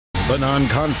The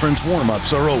non-conference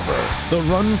warm-ups are over. The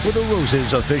run for the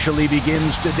roses officially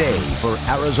begins today for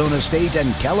Arizona State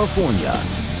and California.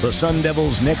 The Sun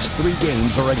Devils' next 3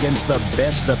 games are against the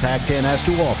best the Pac-10 has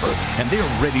to offer, and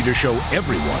they're ready to show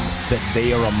everyone that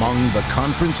they are among the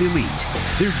conference elite.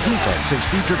 Their defense has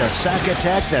featured a sack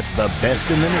attack that's the best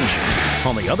in the nation.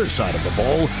 On the other side of the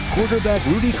ball, quarterback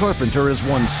Rudy Carpenter has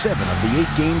won 7 of the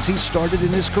 8 games he started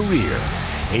in his career.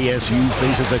 ASU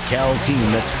faces a Cal team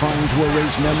that's trying to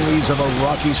erase memories of a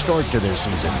rocky start to their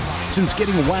season. Since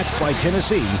getting whacked by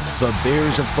Tennessee, the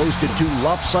Bears have posted 2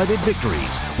 lopsided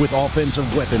victories with offensive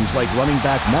weapons like running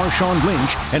back Marshawn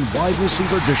Lynch and wide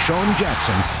receiver Deshaun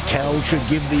Jackson. Cal should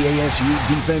give the ASU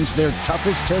defense their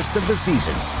toughest test of the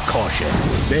season. Caution,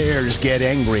 Bears get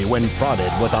angry when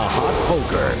prodded with a hot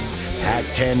poker.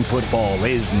 Pac-10 football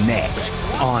is next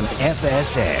on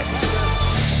FSN.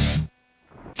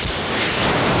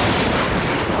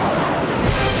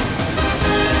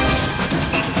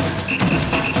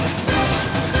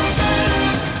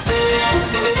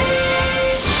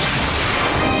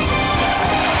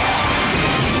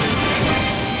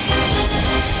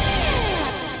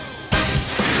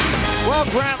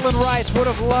 Grantland Rice would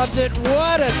have loved it.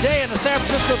 What a day in the San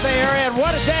Francisco Bay Area, and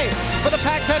what a day for the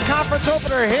Pac-10 Conference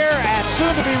opener here at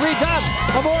soon-to-be redone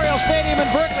Memorial Stadium in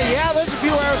Berkeley. Yeah, there's a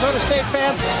few Arizona State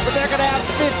fans, but they're going to have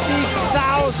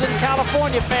 50,000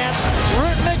 California fans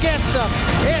rooting against them.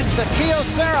 It's the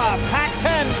Kyocera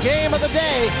Pac-10 game of the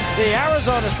day, the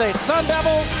Arizona State Sun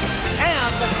Devils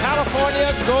and the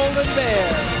California Golden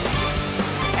Bears.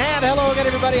 And hello again,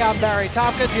 everybody. I'm Barry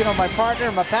Tompkins. You know my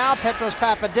partner, my pal, Petros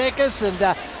Papadakis.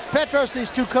 And Petros,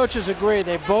 these 2 coaches agree.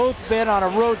 They've both been on a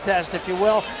road test, if you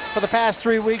will, for the past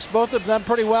 3 weeks. Both have done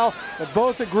pretty well, but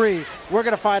both agree we're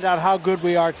going to find out how good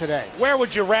we are today. Where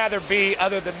would you rather be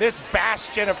other than this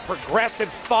bastion of progressive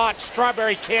thought,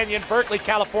 Strawberry Canyon, Berkeley,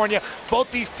 California?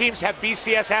 Both these teams have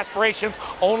BCS aspirations.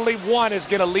 Only one is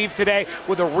going to leave today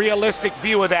with a realistic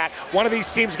view of that. One of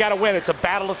these teams got to win. It's a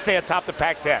battle to stay atop the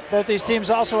Pac-10. Both these teams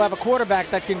also have a quarterback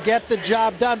that can get the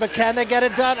job done, but can they get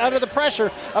it done under the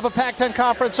pressure of a Pac-10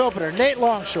 Conference opener? Nate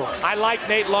Longshore. I like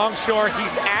Nate Longshore.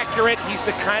 He's accurate. He's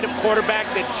the kind of quarterback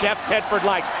that Jeff Tedford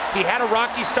likes. He had a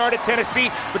rocky start at Tennessee,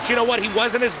 but you know what? He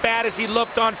wasn't as bad as he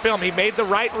looked on film. He made the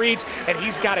right reads, and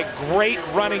he's got a great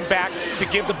running back to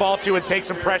give the ball to and take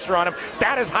some pressure on him.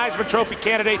 That is Heisman Trophy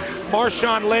candidate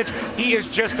Marshawn Lynch. He is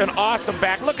just an awesome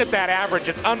back. Look at that average.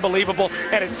 It's unbelievable,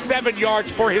 and it's 7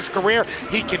 yards for his career.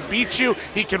 He can beat you.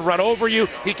 He can run over you.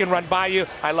 He can run by you.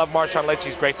 I love Marshawn Lynch.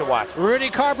 He's great to watch. Rudy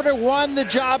Carpenter won the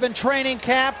job in training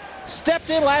camp. Stepped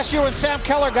in last year when Sam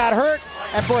Keller got hurt,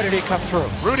 and boy, did he come through.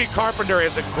 Rudy Carpenter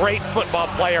is a great football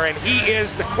player, and he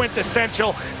is the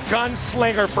quintessential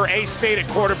gunslinger for A-State at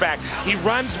quarterback. He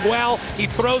runs well. He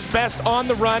throws best on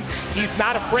the run. He's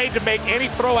not afraid to make any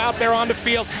throw out there on the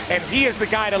field, and he is the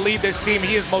guy to lead this team.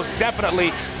 He is most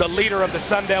definitely the leader of the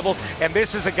Sun Devils, and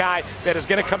this is a guy that is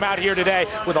going to come out here today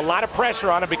with a lot of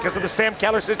pressure on him because of the Sam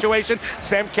Keller situation.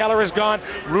 Sam Keller is gone.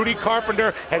 Rudy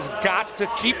Carpenter has got to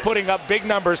keep putting up big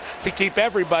numbers to keep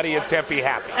everybody in Tempe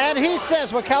happy. And he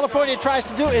says what California tries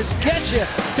to do is get you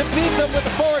to beat them with a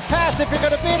forward pass. If you're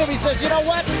going to beat them, he says, you know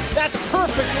what? That's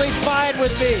perfectly fine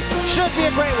with me. Should be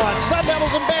a great one. Sun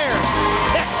Devils and Bears.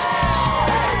 Next.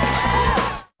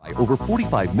 Over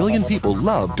 45 million people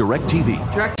love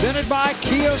DirecTV. Presented by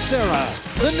Kyocera,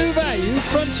 the new value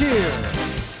frontier.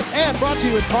 And brought to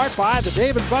you in part by the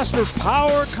Dave & Buster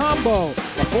Power Combo,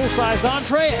 a full-sized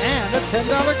entree and a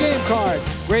 $10 game card.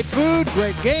 Great food,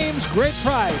 great games, great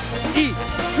prize. Eat,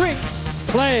 drink,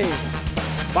 play.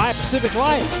 By Pacific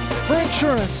Life. For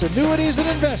insurance, annuities, and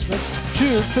investments,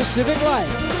 choose Pacific Life.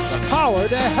 The power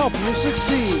to help you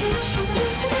succeed.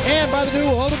 And by the new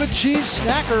Ultimate Cheese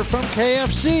Snacker from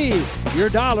KFC. Your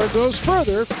dollar goes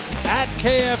further at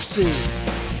KFC.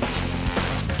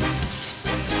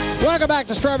 Welcome back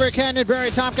to Strawberry Canyon.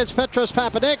 Barry Tompkins, Petros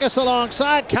Papadakis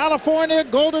alongside California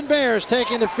Golden Bears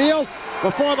taking the field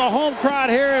before the home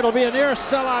crowd here. It'll be a near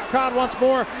sellout crowd once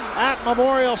more at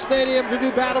Memorial Stadium to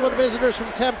do battle with visitors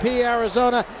from Tempe,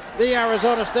 Arizona, the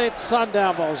Arizona State Sun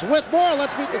Devils. With more,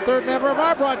 let's meet the third member of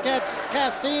our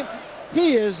broadcast team.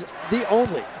 He is the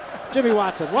only Jimmy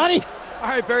Watson. Waddy? All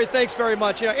right, Barry, thanks very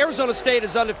much. You know, Arizona State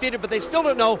is undefeated, but they still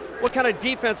don't know what kind of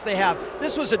defense they have.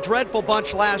 This was a dreadful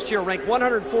bunch last year, ranked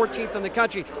 114th in the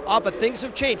country. But things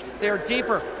have changed. They are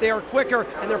deeper, they are quicker,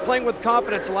 and they're playing with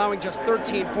confidence, allowing just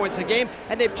 13 points a game.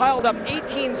 And they piled up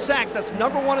 18 sacks. That's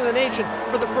 #1 in the nation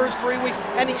for the first 3 weeks.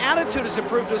 And the attitude has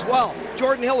improved as well.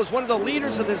 Jordan Hill is one of the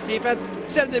leaders of this defense.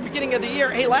 Said at the beginning of the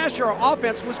year, hey, last year our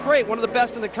offense was great, one of the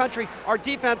best in the country. Our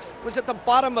defense was at the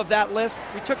bottom of that list.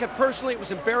 We took it personally. It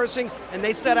was embarrassing. and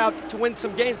they set out to win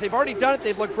some games. They've already done it.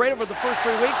 They've looked great over the first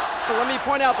 3 weeks. But let me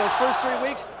point out, those first 3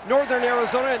 weeks, Northern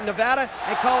Arizona, Nevada,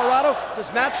 and Colorado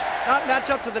does not match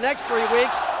up to the next 3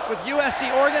 weeks with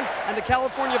USC, Oregon, and the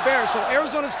California Bears. So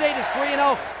Arizona State is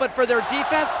 3-0, but for their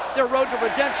defense, their road to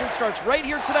redemption starts right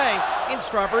here today in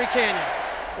Strawberry Canyon.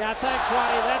 Yeah, thanks,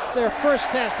 Waddy. That's their first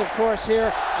test, of course,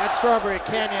 here at Strawberry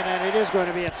Canyon, and it is going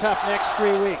to be a tough next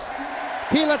 3 weeks.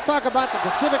 P, let's talk about the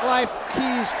Pacific Life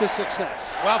keys to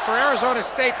success. Well, for Arizona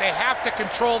State, they have to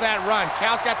control that run.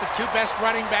 Cal's got the 2 best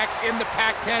running backs in the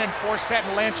Pac-10 and Forsett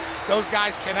and Lynch. Those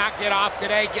guys cannot get off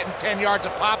today, getting 10 yards a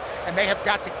pop, and they have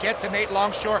got to get to Nate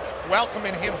Longshore,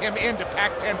 welcoming him into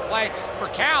Pac-10 play. For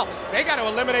Cal, they got to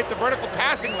eliminate the vertical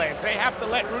passing lanes. They have to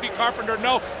let Rudy Carpenter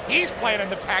know he's playing in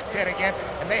the Pac-10 again,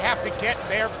 and they have to get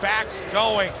their backs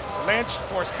going. Lynch,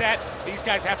 Forsett, these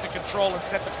guys have to control and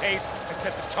set the pace and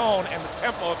set the tone and the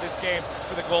tempo of this game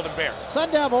for the Golden Bears. Sun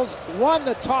Devils won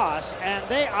the toss, and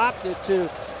they opted to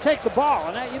take the ball.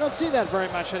 And you don't see that very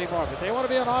much anymore, but they want to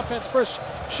be on offense first.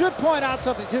 Should point out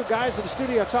something, too. Guys in the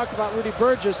studio talked about Rudy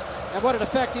Burgess and what an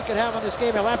effect he could have on this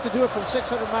game. He'll have to do it from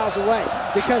 600 miles away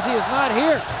because he is not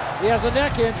here. He has a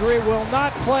neck injury, will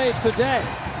not play today.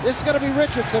 This is going to be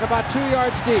Richardson about 2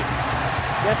 yards deep.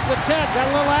 Gets the 10, got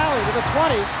a little alley to the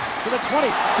 20, to the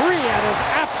 23, and is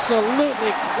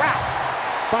absolutely cracked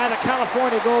by the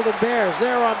California Golden Bears.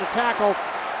 There on the tackle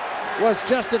was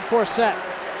Justin Forsett.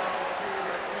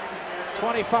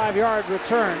 25-yard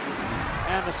return,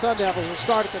 and the Sun Devils will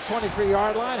start at the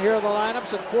 23-yard line. Here are the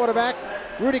lineups. At quarterback,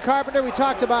 Rudy Carpenter, we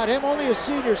talked about him. Only his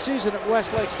senior season at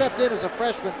Westlake, stepped in as a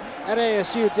freshman at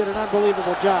ASU, did an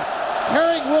unbelievable job.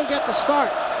 Herring will get the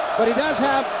start, but he does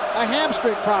have a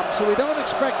hamstring problem, so we don't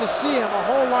expect to see him a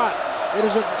whole lot. It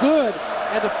is a good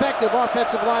and effective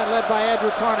offensive line led by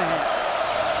Andrew Carnahan.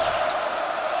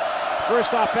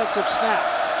 First offensive snap.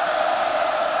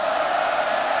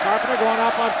 Carpenter going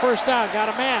up on first down, got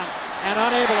a man, and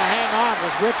unable to hang on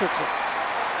was Richardson.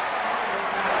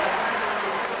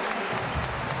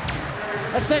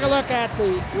 Let's take a look at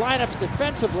the lineups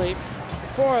defensively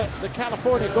for the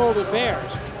California Golden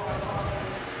Bears.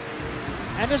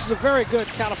 And this is a very good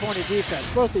California defense.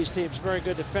 Both these teams very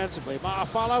good defensively.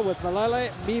 Ma'afala with Malele,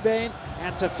 Mebane,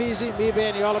 and Tafizi.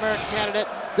 Mebane, the All-American candidate,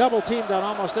 double teamed on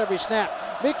almost every snap.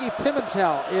 Mickey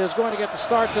Pimentel is going to get the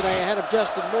start today ahead of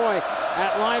Justin Moy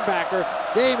at linebacker.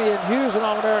 Damian Hughes, an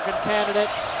All-American candidate.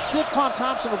 Sid Quan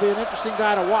Thompson will be an interesting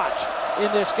guy to watch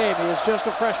in this game. He is just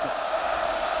a freshman.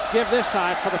 Give this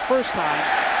time, for the first time,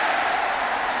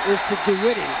 is to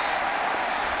DeWitty.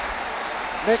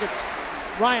 Make it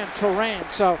Ryan Terrain.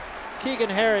 So Keegan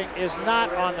Herring is not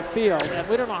on the field, and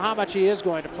we don't know how much he is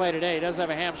going to play today. He does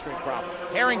have a hamstring problem.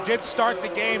 Herring did start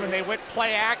the game, and they went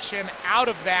play action out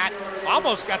of that.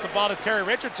 Almost got the ball to Terry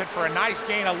Richardson for a nice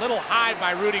gain, a little high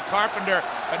by Rudy Carpenter.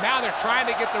 But now they're trying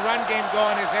to get the run game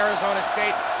going as Arizona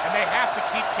State, and they have to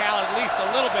keep Cal at least a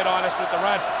little bit honest with the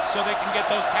run so they can get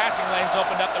those passing lanes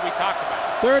opened up that we talked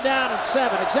about. 3rd down and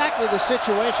 7, exactly the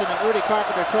situation that Rudy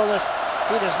Carpenter told us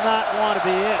he does not want to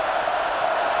be in.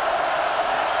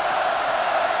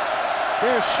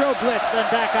 There's show blitz, then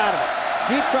back out of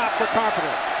it. Deep drop for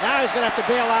Carpenter. Now he's going to have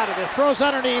to bail out of it. Throws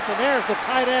underneath, and there's the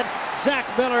tight end, Zach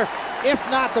Miller. If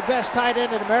not the best tight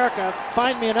end in America,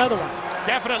 find me another one.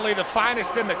 Definitely the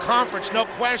finest in the conference, no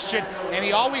question, and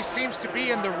he always seems to be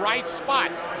in the right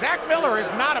spot. Zach Miller is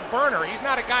not a burner. He's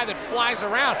not a guy that flies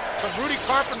around, but Rudy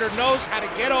Carpenter knows how to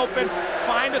get open,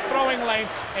 find a throwing lane,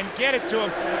 and get it to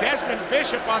him. Desmond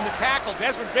Bishop on the tackle.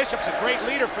 Desmond Bishop's a great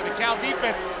leader for the Cal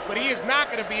defense, but he is not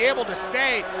going to be able to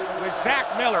stay with Zach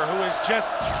Miller, who is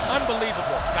just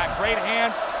unbelievable. Got great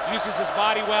hands, uses his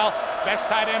body well, best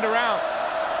tight end around.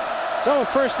 So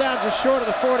first down just short of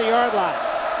the 40-yard line.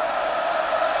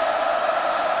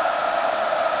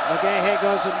 McGahey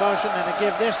goes in motion, and a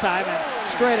give this time,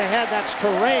 and straight ahead, that's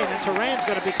Terrain, and Terrain's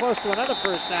going to be close to another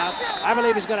first down. I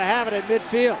believe he's going to have it at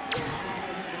midfield.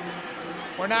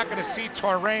 We're not going to see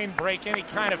Terrain break any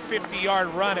kind of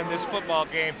 50-yard run in this football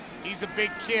game. He's a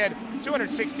big kid,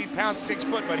 216 pounds, 6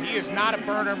 foot, but he is not a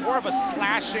burner, more of a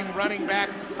slashing running back.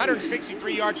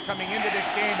 163 yards coming into this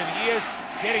game, and he is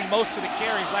getting most of the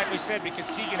carries, like we said, because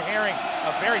Keegan Herring,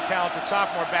 a very talented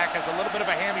sophomore back, has a little bit of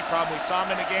a hammy problem. We saw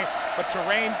him in the game, but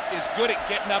Terrain is good at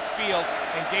getting upfield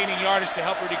and gaining yardage to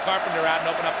help Rudy Carpenter out and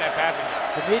open up that passing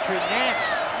game. Dimitri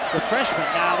Nance, the freshman,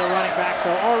 now the running back. So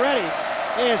already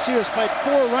ASU has played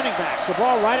 4 running backs. The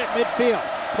ball right at midfield.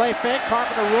 Play fake,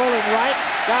 Carpenter rolling right,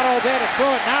 got all day to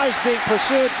throw it. Now he's being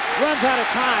pursued, runs out of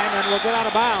time, and will get out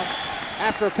of bounds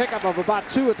after a pickup of about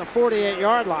 2 at the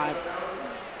 48-yard line.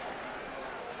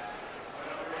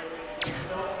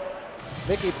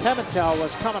 Mickey Pimentel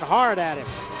was coming hard at him.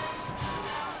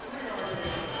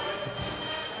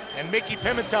 And Mickey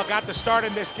Pimentel got the start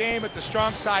in this game at the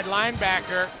strong side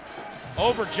linebacker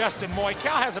over Justin Moy.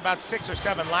 Cal has about 6 or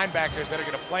 7 linebackers that are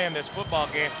going to play in this football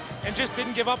game and just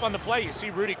didn't give up on the play. You see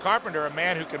Rudy Carpenter, a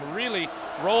man who can really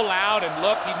roll out and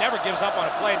look. He never gives up on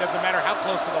a play. It doesn't matter how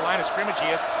close to the line of scrimmage he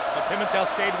is. But Pimentel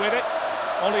stayed with it.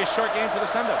 Only a short game for the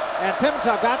Sun Devils. And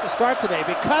Pimentel got the start today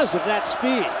because of that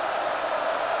speed.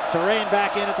 Terrain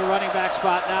back in at the running back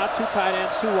spot now. 2 tight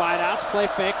ends, 2 wideouts. Play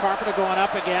fake. Carpenter going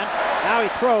up again. Now he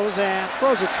throws and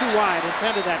throws it too wide.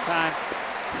 Intended that time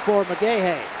for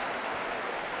McGahey.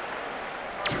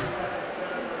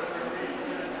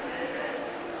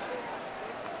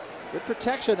 Good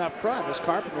protection up front as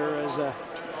Carpenter has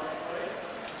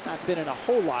not been in a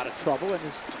whole lot of trouble. And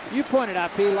as you pointed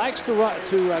out, P, likes to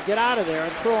get out of there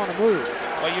and throw on a move.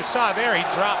 Well, you saw there he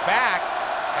dropped back,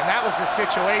 and that was the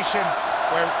situation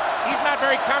where he's not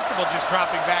very comfortable just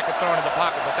dropping back and throwing in the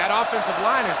pocket. But that offensive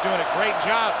line is doing a great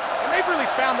job. And they've really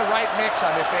found the right mix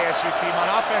on this ASU team on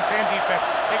offense and defense.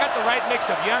 They got the right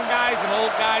mix of young guys and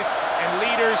old guys and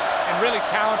leaders and really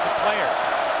talented players.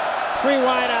 3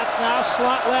 wideouts now,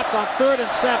 slot left on 3rd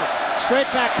and 7.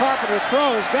 Straight back Carpenter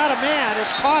throws, got a man,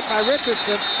 it's caught by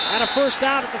Richardson, and a first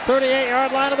down at the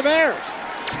 38-yard line of the Bears.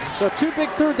 So 2 big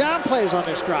 3rd down plays on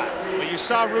this drive. Well, you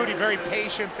saw Rudy very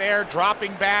patient there,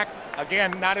 dropping back.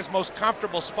 Again, not his most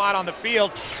comfortable spot on the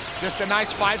field. Just a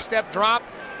nice 5-step drop.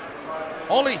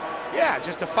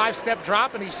 Just a 5-step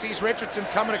drop, and he sees Richardson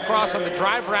coming across on the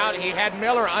drive route. He had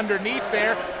Miller underneath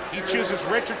there. He chooses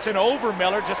Richardson over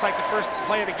Miller, just like the first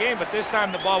play of the game, but this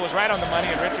time the ball was right on the money,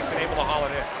 and Richardson able to haul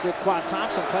it in. Sidquan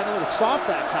Thompson playing a little soft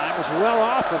that time, was well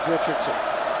off of Richardson.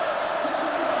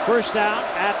 First down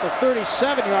at the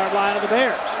 37-yard line of the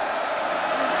Bears.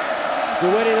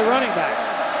 DeWitty, the running back.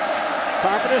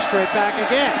 Carpenter straight back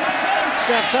again.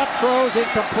 Steps up, throws,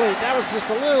 incomplete. That was just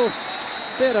a little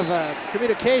bit of a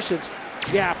communications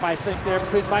gap, I think, there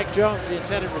between Mike Jones, the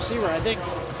intended receiver. I think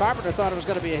Carpenter thought it was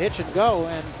going to be a hitch and go,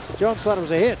 and Jones thought it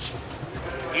was a hitch.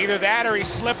 Either that or he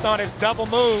slipped on his double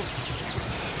move.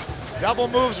 Double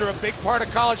moves are a big part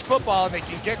of college football, and they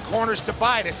can get corners to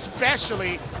bite,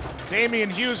 especially Damian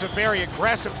Hughes, a very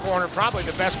aggressive corner, probably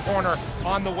the best corner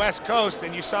on the West Coast.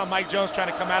 And you saw Mike Jones trying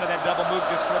to come out of that double move,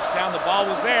 just slips down. The ball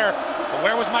was there, but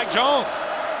where was Mike Jones?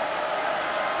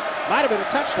 Might have been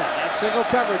a touchdown. That single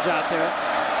coverage out there.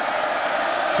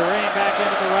 Terrain back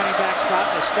into the running back spot.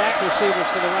 They stack receivers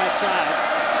to the right side.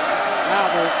 Now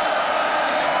they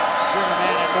bring a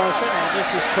man in motion, and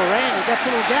this is Terrain. He gets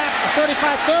a little gap. The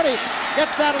 35-30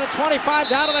 gets down to the 25,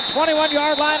 down to the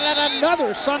 21-yard line, and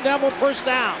another Sun Devil first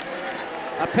down.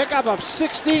 A pickup of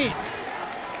 16.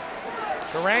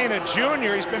 Terrain, a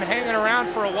junior, he's been hanging around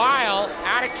for a while,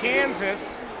 out of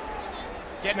Kansas.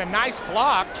 Getting a nice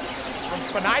block from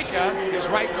Fanica, his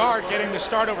right guard, getting the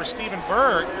start over Stephen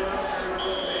Berg.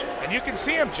 And you can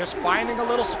see him just finding a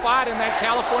little spot in that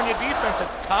California defense, a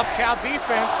tough Cal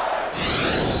defense,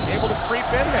 able to creep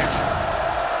in there.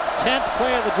 10th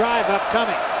play of the drive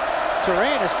upcoming.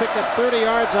 Terrain has picked up 30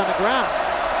 yards on the ground,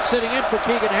 sitting in for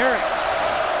Keegan Herring.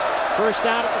 First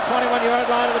down at the 21-yard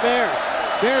line of the Bears.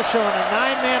 Bears showing a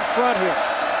 9-man front here.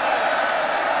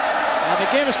 And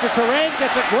the give us to Terrain,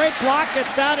 gets a great block,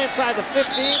 gets down inside the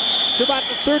 15 to about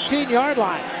the 13-yard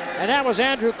line. And that was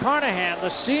Andrew Carnahan, the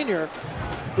senior,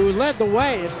 who led the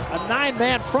way in a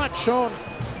 9-man front shown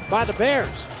by the Bears.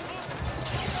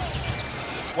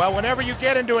 Well, whenever you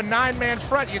get into a 9-man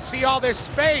front, you see all this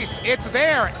space. It's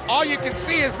there. All you can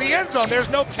see is the end zone. There's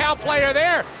no Cal player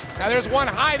there. Now, there's one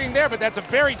hiding there, but that's a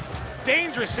very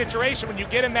dangerous situation when you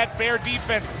get in that Bear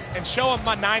defense and show them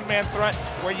a 9-man front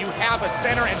where you have a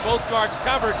center and both guards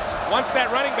covered. Once that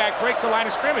running back breaks the line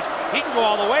of scrimmage, he can go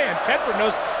all the way, and Tedford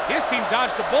knows his team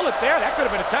dodged a bullet there. That could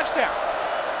have been a touchdown.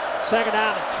 Second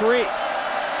down and 3.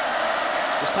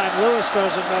 This time Lewis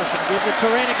goes in motion. Give the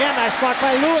Terrain again. Nice block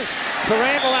by Lewis.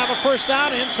 Terrain will have a first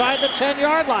down inside the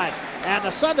 10-yard line. And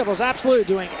the Sun Devils absolutely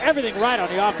doing everything right on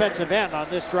the offensive end on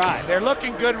this drive. They're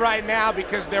looking good right now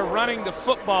because they're running the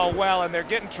football well, and they're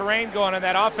getting Terrain going on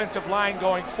that offensive line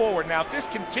going forward. Now, if this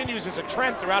continues as a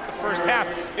trend throughout the first half,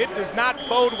 it does not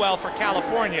bode well for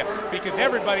California, because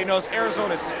everybody knows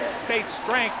Arizona State's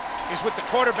strength is with the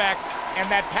quarterback and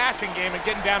that passing game and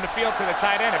getting down the field to the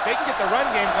tight end. If they can get the run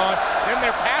game going, then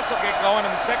their pass will get going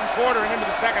in the second quarter and into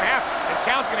the second half, and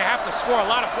Cal's going to have to score a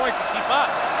lot of points to keep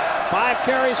up. 5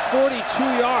 carries, 42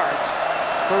 yards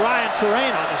for Ryan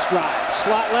Terrain on this drive.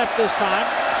 Slot left this time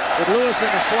with Lewis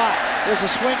in the slot. There's a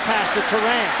swing pass to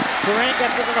Terrain. Terrain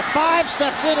gets into the 5,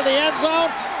 steps into the end zone,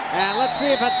 and let's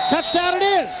see if it's touchdown. It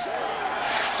is.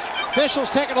 Officials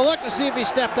taking a look to see if he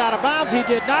stepped out of bounds. He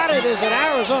did not. It is an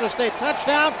Arizona State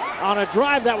touchdown. on a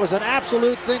drive that was an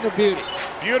absolute thing of beauty.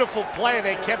 Beautiful play.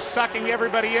 They kept sucking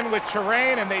everybody in with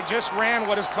terrain, and they just ran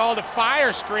what is called a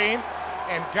fire screen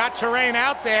and got terrain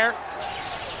out there.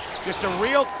 Just a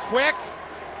real quick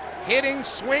hitting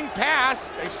swing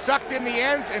pass. They sucked in the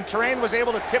ends, and terrain was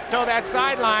able to tiptoe that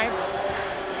sideline.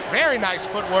 Very nice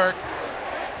footwork.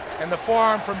 And the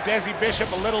forearm from Desi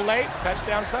Bishop a little late.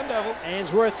 Touchdown Sun Devils.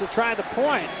 Ainsworth to try the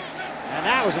point. And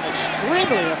that was an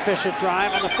extremely efficient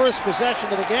drive on the first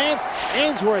possession of the game.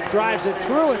 Ainsworth drives it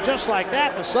through, and just like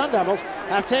that, the Sun Devils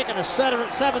have taken a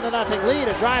 7-0 lead,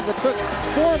 a drive that took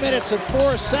 4 minutes and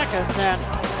 4 seconds and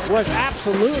was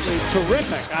absolutely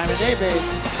terrific. I mean, they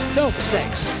made no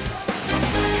mistakes.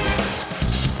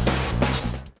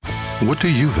 What do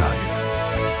you value?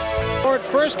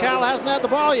 First, Cal hasn't had the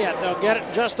ball yet. They'll get it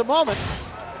in just a moment.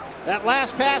 That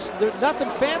last pass, nothing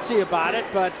fancy about it,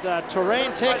 but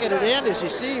terrain taking it in. As you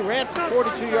see, he ran for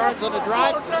 42 yards on the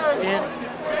drive in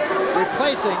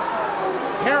replacing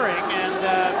Herring, and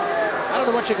I don't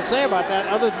know what you can say about that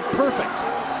other than perfect.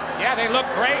 Yeah, they look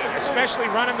great, especially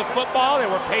running the football. They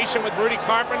were patient with Rudy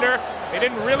Carpenter. They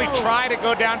didn't really try to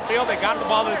go downfield. They got the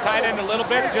ball to the tight end a little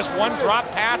bit. Just one drop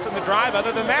pass in the drive.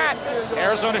 Other than that,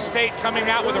 Arizona State coming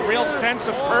out with a real sense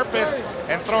of purpose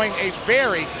and throwing a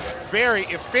very, very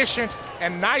efficient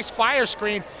and nice fire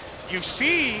screen. You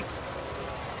see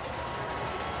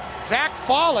Zach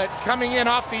Follett coming in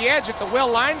off the edge at the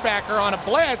will linebacker on a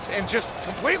blitz and just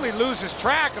completely loses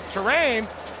track of terrain.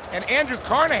 And Andrew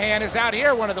Carnahan is out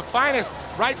here, one of the finest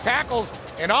right tackles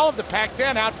in all of the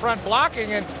Pac-10, out front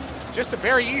blocking, and just a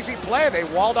very easy play. They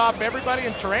walled off everybody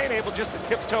in terrain, able just to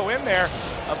tiptoe in there.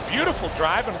 A beautiful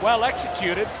drive and well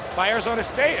executed by Arizona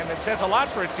State, and it says a lot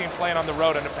for a team playing on the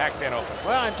road in the Pac-10 Open.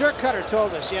 Well, and Dirk Cutter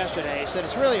told us yesterday, he said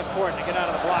it's really important to get out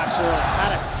of the blocks early,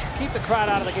 kind of keep the crowd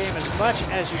out of the game as much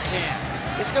as you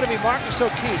can. It's going to be Marcus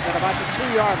O'Keefe at about the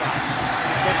 2-yard line.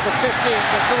 Gets the 15,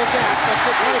 gets a little gap, gets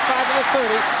the 25 to the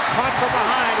 30, caught from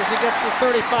behind as he gets the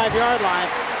 35-yard line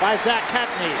by Zach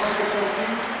Katniss.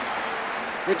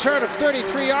 Return of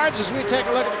 33 yards as we take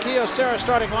a look at the Kyocera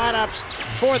starting lineups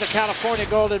for the California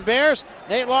Golden Bears.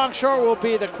 Nate Longshore will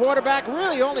be the quarterback,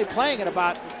 really only playing in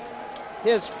about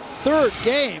his third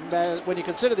game when you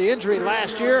consider the injury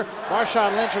last year.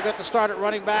 Marshawn Lynch will get the start at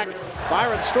running back.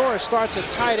 Byron Storrs starts at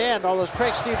tight end, although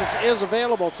Craig Stevens is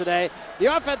available today.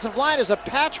 The offensive line is a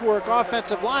patchwork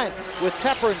offensive line with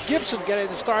Tepper and Gibson getting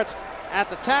the starts at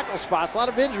the tackle spots. A lot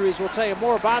of injuries, we'll tell you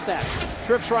more about that.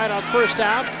 Trips right on first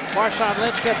down. Marshawn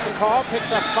Lynch gets the call,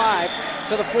 picks up 5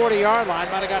 to the 40-yard line.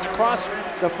 Might have gotten across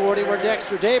the 40 where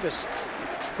Dexter Davis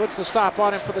puts the stop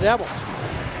on him for the Devils.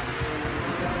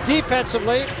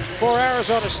 Defensively for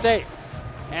Arizona State.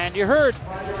 And you heard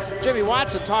Jimmy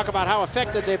Watson talk about how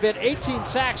effective they've been. 18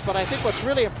 sacks, but I think what's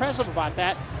really impressive about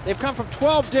that, they've come from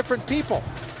 12 different people.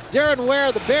 Darren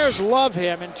Ware, the Bears love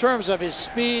him in terms of his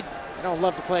speed. They don't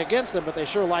love to play against him, but they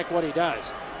sure like what he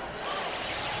does.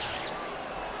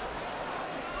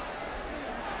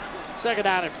 Second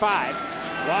down and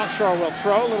 5. Longshore will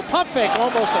throw. A little pump fake,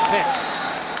 almost a pick.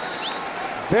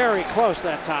 Very close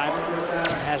that time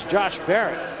as Josh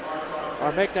Barrett,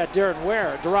 or make that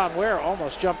Deron Ware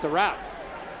almost jumped the route.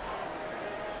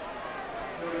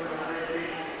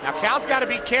 Now Cal's got to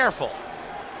be careful.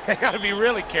 They got to be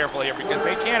really careful here because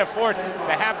they can't afford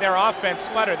to have their offense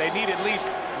sputter. They need at least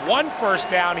one first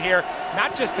down here,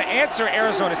 not just to answer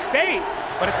Arizona State,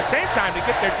 but at the same time to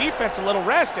get their defense a little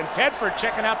rest. And Tedford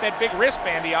checking out that big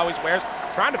wristband he always wears,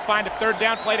 trying to find a third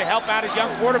down play to help out his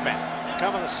young quarterback.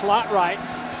 Coming the slot right.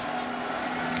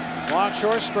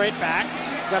 Longshore straight back.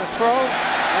 Got a throw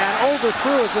and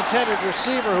overthrew his intended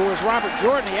receiver, who was Robert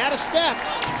Jordan. He had a step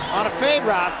on a fade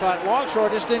route, but Longshore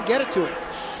just didn't get it to him.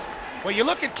 Well, you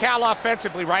look at Cal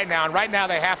offensively right now, and right now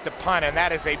they have to punt, and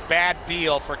that is a bad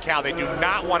deal for Cal. They do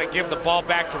not want to give the ball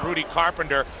back to Rudy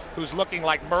Carpenter, who's looking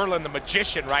like Merlin the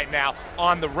Magician right now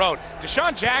on the road.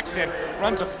 Deshaun Jackson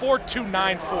runs a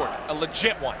 4.29 40, a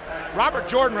legit one. Robert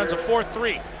Jordan runs a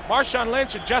 4.3. Marshawn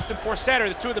Lynch and Justin Forsett are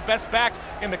the two of the best backs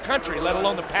in the country, let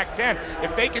alone the Pac-10.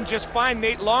 If they can just find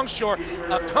Nate Longshore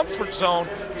a comfort zone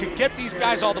to get these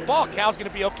guys all the ball, Cal's going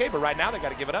to be okay, but right now they got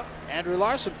to give it up. Andrew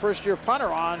Larson, first-year punter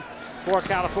on for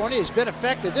California. He's been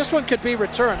effective. This one could be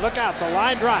returned. Look out, it's a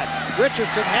line drive.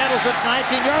 Richardson handles it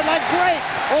 19-yard line. Great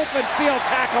open field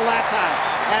tackle that time.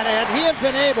 And had he have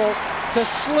been able to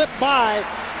slip by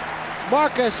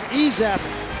Marcus Ezef,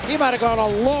 he might have gone a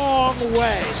long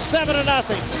way.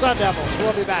 7-0, Sun Devils.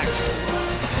 We'll be back.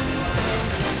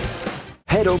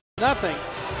 Head over. Nothing.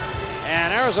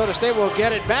 And Arizona State will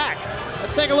get it back.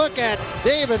 Let's take a look at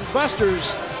Dave and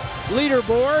Buster's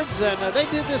leaderboards, and they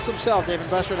did this themselves, David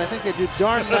Buster, and I think they do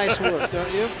darn nice work,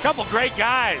 don't you? Couple great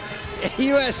guys.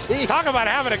 USC. Talk about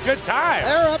having a good time.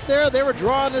 They're up there. They were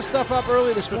drawing this stuff up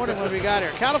early this morning when we got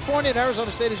here. California and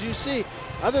Arizona State, as you see,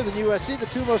 other than USC, the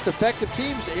two most effective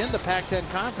teams in the Pac-10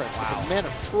 Conference. Wow. The men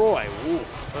of Troy. Ooh.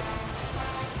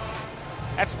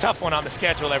 That's a tough one on the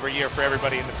schedule every year for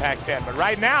everybody in the Pac-10. But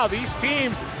right now, these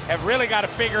teams have really got to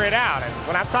figure it out. And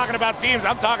when I'm talking about teams,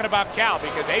 I'm talking about Cal,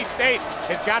 because A-State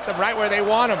has got them right where they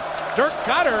want them. Dirk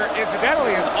Cutter,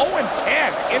 incidentally, is 0-10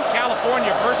 in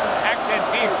California versus Pac-10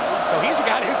 teams. So he's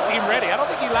got his team ready. I don't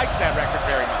think he likes that record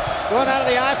very much. Going out of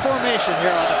the I formation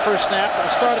here on the first snap.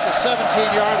 They'll start at the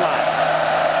 17-yard line.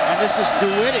 And this is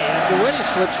DeWitty. And DeWitty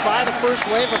slips by the first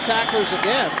wave of tacklers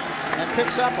again and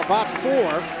picks up about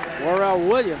 4. Laurel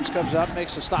Williams comes up,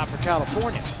 makes a stop for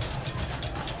California.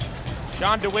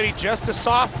 John DeWitty, just a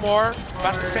sophomore,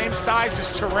 about the same size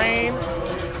as Terrain.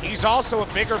 He's also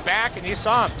a bigger back, and you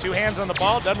saw him. 2 hands on the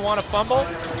ball, doesn't want to fumble.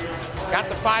 Got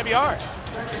the 5 yards.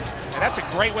 And that's a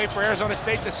great way for Arizona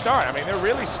State to start. I mean, they're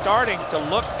really starting to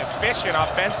look efficient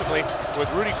offensively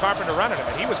with Rudy Carpenter running them.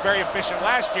 And he was very efficient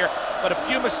last year, but a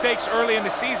few mistakes early in the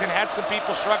season had some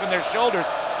people shrugging their shoulders.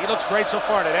 He looks great so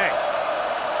far today.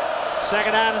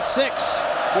 2nd down and 6.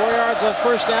 4 yards on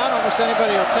first down. Almost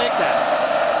anybody will take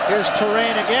that. Here's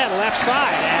Terrain again, left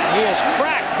side, and he is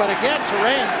cracked. But again,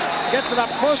 Terrain gets it up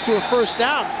close to a first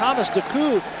down. Thomas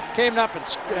DeCou came up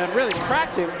and really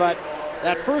cracked him, but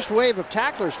that first wave of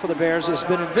tacklers for the Bears has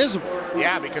been invisible.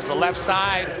 Yeah, because the left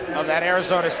side of that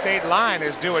Arizona State line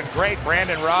is doing great.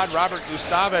 Brandon Rodd, Robert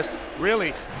Gustavus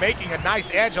really making a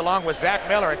nice edge along with Zach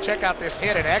Miller. And check out this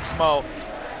hit in Exmo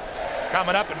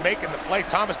coming up and making the play.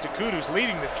 Thomas DeCou, who's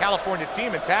leading the California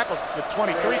team in tackles with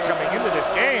 23 coming into this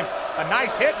game. A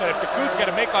nice hit, but if DeCou's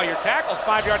going to make all your tackles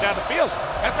 5 yards down the field,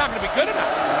 that's not going to be good enough.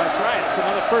 That's right. It's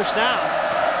another first down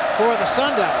for the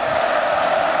Sun Devils.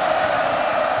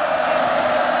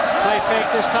 Play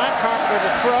fake this time. Carpenter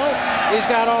to throw. He's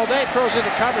got all day. Throws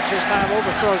into coverage this time.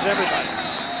 Overthrows everybody.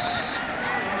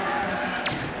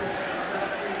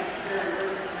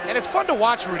 And it's fun to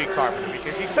watch Rudy Carpenter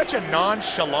because he's such a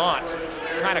nonchalant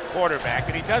kind of quarterback,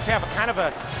 and he does have a kind of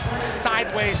a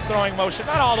sideways throwing motion,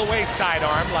 not all the way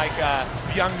sidearm like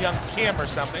young Kim or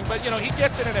something, but you know, he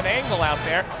gets it at an angle out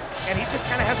there, and he just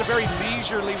kind of has a very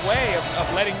leisurely way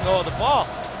of letting go of the ball.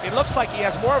 It looks like he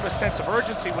has more of a sense of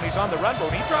urgency when he's on the run,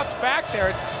 but when he drops back there,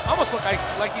 it almost looks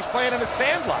like he's playing in a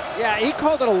sandlot. Yeah, he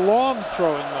called it a long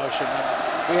throwing motion,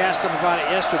 and we asked him about it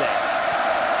yesterday.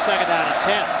 2nd down and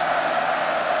 10.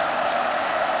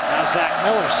 Now Zach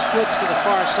Miller splits to the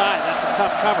far side. That's a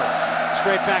tough cover.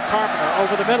 Straight back Carpenter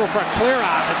over the middle for a clear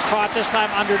out. It's caught this time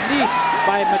underneath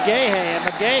by McGahey. And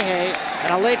McGahey,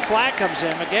 and a late flag comes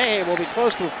in. McGahey will be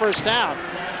close to a first down.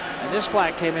 And this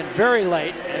flag came in very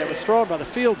late, and it was thrown by the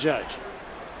field judge.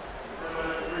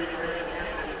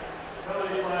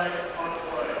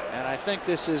 And I think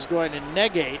this is going to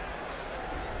negate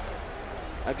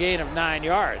a gain of 9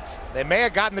 yards. They may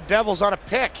have gotten the Devils on a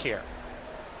pick here.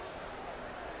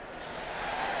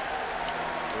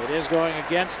 It is going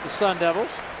against the Sun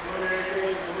Devils.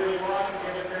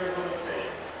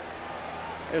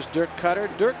 There's Dirk Cutter.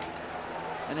 Dirk,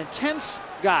 an intense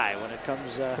guy when it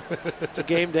comes to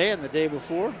game day and the day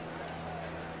before.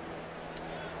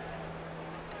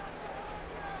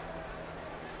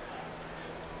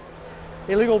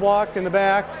 Illegal block in the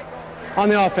back on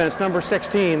the offense, number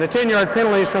 16. The 10-yard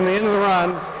penalties from the end of the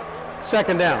run,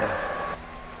 2nd down.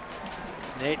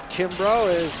 Nate Kimbrough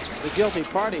is the guilty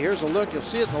party. Here's a look. You'll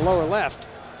see it in the lower left.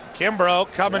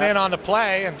 Kimbrough coming in on the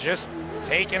play and just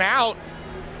taking out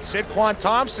Sidquan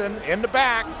Thompson in the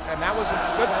back, and that was a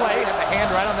good play. Had the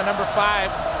hand right on the number 5.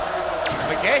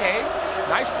 McGahey,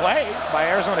 nice play by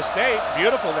Arizona State.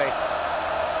 Beautiful. They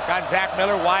got Zach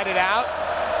Miller widened out,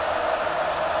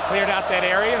 cleared out that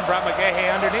area, and brought McGahey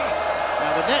underneath.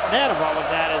 Now the net of all of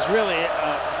that is really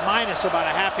minus about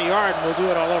a half a yard, and we'll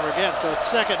do it all over again. So it's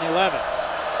 2nd and 11.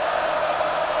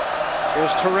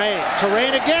 Here's Terrain.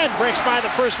 Terrain again breaks by the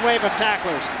first wave of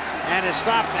tacklers and is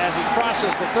stopped as he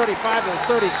crosses the 35 to the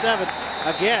 37.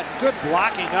 Again, good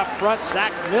blocking up front.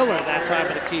 Zach Miller that time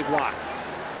with a key block.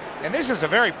 And this is a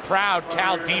very proud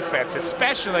Cal defense,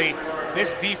 especially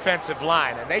this defensive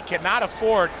line. And they cannot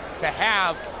afford to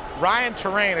have Ryan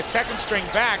Terrain, a 2nd string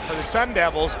back for the Sun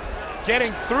Devils,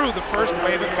 getting through the first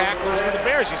wave of tacklers for the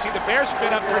Bears. You see the Bears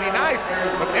fit up pretty nice,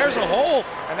 but there's a hole,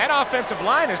 and that offensive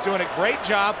line is doing a great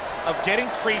job of getting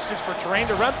creases for Terrain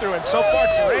to run through, and so far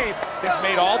Terrain has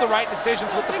made all the right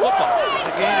decisions with the football. It's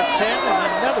a gain of 10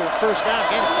 and another first down,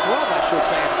 gain of 12 I should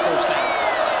say, on the first down.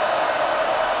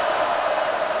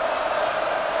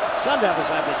 Sun Devils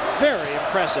have been very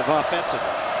impressive offensively.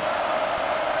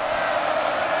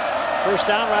 First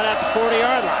down right at the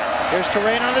 40-yard line. Here's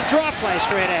Terrain on a draw play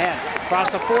straight ahead.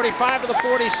 Across the 45 to the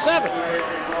 47.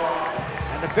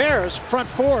 And the Bears, front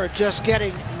four, just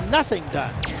getting nothing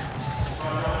done.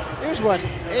 Here's what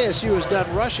ASU has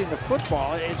done rushing the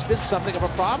football. It's been something of a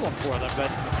problem for them,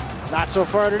 but not so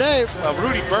far today. Well,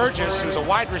 Rudy Burgess, who's a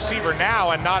wide receiver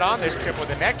now and not on this trip with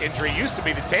a neck injury, used to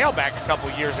be the tailback a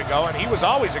couple years ago, and he was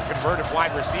always a converted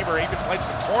wide receiver, even played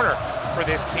some corner for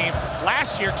this team.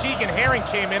 Last year, Keegan Herring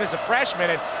came in as a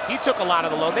freshman, and he took a lot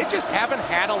of the load. They just haven't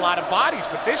had a lot of bodies,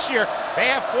 but this year, they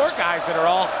have 4 guys that are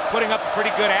all putting up a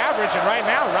pretty good average, and right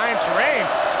now, Ryan Terrain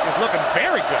is looking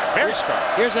very good, very strong.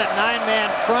 Here's that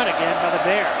 9-man front again by the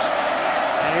Bears.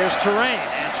 And here's Terrain.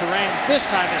 Terrain this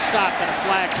time is stopped and a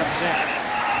flag comes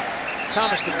in.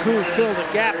 Thomas DeCoux filled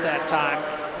a gap that time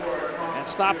and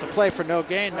stopped the play for no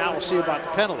gain. Now we'll see about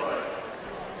the penalty.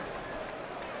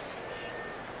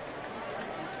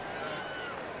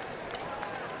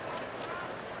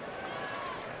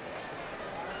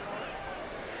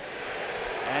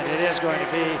 And it is going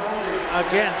to be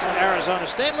against Arizona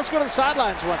State. Let's go to the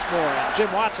sidelines once more. And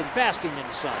Jim Watson basking in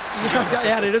the sun.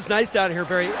 Yeah, and it is nice down here,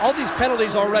 Barry. All these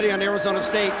penalties already on Arizona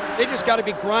State. They just got to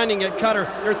be grinding at Cutter.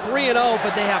 They're 3-0,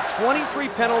 but they have 23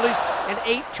 penalties and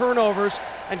 8 turnovers.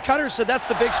 And Cutter said that's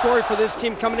the big story for this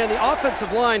team coming in. The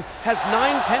offensive line has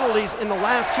 9 penalties in the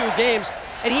last 2 games,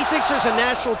 and he thinks there's a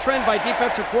national trend by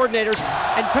defensive coordinators.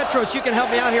 And Petros, you can help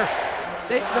me out here.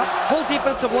 The whole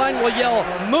defensive line will yell,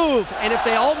 move, and if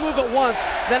they all move at once,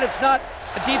 then it's not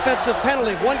a defensive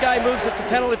penalty. If one guy moves, it's a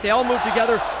penalty. If they all move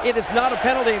together, it is not a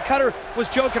penalty. And Cutter was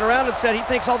joking around and said he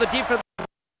thinks all the defense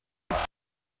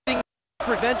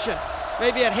prevention,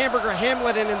 maybe at Hamburger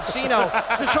Hamlet and Encino,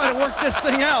 to try to work this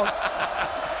thing out.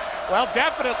 Well,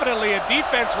 definitely a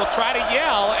defense will try to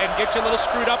yell and get you a little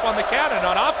screwed up on the count, and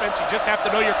on offense, you just have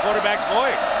to know your quarterback's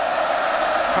voice.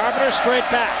 Carpenter straight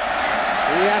back.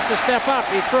 He has to step up.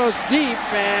 He throws deep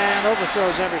and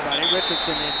overthrows everybody.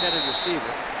 Richardson, the intended receiver.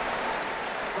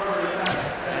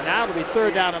 And now it'll be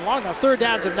 3rd down and long. Now, 3rd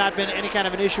downs have not been any kind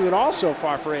of an issue at all so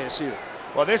far for ASU.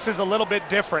 Well, this is a little bit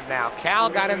different now.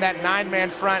 Cal got in that 9-man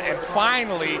front and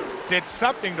finally did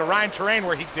something to Ryan Terrain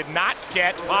where he did not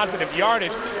get positive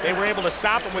yardage. They were able to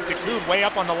stop him with DeCoux way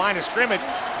up on the line of scrimmage.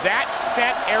 That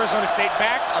set Arizona State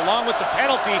back along with the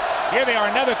penalty. Here they are,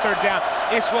 another 3rd down.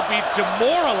 This will be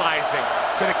demoralizing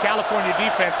to the California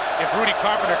defense if Rudy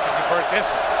Carpenter can convert this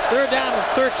one. 3rd down and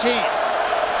 13.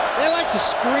 They like to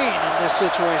screen in this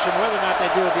situation. Whether or not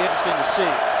they do will be interesting to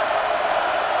see.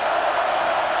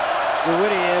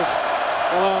 DeWitty is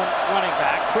the lone running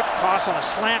back. Quick toss on a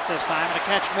slant this time, and a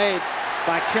catch made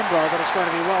by Kimbrough, but it's going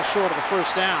to be well short of the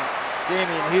 1st down.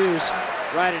 Damian Hughes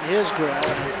right in his grill.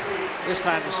 This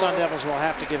time the Sun Devils will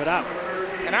have to give it up.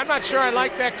 And I'm not sure I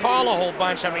like that call a whole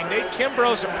bunch. I mean, Nate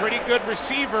Kimbrough's a pretty good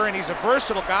receiver, and he's a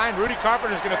versatile guy, and Rudy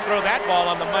Carpenter's going to throw that ball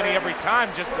on the money every time,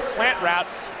 just a slant route.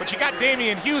 But you got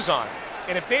Damian Hughes on.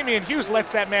 And if Damian Hughes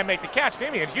lets that man make the catch,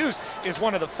 Damian Hughes is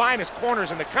one of the finest corners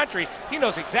in the country. He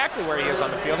knows exactly where he is on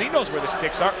the field. He knows where the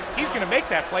sticks are. He's going to make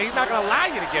that play. He's not going to allow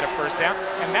you to get a 1st down.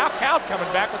 And now Cal's coming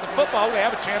back with the football. They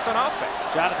have a chance on offense.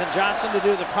 Jonathan Johnson to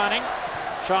do the punting.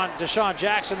 Deshaun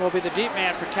Jackson will be the deep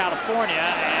man for California,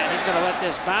 and he's going to let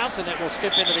this bounce, and it will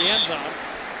skip into the end zone.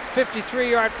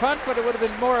 53-yard punt, but it would have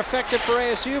been more effective for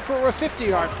ASU if it were a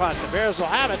 50-yard punt. The Bears will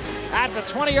have it at the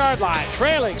 20-yard line,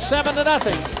 trailing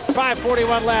 7-0.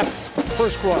 5:41 left,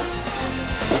 1st quarter.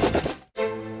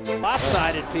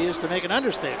 Lopsided, P, is to make an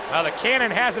understatement. Well, the cannon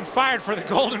hasn't fired for the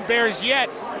Golden Bears yet.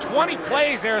 20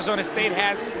 plays Arizona State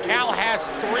has. Cal has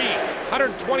 3.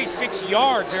 126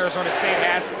 yards Arizona State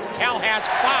has. Cal has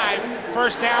 5.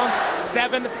 First downs,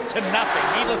 7-0.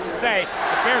 Needless to say,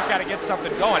 the Bears got to get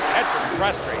something going. Tedford's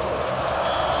frustrated.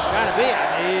 Got to be. I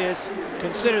mean, he is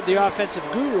considered the offensive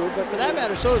guru, but for that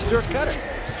matter, so is Dirk Cutter.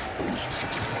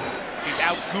 He's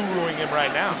out-guruing him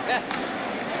right now. Yes.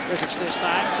 Richards this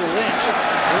time to Lynch.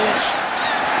 Lynch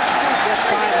gets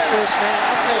by the first man.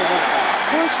 I'll tell you what.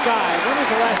 First guy, when was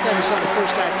the last time you saw the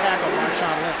first guy tackle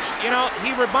Marshawn Lynch? You know,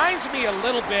 he reminds me a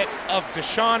little bit of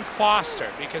Deshaun Foster,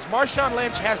 because Marshawn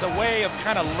Lynch has a way of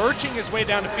kind of lurching his way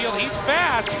down the field. He's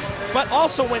fast, but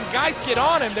also when guys get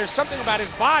on him, there's something about his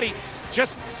body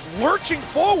just lurching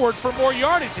forward for more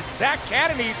yardage. It's Zach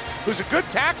Catanese, who's a good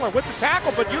tackler with the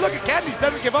tackle, but you look at Catanese,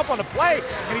 doesn't give up on the play,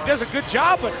 and he does a good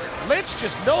job, but Lynch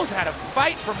just knows how to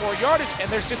fight for more yardage, and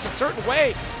there's just a certain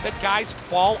way that guys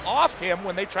fall off him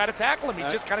when they try to tackle him. He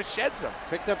just kind of sheds them.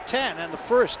 Picked up 10 and the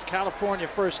first California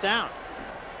 1st down.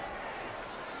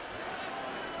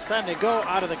 It's time to go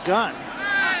out of the gun.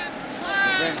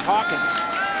 They bring Hawkins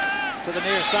to the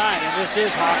near side, and this is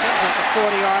Hawkins at the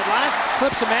 40-yard line.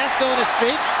 Slips a man, still on his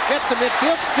feet, gets to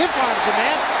midfield, stiff arms a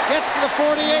man, gets to the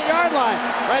 48-yard line.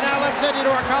 Right now, let's send you to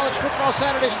our College Football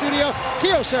Saturday studio.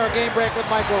 Kyocera Game Break with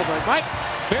Mike Goldberg. Mike?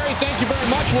 Barry, thank you very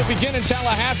much. We'll begin in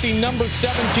Tallahassee. Number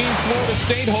 17, Florida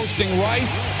State hosting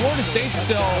Rice. Florida State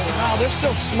they're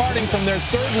still smarting from their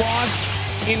third loss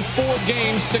in 4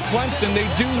 games to Clemson. They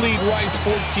do lead Rice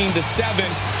 14-7.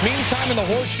 Meantime, in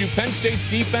the Horseshoe, Penn State's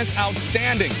defense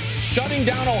outstanding, shutting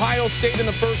down Ohio State in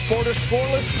the first quarter,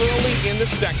 scoreless early in the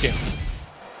second.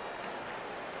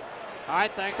 All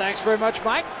right, thanks very much,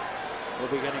 Mike.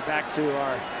 We'll be getting back to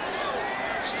our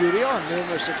studio on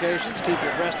numerous occasions. Keep you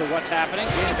abreast of what's happening.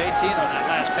 Gain of 18 on that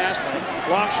last pass play.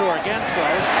 Longshore again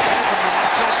throws. Has a man.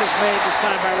 Catch is made this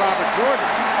time by Robert Jordan.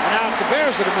 And now it's the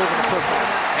Bears that are moving the football.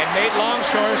 And Nate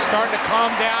Longshore is starting to calm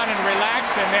down and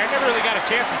relax in there. Never really got a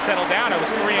chance to settle down. It was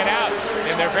 3 and out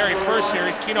in their very first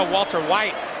series. Keno Walter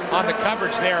White on the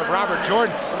coverage there of Robert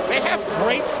Jordan. They have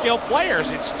great skill players.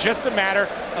 It's just a matter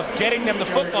of getting them the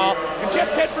football. And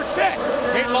Jeff Tedford said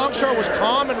Nate Longshore was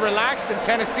calm and relaxed in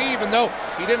Tennessee, even though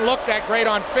he didn't look that great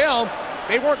on film.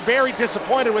 They weren't very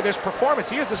disappointed with his performance.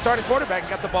 He is the starting quarterback and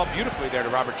got the ball beautifully there to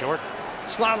Robert Jordan.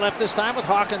 Slot left this time with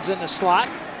Hawkins in the slot.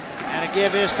 And a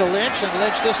give is to Lynch, and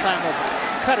Lynch this time will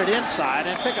cut it inside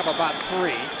and pick up about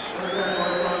 3.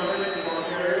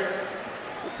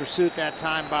 Pursuit that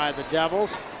time by the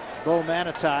Devils. Bo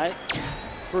Manitai,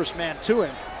 first man to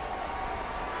him.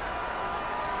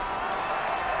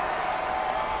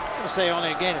 I'm going to say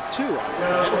only a gain of 2. It'll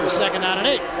be 2nd down and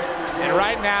 8. And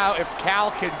right now, if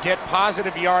Cal can get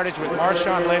positive yardage with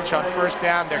Marshawn Lynch on first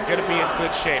down, they're going to be in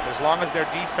good shape as long as their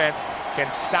defense can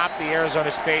stop the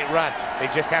Arizona State run. They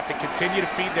just have to continue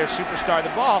to feed their superstar the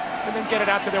ball and then get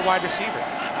it out to their wide receiver.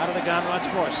 Out of the gun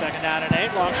once more. 2nd down and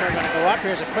 8. Longshore going to go up.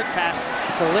 Here's a quick pass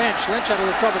to Lynch. Lynch had a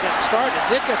little trouble getting started.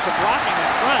 Did get some blocking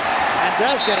in front and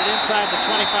does get it inside the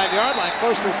 25-yard line,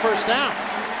 close to a first down.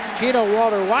 Keno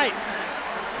Walter White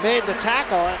made the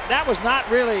tackle. That was not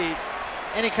really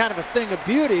any kind of a thing of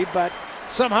beauty, but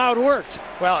somehow it worked.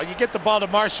 Well, you get the ball to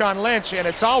Marshawn Lynch, and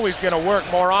it's always going to work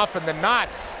more often than not.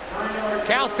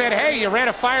 Cal said, hey, you ran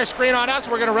a fire screen on us,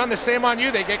 we're going to run the same on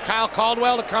you. They get Kyle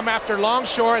Caldwell to come after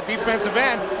Longshore at defensive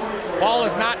end. Ball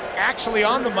is not actually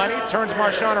on the money. It turns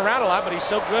Marshawn around a lot, but he's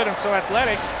so good and so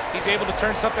athletic, he's able to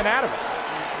turn something out of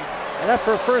it. Enough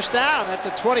for a first down at the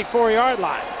 24-yard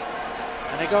line.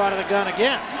 And they go out of the gun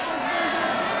again.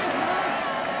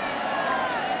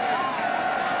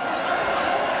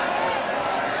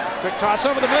 Quick toss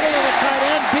over the middle of the tight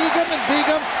end, Begum, and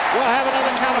Begum will have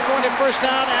another California first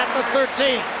down at the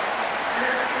 13.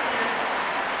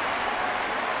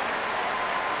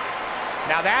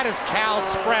 Now that is Cal's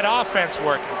spread offense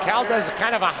working. Cal does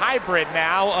kind of a hybrid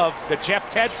now of the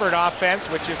Jeff Tedford offense,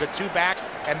 which is a 2-back,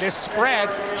 and this spread,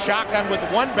 shotgun with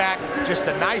 1 back, just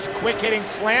a nice quick-hitting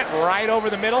slant right over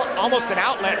the middle, almost an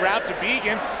outlet route to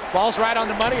Begum. Ball's right on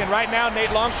the money, and right now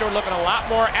Nate Longshore looking a lot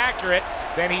more accurate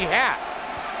than he has.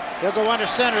 They'll go under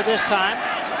center this time.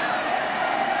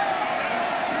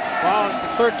 Ball at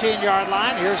the 13-yard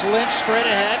line. Here's Lynch straight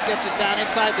ahead. Gets it down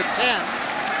inside the 10.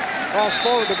 Falls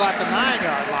forward to about the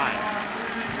 9-yard line.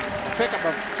 A pickup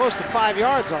of close to 5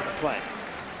 yards on the play.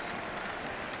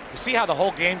 You see how the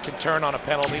whole game can turn on a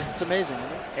penalty? It's amazing,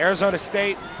 isn't it? Arizona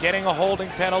State getting a holding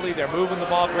penalty. They're moving the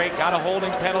ball great. Got a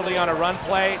holding penalty on a run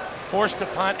play. Forced to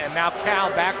punt. And now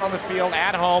Cal back on the field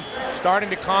at home,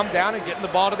 starting to calm down and getting the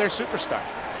ball to their superstar.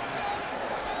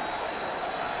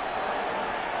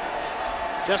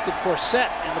 Justin Forsett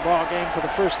in the ball game for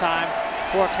the first time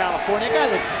for California. A guy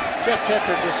that Jeff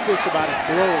Tedford just speaks about in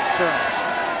glowing terms.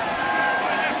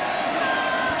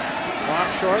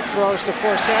 Longshore throws to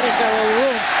Forsett. He's got a little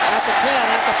room at the 10,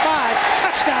 at the 5.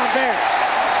 Touchdown Bears.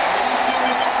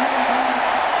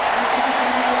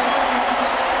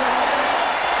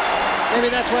 Maybe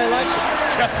that's why he likes it.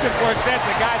 Justin Forsett's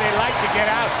a guy they like to get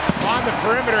out on the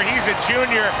perimeter. He's a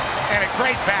junior and a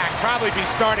great back. Probably be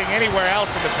starting anywhere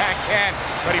else in the Pac-10,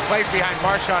 but he plays behind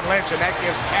Marshawn Lynch, and that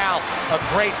gives Cal a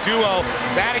great duo.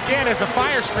 That, again, is a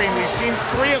fire screen. We've seen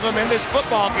 3 of them in this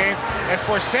football game, and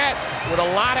Forsett with a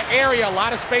lot of area, a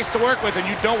lot of space to work with, and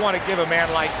you don't want to give a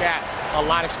man like that a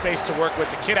lot of space to work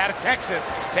with. The kid out of Texas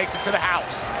takes it to the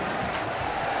house.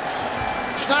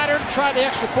 Schneider tried the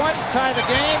extra point to tie the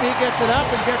game. He gets it up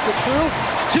and gets it through.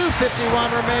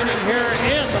 2:51 remaining here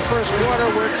in the first quarter.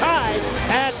 We're tied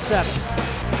at 7.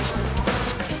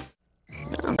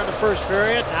 In the first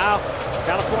period, now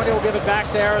California will give it back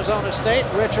to Arizona State.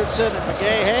 Richardson and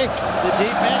McGahey, the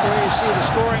deep end. There you see the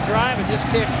scoring drive, and this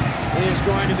kick is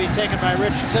going to be taken by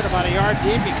Richardson about a yard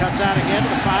deep. He comes out again to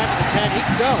the 5 to the 10. He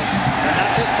can go, but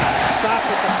not this time. Stopped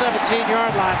at the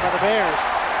 17-yard line by the Bears.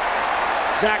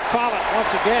 Zach Follett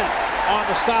once again on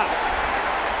the stop.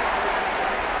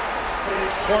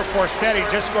 Poor Forsett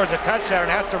just scores a touchdown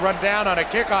and has to run down on a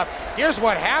kickoff. Here's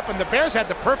what happened. The Bears had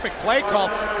the perfect play call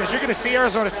because you're going to see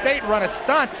Arizona State run a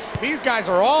stunt. These guys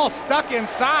are all stuck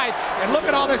inside, and look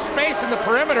at all this space in the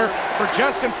perimeter for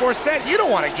Justin Forsett. You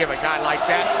don't want to give a guy like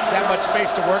that much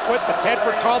space to work with, but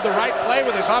Tedford called the right play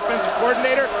with his offensive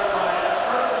coordinator.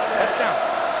 Touchdown.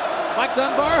 Mike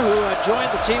Dunbar, who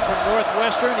joined the team from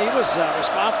Northwestern, he was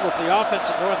responsible for the offense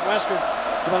at Northwestern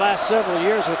for the last several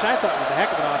years, which I thought was a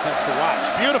heck of an offense to watch.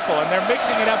 Beautiful, and they're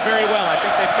mixing it up very well. I think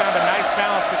they found a nice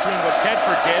balance between what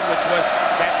Tedford did, which was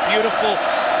that beautiful,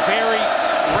 very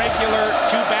regular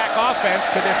two-back offense,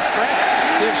 to this spread.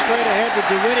 Give straight ahead to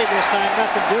DeWitty this time,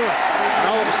 nothing doing. And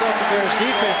all of a sudden the Bears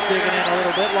defense digging in a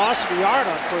little bit, lost a yard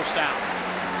on first down.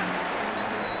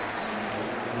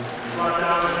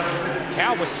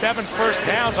 Cal with 7 first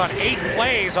downs on 8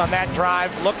 plays on that drive,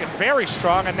 looking very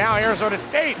strong, and now Arizona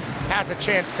State has a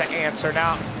chance to answer.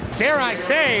 Now, dare I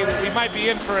say that we might be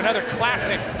in for another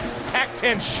classic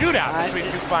Pac-10 shootout between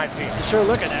two fine teams. It's sure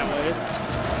looking that way.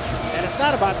 And it's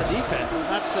not about the defense. It's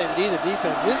not to say that either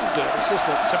defense isn't good. It's just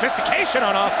that sophistication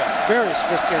on offense. Very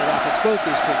sophisticated offense, both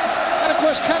these teams. And of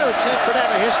course, Cutter and Tedford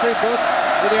have a history, both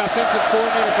with the offensive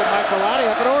coordinator from Mike Bellotti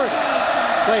up at Oregon.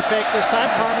 Play fake this time.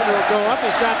 Carpenter will go up.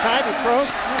 He's got time. He throws.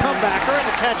 Comebacker, and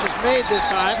the catch is made this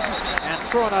time. And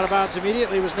thrown out of bounds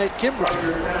immediately was Nate Kimbrough.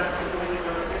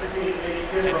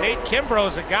 And Nate Kimbrough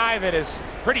is a guy that is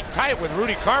pretty tight with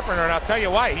Rudy Carpenter, and I'll tell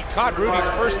you why. He caught Rudy's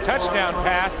first touchdown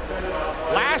pass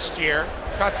last year.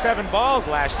 Caught 7 balls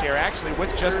last year, actually,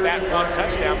 with just that one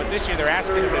touchdown. But this year they're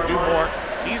asking him to do more.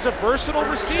 He's a versatile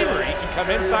receiver. He can come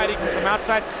inside, he can come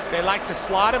outside. They like to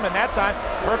slot him, and that time,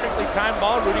 perfectly timed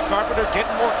ball. Rudy Carpenter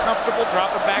getting more comfortable,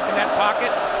 dropping back in that pocket,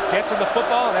 gets him the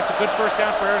football, and that's a good first down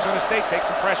for Arizona State. Takes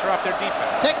some pressure off their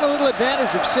defense. Taking a little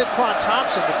advantage of Sidquan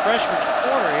Thompson, the freshman in the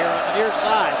corner here on the near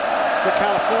side for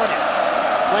California.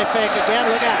 Play fake again.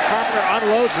 Look out. Carpenter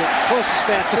unloads it. Closest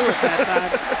man to it that time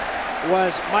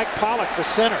was Mike Pollock, the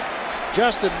center.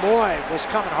 Justin Moy was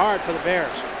coming hard for the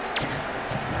Bears.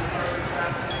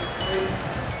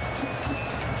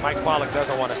 Mike Pollock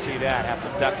doesn't want to see that, have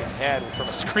to duck his head from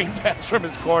a screen pass from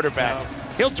his quarterback. No.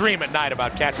 He'll dream at night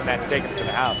about catching that and taking it to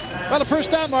the house. Well, the first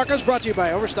down marker is brought to you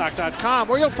by Overstock.com,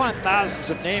 where you'll find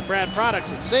thousands of name brand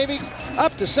products at savings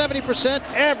up to 70%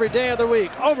 every day of the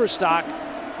week.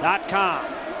 Overstock.com.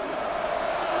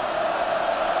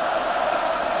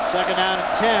 Second down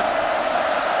and 10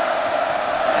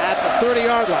 at the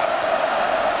 30-yard line.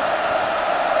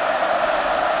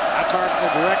 Now Carpenter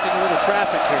directing a little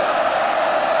traffic here.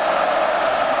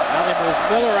 Now they move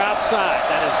Miller outside.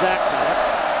 That is Zach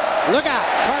Miller. Look out.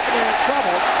 Carpenter in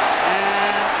trouble.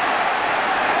 And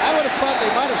I would have thought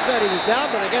they might have said he was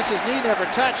down, but I guess his knee never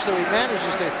touched, so he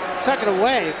manages to tuck it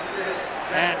away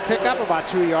and pick up about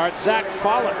 2 yards. Zach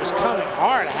Follett was coming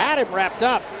hard, had him wrapped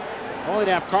up, only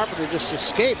to have Carpenter just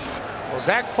escape. Well,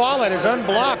 Zach Follett is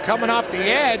unblocked coming off the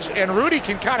edge, and Rudy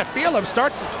can kind of feel him,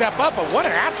 starts to step up, but what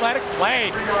an athletic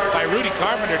play by Rudy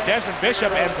Carpenter. Desmond Bishop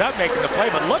ends up making the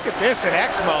play, but look at this in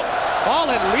Exmo.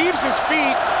 Follett leaves his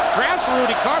feet, grabs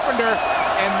Rudy Carpenter,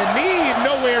 and the knee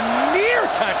nowhere near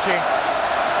touching.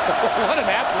 What an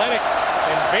athletic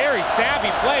and very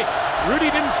savvy play.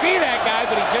 Rudy didn't see that guy,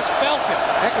 but he just felt it.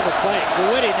 Heck of a play.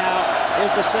 DeWitty now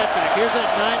is the setback. Here's that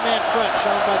 9-man front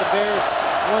shown by the Bears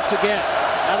once again.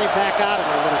 Now they back out of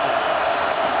it a little bit.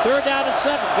 Third down and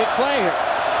 7. Big play here.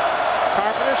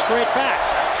 Carpenter straight back.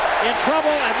 In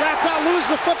trouble and wrapped out. Lose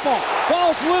the football.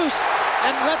 Ball's loose.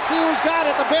 And let's see who's got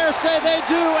it. The Bears say they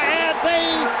do, and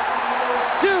they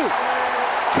do.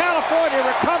 California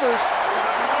recovers.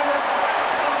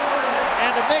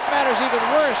 And to make matters even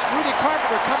worse, Rudy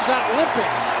Carpenter comes out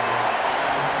limping.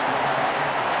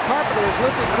 Carpenter is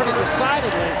limping pretty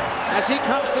decidedly as he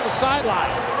comes to the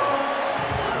sideline.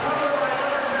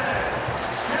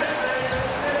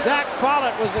 Zach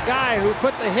Follett was the guy who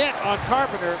put the hit on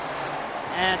Carpenter,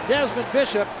 and Desmond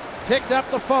Bishop picked up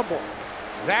the fumble.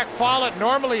 Zach Follett,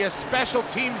 normally a special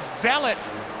team zealot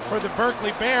for the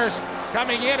Berkeley Bears,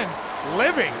 coming in and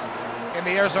living in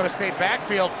the Arizona State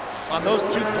backfield on those 2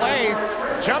 plays,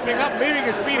 jumping up, leaving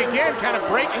his feet again, kind of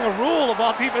breaking a rule of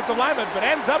all defensive linemen, but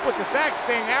ends up with the sack,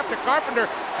 staying after Carpenter,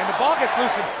 and the ball gets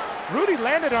loosened. Rudy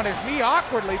landed on his knee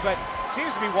awkwardly, but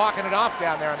seems to be walking it off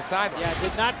down there on the sideline. Yeah,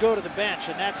 did not go to the bench,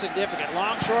 and that's significant.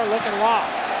 Longshore looking long.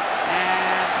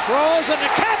 And throws, and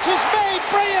the catch is made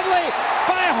brilliantly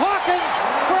by Hawkins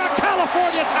for a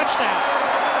California touchdown.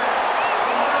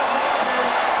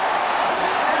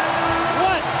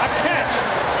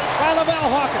 by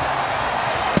Lavelle Hawkins.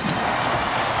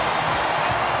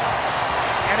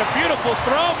 And a beautiful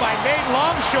throw by Nate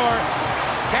Longshore.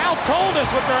 Cal told us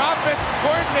with their offensive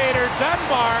coordinator,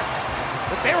 Dunbar,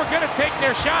 that they were going to take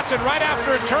their shots, and right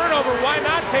after a turnover, why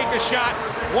not take a shot?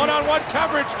 One-on-one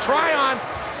coverage, Tryon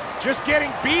just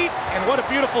getting beat, and what a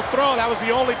beautiful throw. That was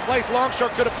the only place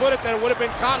Longshore could have put it that it would have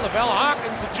been caught. Lavelle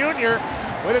Hawkins, the junior,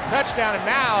 with a touchdown, and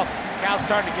now Cal's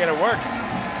starting to get it working.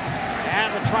 And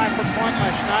the try for point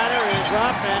by Schneider is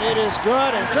up, and it is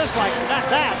good, and just like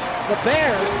that, the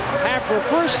Bears have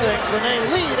reversed things, and they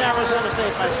lead Arizona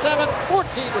State by 7,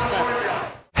 14-7.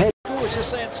 Was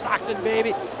just saying Stockton,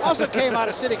 baby. Also came out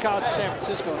of City College of San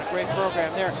Francisco, a great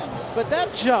program there. But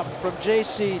that jump from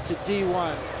JC to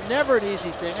D1, never an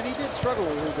easy thing, and he did struggle a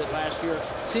little bit last year.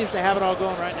 Seems to have it all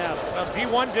going right now. Well,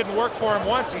 D1 didn't work for him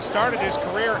once. He started his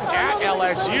career at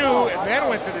LSU and then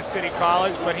went to the City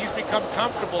College, but he's become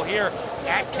comfortable here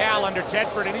at Cal under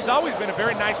Tedford, and he's always been a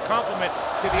very nice compliment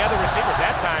to the other receivers.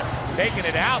 That time, taking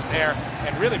it out there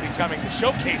and really becoming the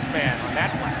showcase man on that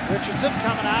play. Richardson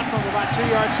coming out from about 2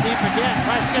 yards deep again.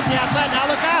 Tries to get the outside. Now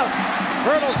look out.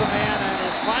 Hurdles a man and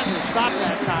is finally stopped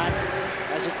that time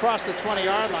as he crossed the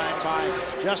 20-yard line by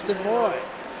Justin Moy.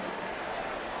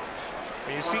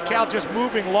 You see Cal just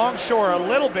moving Longshore a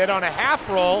little bit on a half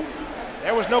roll.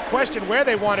 There was no question where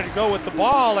they wanted to go with the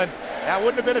ball, and that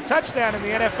wouldn't have been a touchdown in the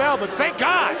NFL, but thank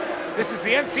God this is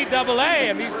the NCAA,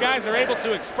 and these guys are able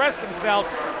to express themselves.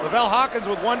 Lavelle Hawkins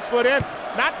with 1 foot in.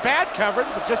 Not bad coverage,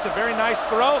 but just a very nice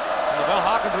throw. And Lavelle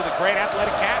Hawkins with a great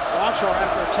athletic catch. Longshore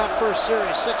after a tough first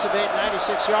series, 6 of 8,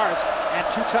 96 yards, and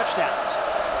 2 touchdowns.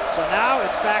 So now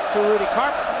it's back to Rudy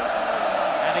Carpenter.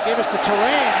 And they give us to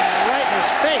Terrain, and right in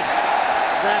his face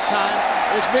that time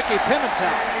is Mickey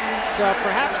Pimentel. So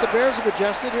perhaps the Bears have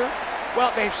adjusted here.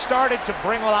 Well, they've started to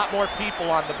bring a lot more people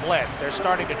on the blitz. They're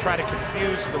starting to try to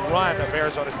confuse the run of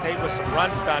Arizona State with some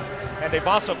run stunts. And they've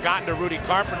also gotten to Rudy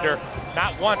Carpenter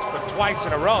not once, but twice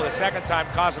in a row, the second time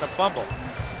causing a fumble.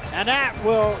 And that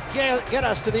will get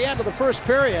us to the end of the first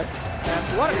period.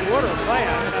 And what a quarter play,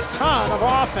 I mean, a ton of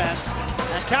offense.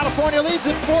 And California leads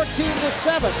it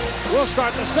 14-7. We'll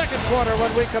start the second quarter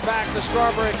when we come back to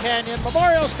Strawberry Canyon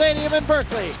Memorial Stadium in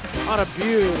Berkeley on a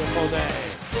beautiful day.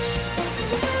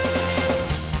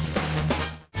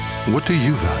 What do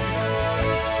you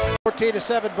value?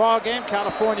 14-7 ball game,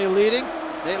 California leading.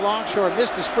 Nate Longshore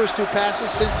missed his first 2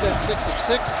 passes, since then 6 of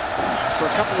 6 for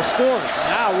a couple of scores.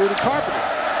 Now Rudy Carpenter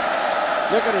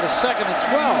looking at a 2nd and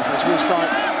 12 as we start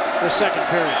the second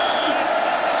period.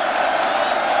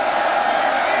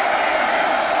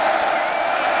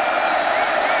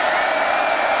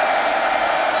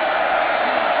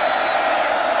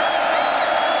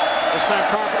 This time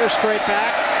Carpenter straight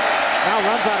back. Now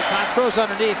runs out of time, throws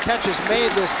underneath, catches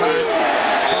made this time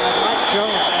by Mike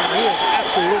Jones, and he is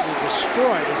absolutely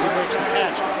destroyed as he makes the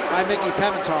catch by Mickey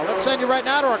Pimentel. Let's send you right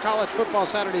now to our College Football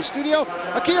Saturday studio.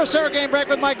 A Kyocera game break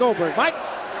with Mike Goldberg. Mike?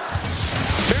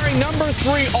 Barry, number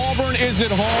 3 Auburn is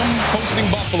at home hosting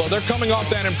Buffalo. They're coming off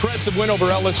that impressive win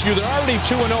over LSU. They're already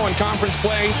 2-0 in conference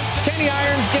play. Kenny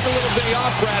Irons getting a little day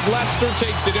off. Brad Lester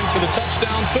takes it in for the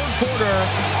touchdown. Third quarter,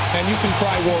 and you can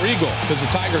cry War Eagle because the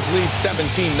Tigers lead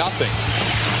 17-0.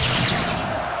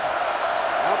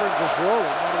 Auburn just rolling,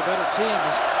 one of the better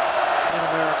teams in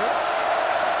America.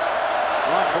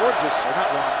 Ron Borges, or not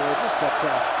Ron Borges, but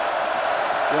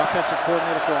the offensive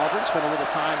coordinator for Auburn, spent a little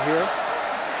time here.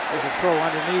 There's a throw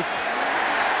underneath.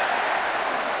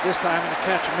 This time in a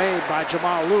catch made by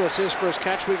Jamal Lewis. His first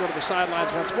catch. We go to the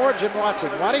sidelines once more. Jim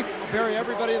Watson. Waddy? Barry,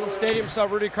 everybody in the stadium saw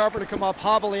Rudy Carpenter come up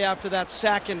hobbly after that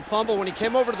sack and fumble. When he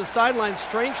came over to the sidelines,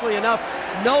 strangely enough,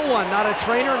 no one, not a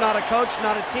trainer, not a coach,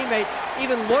 not a teammate,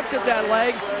 even looked at that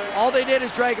leg. All they did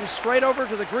is drag him straight over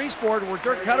to the grease board where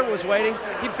Dirk Cutter was waiting.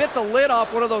 He bit the lid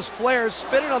off one of those flares,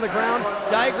 spit it on the ground,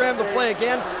 diagrammed the play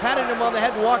again, patted him on the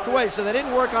head and walked away. So they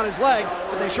didn't work on his leg,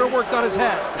 but they sure worked on his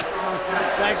head.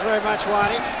 Thanks very much,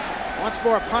 Waddy. Once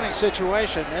more a punting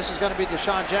situation. This is going to be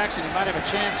Deshaun Jackson. He might have a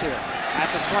chance here at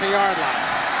the 20-yard line.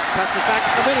 Cuts it back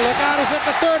in the middle. Look out, he's at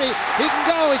the 30. He can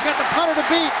go. He's got the punter to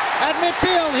beat at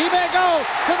midfield. He may go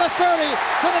to the 30,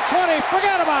 to the 20.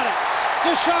 Forget about it.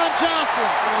 Deshaun Johnson.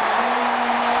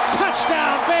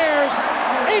 Touchdown Bears,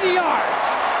 80 yards.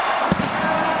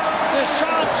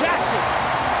 Deshaun Jackson.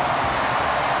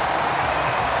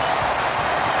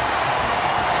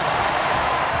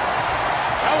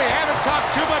 Well, we haven't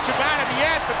talked too much about him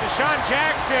yet, but Deshaun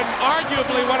Jackson,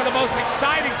 arguably one of the most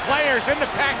exciting players in the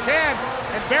Pac-10.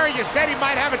 And Barry, you said he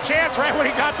might have a chance right when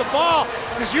he got the ball,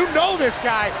 because you know this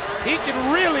guy. He can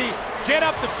really get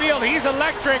up the field. He's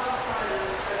electric.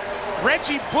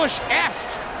 Reggie Bush-esque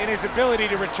in his ability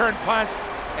to return punts,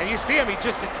 And you see him, he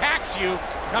just attacks you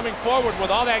coming forward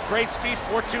with all that great speed,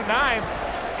 4.29.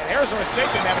 And Arizona State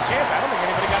didn't have a chance. I don't think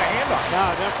anybody got a hand on him. No,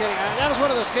 no kidding. I mean, that was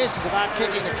one of those cases about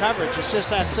kicking the coverage. It's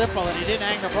just that simple, and he didn't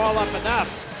hang the ball up enough.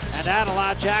 And that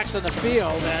allowed Jackson the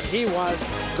field, and he was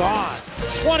gone.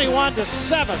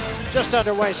 21-7, just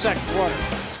underway second quarter.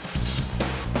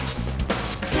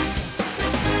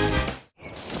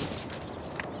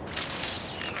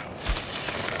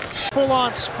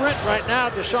 Full-on sprint right now.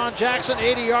 Deshaun Jackson,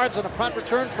 80 yards and a punt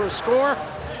return for a score.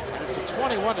 It's a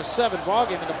 21-7 ball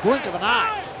game in the blink of an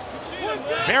eye.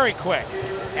 Very quick.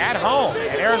 At home.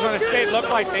 And Arizona State looked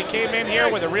like they came in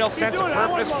here with a real sense of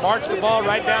purpose, marched the ball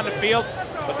right down the field.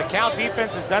 But the Cal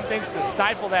defense has done things to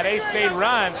stifle that A-State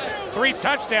run. 3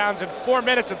 touchdowns in 4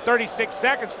 minutes and 36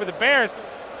 seconds for the Bears.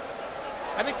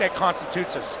 I think that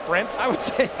constitutes a sprint. I would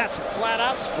say that's a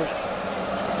flat-out sprint.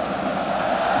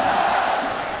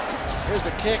 Here's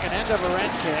the kick, an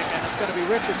end-over-end kick, and it's going to be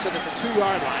Richardson at the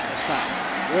 2-yard line this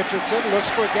time. Richardson looks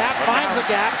for a gap, finds a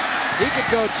gap. He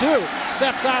could go 2,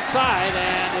 steps outside,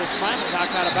 and is finally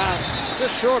knocked out of bounds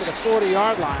just short of the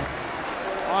 40-yard line.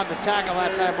 On the tackle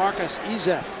that time, Marcus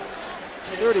Ezef.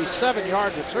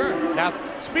 37-yard return. Now,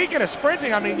 speaking of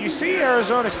sprinting, I mean, you see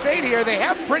Arizona State here. They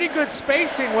have pretty good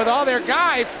spacing with all their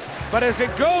guys, but as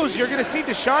it goes, you're going to see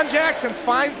Deshaun Jackson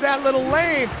finds that little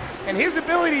lane, and his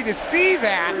ability to see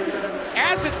that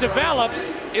as it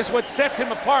develops is what sets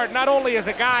him apart, not only as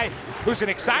a guy who's an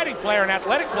exciting player, an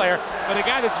athletic player, but a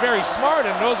guy that's very smart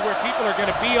and knows where people are going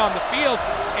to be on the field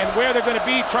and where they're going to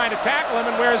be trying to tackle him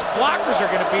and where his blockers are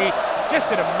going to be.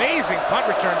 Just an amazing punt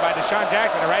return by Deshaun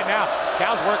Jackson. And right now,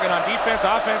 Cal's working on defense,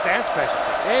 offense, and special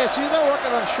teams. ASU, they're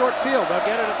working on a short field. They'll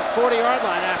get it at the 40-yard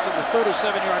line after the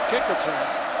 37-yard kick return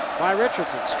by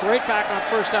Richardson. Straight back on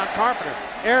first down, Carpenter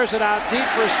airs it out deep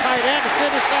for his tight end. It's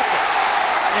intercepted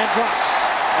and dropped.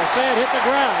 They say it hit the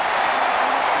ground.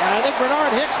 And I think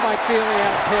Bernard Hicks might feel he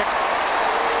had a pick.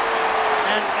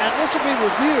 And this will be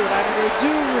reviewed. I mean, they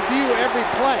do review every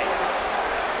play.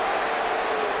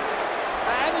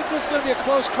 I think this is going to be a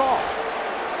close call.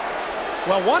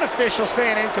 Well, one official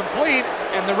saying incomplete,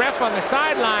 and the ref on the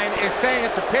sideline is saying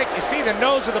it's a pick. You see the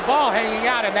nose of the ball hanging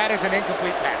out, and that is an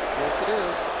incomplete pass. Yes, it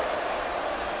is.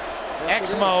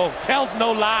 Yes, Exmo tells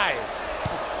no lies.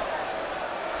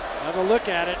 Another look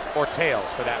at it. Or tails,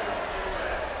 for that matter.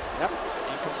 Yep,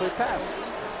 incomplete pass.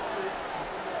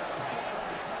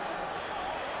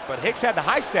 But Hicks had the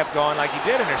high step going like he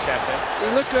did intercept it. He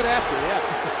looked good after, yeah.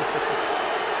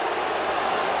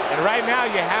 And right now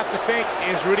you have to think,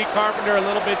 is Rudy Carpenter a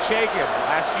little bit shaken? The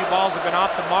last few balls have been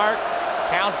off the mark.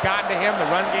 Cal's gotten to him. The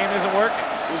run game isn't working.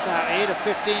 He's now 8 of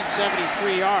 15,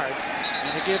 73 yards.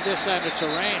 And to give this time to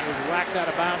Terrain, was whacked out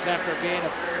of bounds after a gain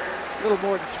of a little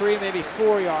more than 3, maybe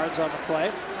 4 yards on the play.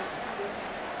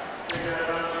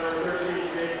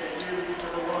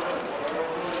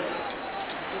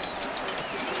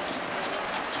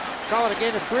 Call it a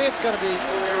gain of 3. It's going to be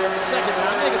second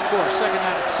down, make it 4. Second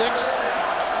down at 6.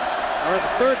 Or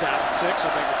the third down at 6, I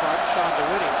beg your pardon. Sean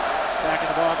DeWitty back in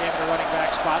the ball game in the running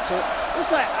back spot. So this,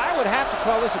 I would have to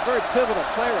call this a very pivotal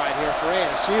play right here for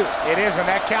ASU. It is, and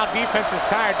that Cal defense is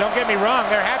tired. Don't get me wrong,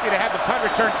 they're happy to have the punt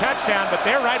return touchdown, but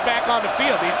they're right back on the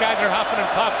field. These guys are huffing and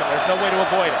puffing. There's no way to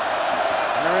avoid it.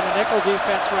 They're in a nickel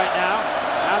defense right now.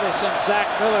 Now they send Zach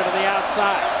Miller to the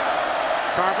outside.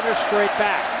 Carpenter straight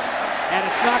back. And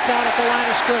it's knocked down at the line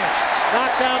of scrimmage.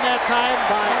 Knocked down that time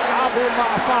by Abu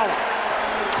Ma'afala.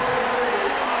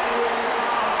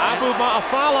 Abu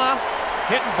Ma'afala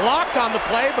hitting blocked on the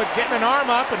play, but getting an arm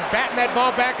up and batting that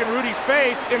ball back in Rudy's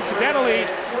face. Incidentally,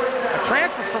 a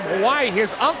transfer from Hawaii,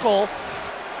 his uncle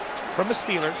from the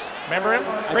Steelers. Remember him?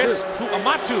 Chris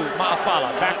Fuamatu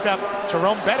Ma'afala backed up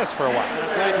Jerome Bettis for a while.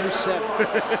 I'm glad you said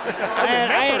it.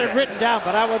 I had it written down,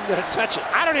 but I wasn't going to touch it.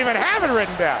 I don't even have it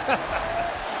written down.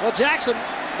 Well, Jackson,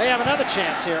 they have another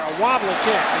chance here. A wobbly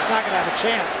kick. He's not going to have a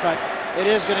chance, but it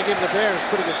is going to give the Bears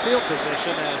pretty good field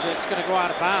position as it's going to go out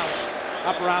of bounds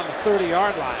up around the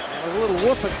 30-yard line. And there's a little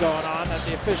whooping going on that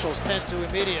the officials tend to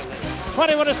immediately.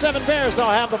 21-7 Bears, they'll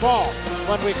have the ball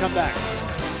when we come back.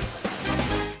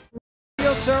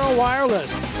 Kyocera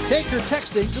Wireless. Take your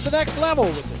texting to the next level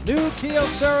with the new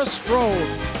Kyocera Strobe.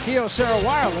 Kyocera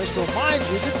Wireless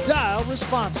reminds you to dial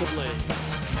responsibly.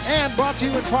 And brought to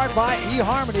you in part by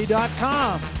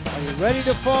eHarmony.com. Are you ready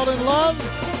to fall in love?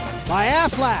 By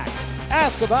Aflac.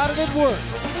 Ask about it at work.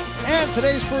 And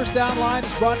today's first down line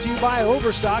is brought to you by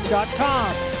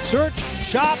Overstock.com. Search,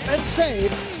 shop, and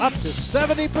save up to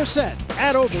 70%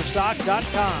 at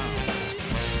Overstock.com.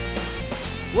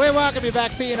 We welcome you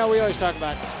back, P. You know, we always talk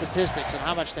about statistics and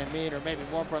how much they mean, or maybe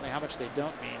more importantly, how much they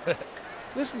don't mean.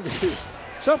 Listen to these.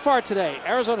 So far today,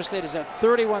 Arizona State has had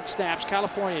 31 snaps,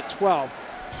 California 12.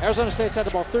 Arizona State's had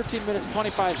the ball 13 minutes,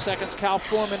 25 seconds. Cal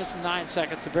 4 minutes and 9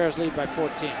 seconds. The Bears lead by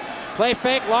 14. Play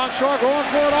fake, Longshore going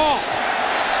for it all.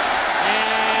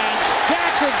 And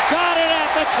Jackson's got it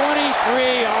at the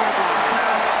 23-yard line.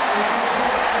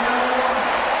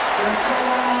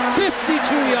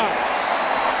 52 yards.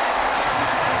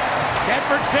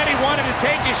 Tedford said he wanted to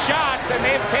take his shots, and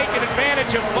they've taken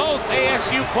advantage of both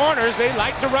ASU corners. They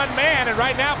like to run man, and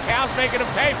right now Cal's making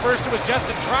them pay. First it was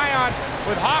Justin Tryon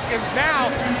with Hawkins. Now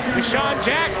Deshaun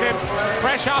Jackson,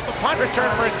 fresh off a punt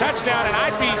return for a touchdown, and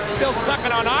I'd be still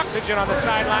sucking on oxygen on the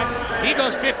sideline. He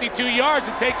goes 52 yards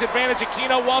and takes advantage of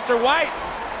Keno Walter White.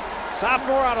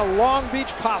 Sophomore out of Long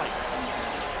Beach Poly.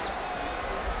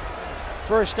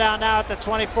 First down now at the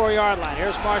 24-yard line.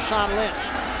 Here's Marshawn Lynch.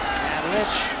 And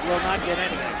Lynch will not get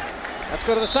anything. Let's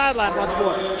go to the sideline once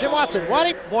more. Jim Watson,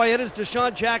 Waddy. Boy, it is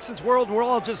Deshaun Jackson's world. We're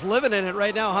all just living in it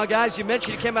right now, huh, guys? You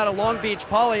mentioned he came out of Long Beach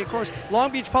Poly. Of course, Long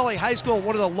Beach Poly High School,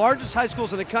 one of the largest high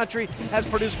schools in the country, has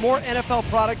produced more NFL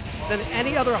products than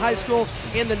any other high school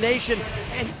in the nation.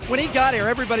 And when he got here,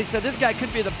 everybody said this guy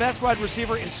could be the best wide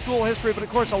receiver in school history. But, of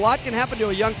course, a lot can happen to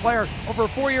a young player over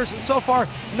 4 years. And so far,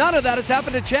 none of that has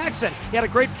happened to Jackson. He had a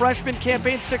great freshman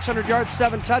campaign, 600 yards,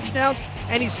 7 touchdowns.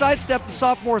 And he sidestepped the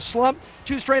sophomore slump.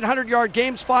 2 straight 100-yard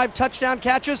games, 5 touchdown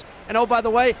catches, and oh, by the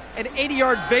way, an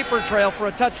 80-yard vapor trail for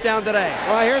a touchdown today.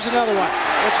 Well, here's another one.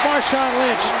 It's Marshawn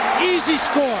Lynch. Easy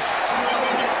score.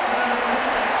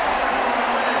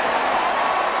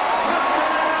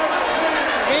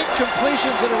 Eight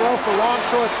completions in a row for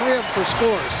Longshore, 3 of them for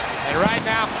scores. And right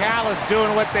now, Cal is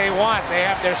doing what they want. They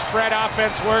have their spread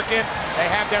offense working. They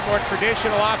have their more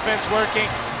traditional offense working.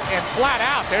 And flat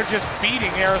out, they're just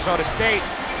beating Arizona State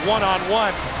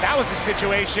one-on-one. That was a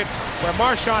situation where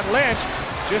Marshawn Lynch,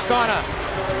 just on a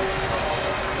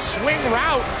swing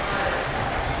route,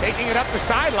 taking it up the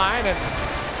sideline, and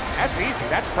that's easy.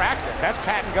 That's practice. That's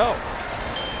pat and go.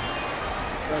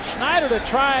 So Schneider to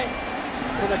try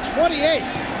for the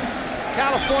 28th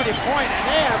California point, and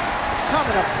they have come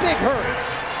in a big hurry.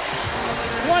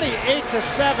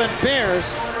 28-7 Bears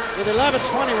with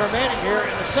 11:20 remaining here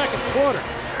in the second quarter.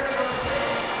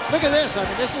 Look at this. I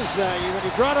mean, this is, when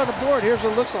you draw it on the board, here's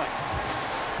what it looks like.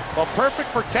 Well, perfect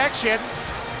protection.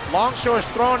 Longshore's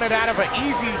throwing it out of an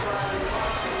easy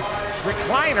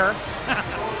recliner.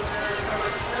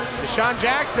 Deshaun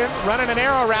Jackson running an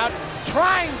arrow route,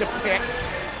 trying to pick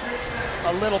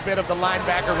a little bit of the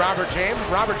linebacker, Robert James.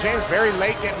 Robert James very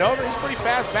late getting over. He's a pretty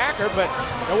fast backer, but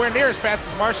nowhere near as fast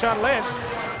as Marshawn Lynch.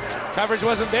 Coverage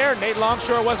wasn't there. Nate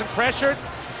Longshore wasn't pressured.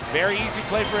 Very easy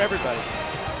play for everybody,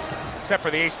 except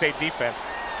for the A-State defense.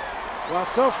 Well,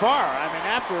 so far, I mean,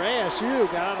 after ASU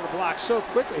got out of the block so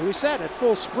quickly, we said at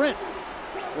full sprint.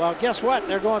 Well, guess what?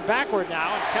 They're going backward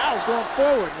now, and Cal's going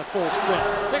forward in the full sprint.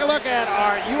 Take a look at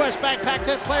our U.S. Bank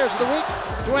Pac-10 Players of the Week.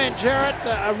 Dwayne Jarrett,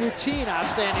 a routine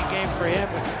outstanding game for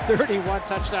him with 31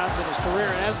 touchdowns in his career.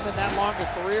 It hasn't been that long a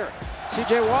career.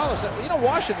 C.J. Wallace, you know,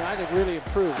 Washington, I think, really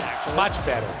improved, actually. Much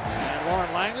better. And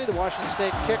Lauren Langley, the Washington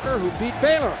State kicker, who beat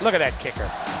Baylor. Look at that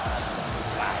kicker.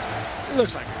 He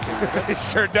looks like a kicker. It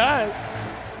sure does.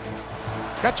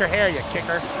 Cut your hair, you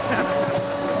kicker.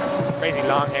 Crazy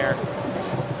long hair.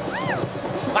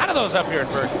 A lot of those up here in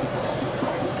Berkeley.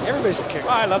 Everybody's a kicker.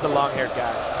 Oh, I love the long-haired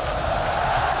guys.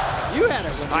 You had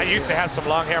it when I used to have some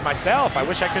long hair myself. I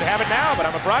wish I could have it now, but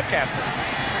I'm a broadcaster.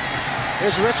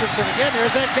 Here's Richardson again.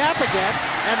 There's that gap again.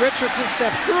 And Richardson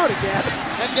steps through it again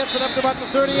and gets it up to about the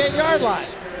 38-yard line.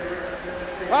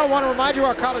 Well, I want to remind you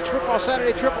our college football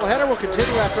Saturday triple header will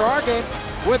continue after our game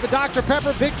with the Dr.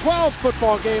 Pepper Big 12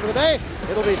 football game of the day.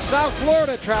 It'll be South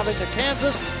Florida traveling to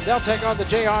Kansas. They'll take on the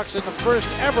Jayhawks in the first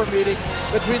ever meeting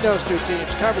between those two teams.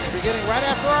 Coverage beginning right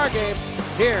after our game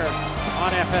here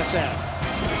on FSN.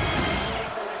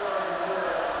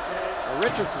 Well,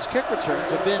 Richardson's kick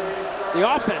returns have been the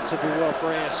offense, if you will,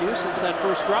 for ASU since that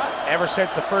first drive. Ever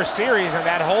since the first series and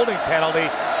that holding penalty,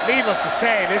 needless to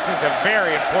say, this is a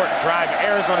very important drive.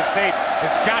 Arizona State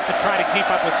has got to try to keep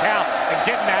up with Cal and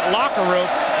get in that locker room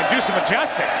and do some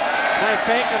adjusting. Play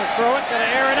fake, gonna throw it,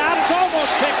 gonna air it out. It's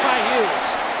almost picked by Hughes.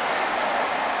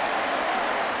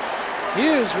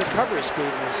 Hughes' recovery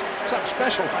speed was something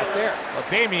special right there. Well,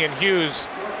 Damian Hughes,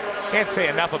 can't say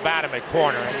enough about him at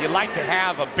corner. And you like to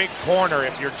have a big corner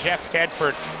if you're Jeff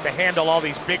Tedford to handle all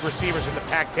these big receivers in the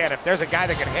Pac-10. If there's a guy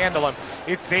that can handle him,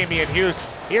 it's Damian Hughes.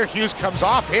 Here Hughes comes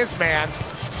off his man,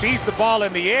 sees the ball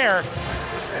in the air,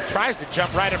 and tries to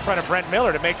jump right in front of Brent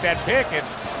Miller to make that pick. And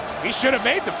he should have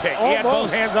made the pick. Almost. He had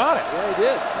both hands on it. Yeah, he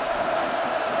did.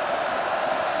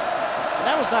 And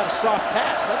that was not a soft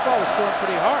pass. That ball was thrown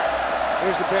pretty hard.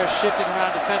 Here's the Bears shifting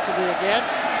around defensively again.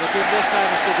 They give this time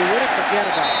to Stewart. Forget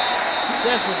about it.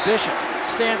 Desmond Bishop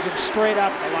stands him straight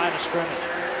up the line of scrimmage.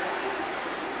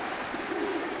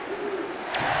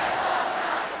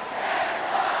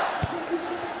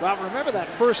 Well, remember that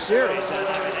first series, and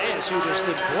ASU just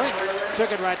didn't blink. Took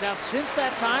it right down. Since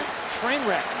that time, train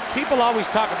wreck. People always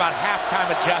talk about halftime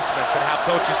adjustments and how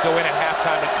coaches go in at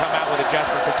halftime and come out with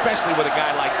adjustments, especially with a guy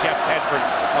like Jeff Tedford,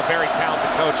 a very talented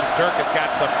coach. And Dirk has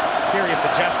got some serious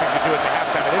adjusting to do at the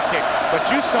halftime of this game. But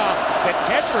you saw that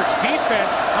Tedford's defense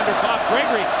under Bob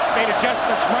Gregory made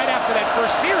adjustments right after that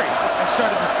first series and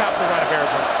started to stop the run of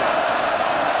Arizona State.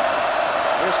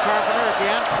 Here's Carpenter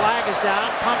again. Flag is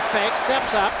down. Pump fake.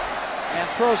 Steps up and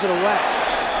throws it away.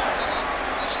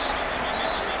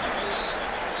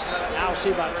 Now we'll see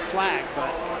about the flag,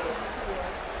 but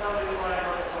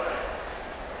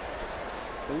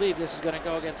I believe this is going to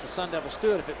go against the Sun Devil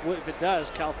Stewart. If it does,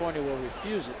 California will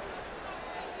refuse it.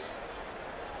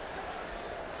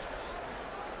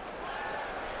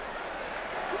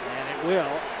 And it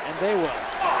will, and they will.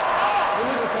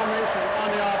 Illegal formation on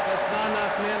the offense, not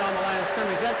enough men on the line of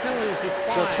scrimmage. That penalty is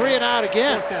declined. So 3 and out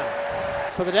again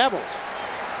for the Devils.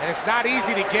 And it's not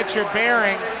easy to get your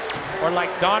bearings, or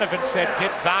like Donovan said,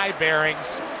 get thy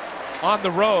bearings on the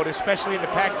road, especially in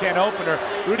the Pac-10 opener.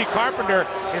 Rudy Carpenter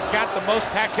has got the most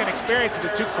Pac-10 experience of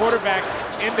the two quarterbacks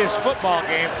in this football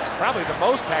game. Probably the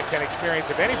most Pac-10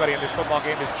 experience of anybody in this football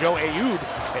game is Joe Ayoub,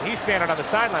 and he's standing on the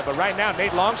sideline. But right now,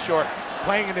 Nate Longshore,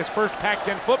 playing in his first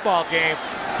Pac-10 football game,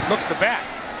 looks the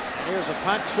best. And here's a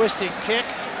punt, twisting kick.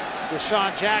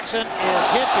 Deshaun Jackson is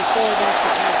hit before he makes the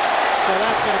catch. So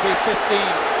that's going to be 15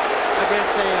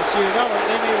 against ASU. No,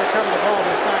 they may recover the ball,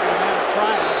 but it's not going to matter.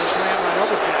 Tryon just ran right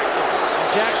over Jackson. And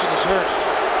Jackson is hurt.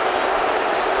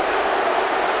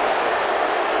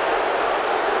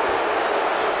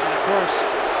 And of course,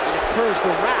 it incurs the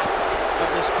wrath of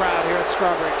this crowd here at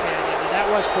Strawberry Canyon, and that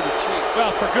was pretty cheap. Well,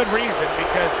 for good reason,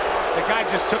 because the guy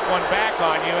just took one back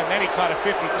on you, and then he caught a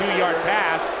 52-yard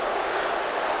pass.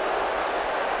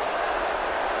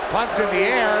 Punts in the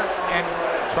air, and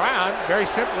Tryon, very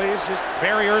simply, is just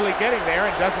very early getting there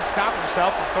and doesn't stop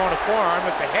himself from throwing a forearm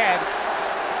at the head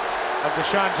of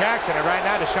Deshaun Jackson. And right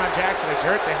now, Deshaun Jackson is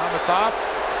hurt. The helmet's off.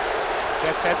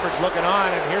 Jeff Tedford's looking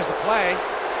on, and here's the play.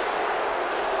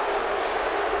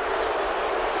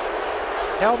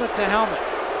 Helmet to helmet.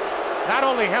 Not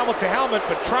only helmet to helmet,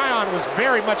 but Tryon was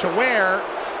very much aware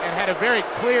and had a very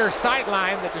clear sight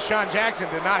line that Deshaun Jackson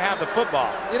did not have the football.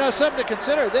 You know, something to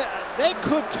consider. They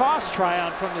could toss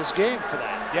Tryon from this game for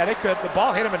that. Yeah, they could. The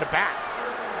ball hit him in the back.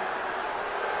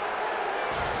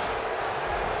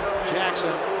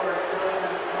 Jackson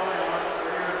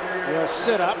will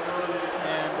sit up,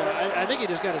 and I think he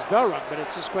just got his bell rung, but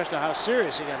it's just a question of how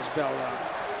serious he got his bell rung.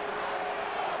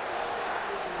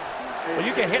 Well,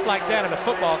 you get hit like that in a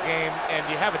football game, and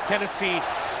you have a tendency,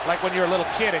 like when you're a little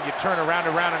kid and you turn around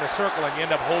and around in a circle and you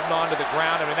end up holding on to the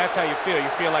ground. I mean, that's how you feel.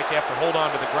 You feel like you have to hold on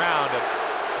to the ground. And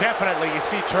definitely you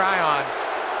see Tryon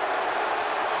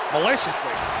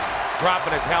maliciously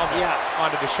dropping his helmet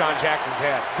onto Deshaun Jackson's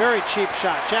head. Very cheap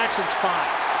shot. Jackson's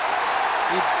fine.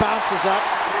 He bounces up,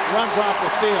 runs off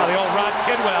the field. Oh, the old Rod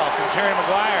Tidwell from Jerry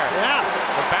Maguire. Yeah.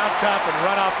 To bounce up and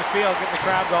run off the field, get the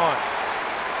crowd going.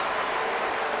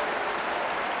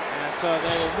 So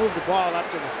they will move the ball up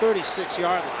to the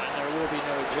 36-yard line. There will be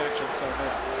no ejection, so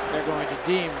they're going to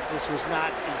deem this was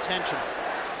not intentional.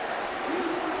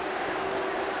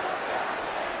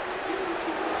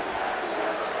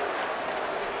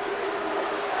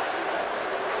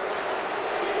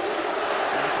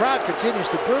 And the crowd continues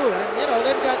to boo, and you know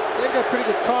they've got pretty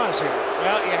good cause here.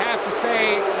 Well, you have to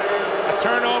say a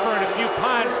turnover and a few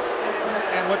punts,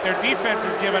 and what their defense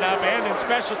has given up, and in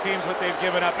special teams what they've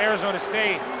given up. Arizona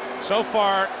State, so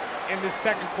far in this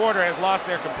second quarter, has lost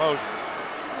their composure.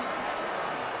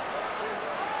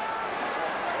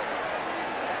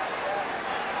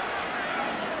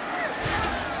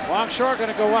 Longshore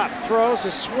going to go up, throws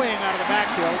a swing out of the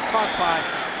backfield, caught by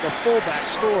the fullback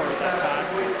Store at that time.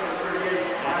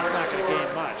 And it's not going to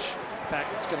gain much. In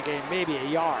fact, it's going to gain maybe a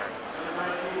yard.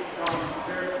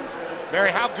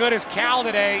 Barry, how good is Cal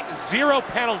today? 0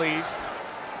 penalties.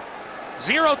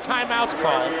 0 timeouts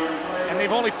called, and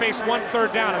they've only faced 1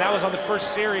 third down, and that was on the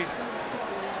first series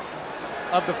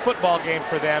of the football game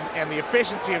for them. And the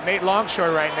efficiency of Nate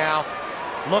Longshore right now,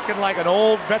 looking like an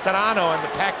old veterano in the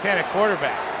Pac-10 at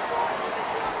quarterback.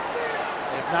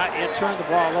 They've not yet turned the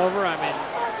ball over. I mean,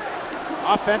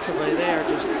 offensively, they are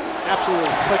just absolutely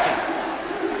clicking.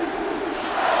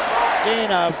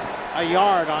 Gain of a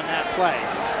yard on that play.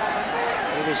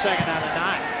 It'll be second down and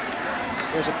 9.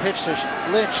 There's a pitch to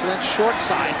Lynch. Lynch short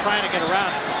side, trying to get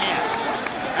around and can't.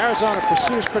 Arizona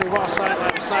pursues pretty well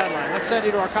sideline to sideline. Let's send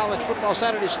you to our College Football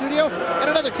Saturday studio and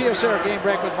another Kyocera game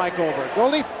break with Mike Goldberg.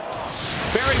 Goldie?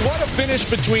 Barry, what a finish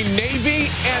between Navy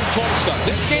and Tulsa.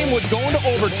 This game would go into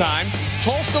overtime.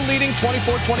 Tulsa leading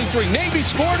 24-23. Navy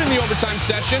scored in the overtime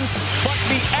session, but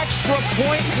the extra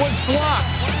point was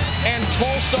blocked. And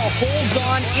Tulsa holds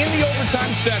on in the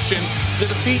overtime session to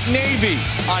defeat Navy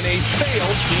on a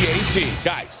failed PAT.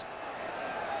 Guys.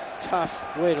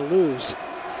 Tough way to lose.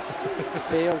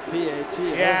 Failed PAT.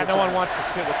 Yeah, no one wants to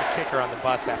sit with the kicker on the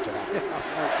bus after that.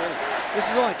 Okay. This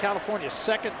is only California's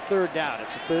second third down.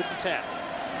 It's a 3rd and 10.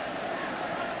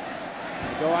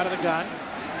 They go out of the gun.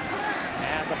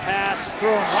 And the pass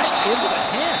thrown right into the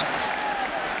hands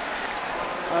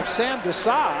of Sam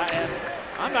Desai. And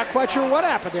I'm not quite sure what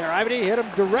happened there. I mean, he hit him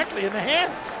directly in the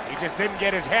hands. He just didn't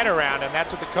get his head around, and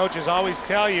that's what the coaches always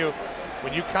tell you.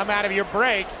 When you come out of your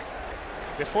break,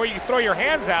 before you throw your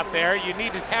hands out there, you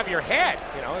need to have your head.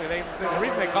 You know, there's a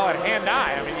reason they call it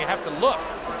hand-eye. I mean, you have to look.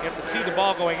 You have to see the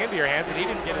ball going into your hands, and he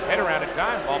didn't get his head around in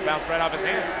time. The ball bounced right off his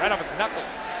hands, right off his knuckles.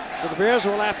 So the Bears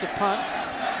will have to punt.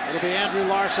 It'll be Andrew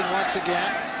Larson once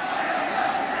again.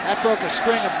 That broke a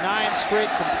string of 9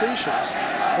 straight completions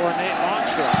for Nate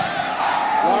Longshore.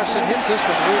 Larson hits this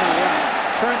one really well.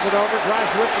 Turns it over,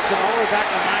 drives Richardson all the way back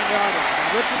to the 9-yard line.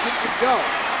 And Richardson could go.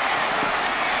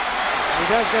 He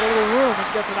does get a little room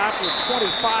and gets it out to the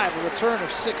 25, a return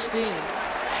of 16.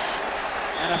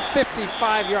 And a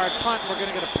 55-yard punt. We're going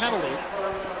to get a penalty.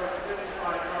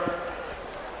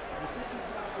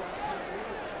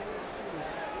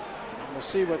 And we'll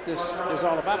see what this is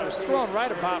all about. It was thrown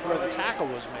right about where the tackle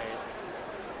was made.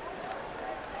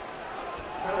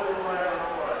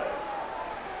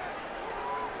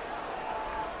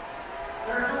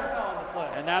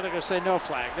 And now they're going to say no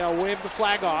flag. They'll wave the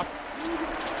flag off.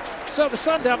 So the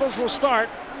Sun Devils will start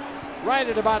right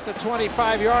at about the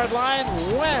 25-yard line.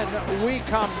 When we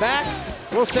come back,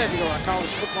 we'll send you to our College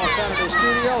Football Saturday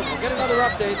studio, and we'll get another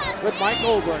update with Mike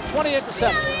Goldberg.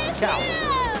 28-7, Cal.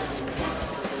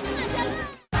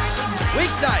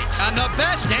 Weeknights on the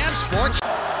best damn sports.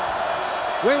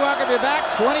 We welcome you back.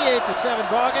 28-7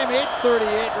 ballgame.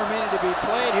 8:38 remaining to be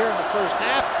played here in the first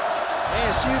half.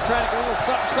 ASU trying to get a little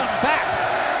something back.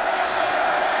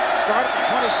 Start at the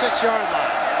 26-yard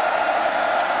line.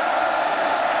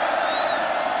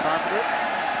 Carpenter,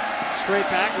 straight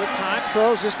back with time,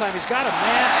 throws. This time he's got a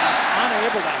man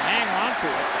unable to hang on to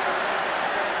it.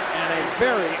 And a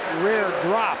very rare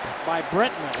drop by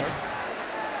Brent Miller.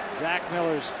 Zach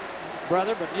Miller's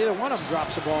brother, but neither one of them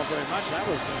drops the ball very much. That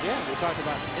was, again, we talked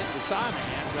about hitting the side in the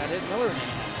hands. That hit Miller in the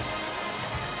hands.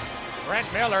 Brent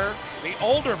Miller, the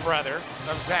older brother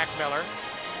of Zach Miller,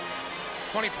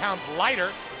 20 pounds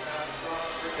lighter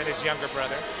than his younger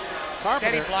brother.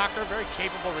 Carpenter, steady blocker, very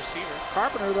capable receiver.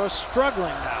 Carpenter, though,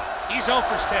 struggling now. He's 0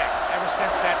 for 6 ever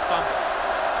since that fumble.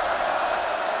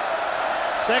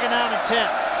 2nd down and 10.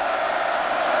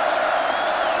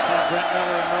 Let's have Brent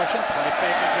Miller in motion. Play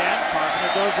fake again.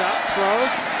 Carpenter goes up,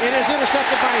 throws. It is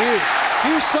intercepted by Hughes.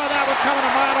 Hughes saw that one coming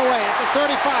a mile away at the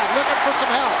 35, looking for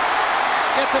some help.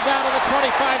 Gets it down to the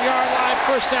 25-yard line.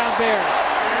 1st down, Bears.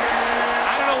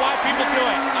 I don't know why people do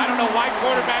it. I don't know why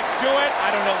quarterbacks do it.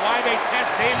 I don't know why they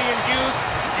test Damian Hughes.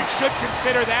 You should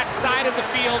consider that side of the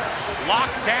field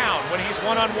locked down when he's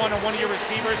one-on-one on one of your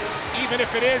receivers, even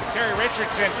if it is Terry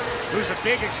Richardson, who's a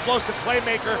big, explosive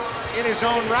playmaker in his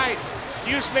own right.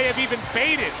 Hughes may have even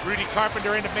baited Rudy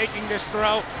Carpenter into making this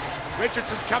throw.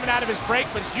 Richardson's coming out of his break,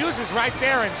 but Hughes is right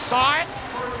there and saw it.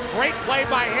 Great play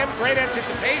by him, great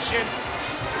anticipation.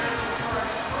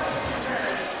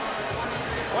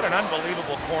 What an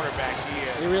unbelievable cornerback he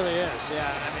is. He really is,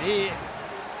 yeah. I mean,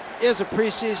 he is a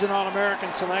preseason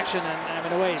All-American selection, and I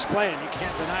mean, the way he's playing, you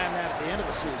can't deny him that at the end of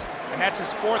the season. And that's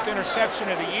his 4th interception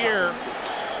of the year.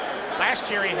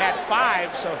 Last year he had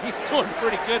 5, so he's doing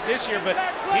pretty good this year, but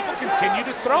people continue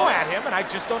to throw at him, and I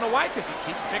just don't know why, because he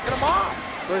keeps picking them off.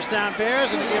 1st down,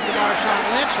 Bears, and they give to Marshawn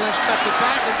Lynch. Lynch cuts it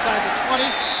back inside the 20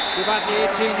 to about the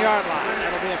 18-yard line.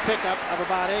 That'll be a pickup of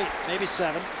about 8, maybe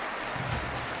 7.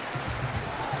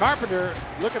 Carpenter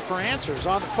looking for answers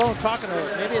on the phone, talking to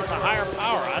her. Maybe it's a higher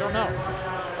power. I don't know.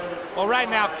 Well, right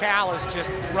now, Cal is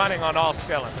just running on all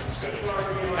cylinders.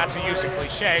 Not to use a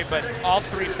cliche, but all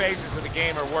 3 phases of the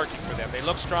game are working for them. They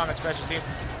look strong on special teams.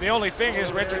 The only thing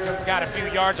is Richardson's got a few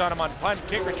yards on him on punt and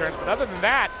kick returns, but other than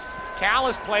that, Cal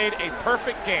has played a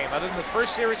perfect game. Other than the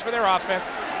first series for their offense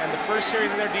and the first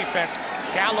series of their defense,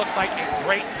 Cal looks like a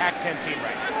great Pac-10 team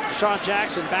right now. Deshaun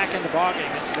Jackson back in the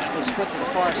ballgame. Incidentally, split to the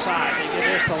far side. They give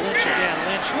this to Lynch again.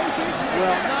 Lynch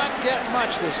will not get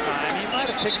much this time. He might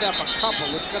have picked up a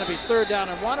couple. It's going to be 3rd down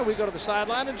and 1, and we go to the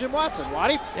sideline and Jim Watson.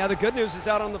 Waddy? Yeah, the good news is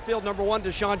out on the field. Number 1,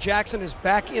 Deshaun Jackson is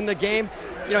back in the game.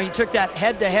 You know, he took that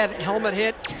head-to-head helmet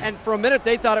hit, and for a minute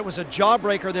they thought it was a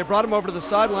jawbreaker. They brought him over to the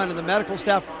sideline, and the medical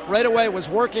staff right away was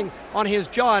working on his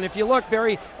jaw. And if you look,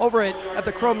 Barry, over at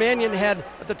the Cro-Magnon head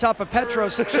at the top of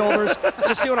Petros' shoulders,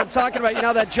 you see what I'm talking about. You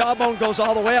know, that jawbone goes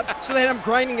all the way up. So they had him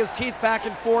grinding his teeth back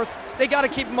and forth. They got to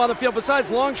keep him on the field. Besides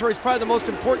Longshore, he's probably the most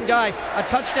important guy. A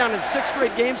touchdown in 6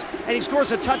 straight games, and he scores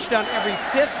a touchdown every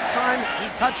 5th time he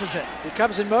touches it. He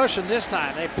comes in motion this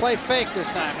time. They play fake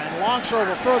this time, and Longshore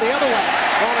will throw the other way.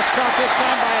 Ball is caught this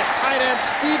time by his tight end,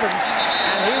 Stevens,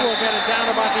 and he will get it down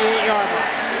about the 8-yard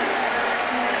line.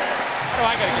 Oh,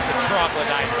 I got to get the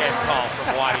troglodyte head call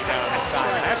from Waddy down on the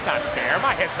side. That's not fair.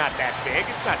 My head's not that big.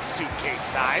 It's not suitcase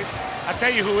size. I'll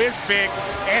tell you who is big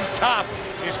and tough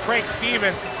is Craig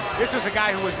Stevens. This was a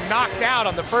guy who was knocked out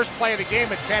on the first play of the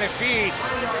game at Tennessee,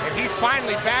 and he's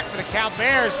finally back for the Cal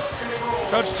Bears.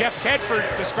 Coach Jeff Tedford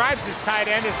describes his tight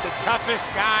end as the toughest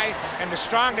guy and the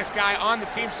strongest guy on the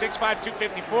team, 6'5",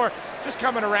 254. Just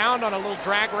coming around on a little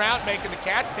drag route, making the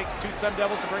catch. Takes 2 Sun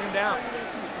Devils to bring him down.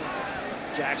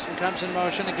 Jackson comes in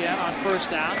motion again on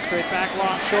 1st down. Straight back,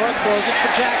 Longshore. Throws it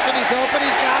for Jackson. He's open.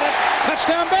 He's got it.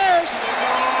 Touchdown Bears.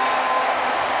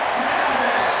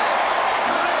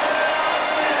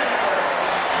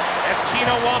 That's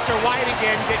Keno Walter White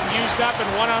again getting used up in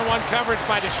one-on-one coverage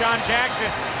by Deshaun Jackson.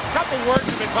 A couple words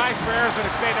of advice for Arizona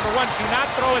State. Number 1, do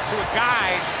not throw it to a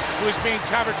guy who is being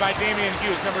covered by Damian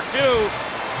Hughes. Number 2,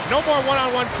 no more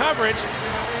one-on-one coverage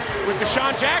with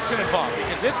Deshaun Jackson involved,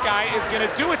 because this guy is going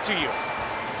to do it to you.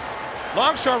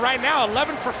 Longshore right now,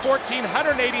 11 for 14,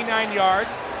 189 yards,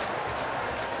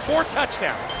 4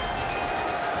 touchdowns.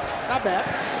 Not bad.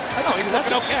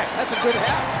 That's okay. That's a good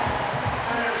half.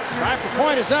 Try for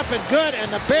point is up and good,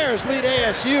 and the Bears lead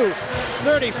ASU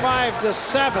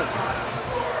 35-7.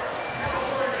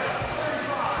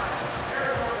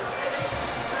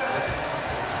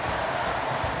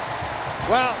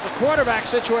 Well, the quarterback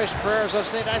situation for Arizona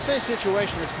State, I say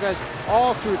situation, it's because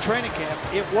all through training camp,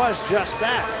 it was just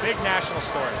that. Big national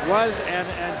story. It was,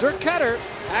 and Dirk Cutter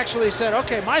actually said,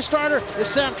 okay, my starter is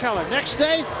Sam Keller. Next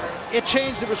day, it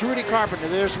changed. It was Rudy Carpenter.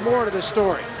 There's more to this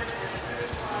story.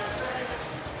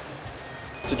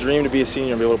 It's a dream to be a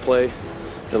senior and be able to play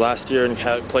the last year and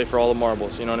play for all the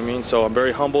marbles, you know what I mean? So I'm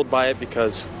very humbled by it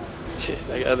because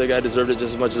the other guy deserved it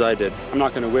just as much as I did. I'm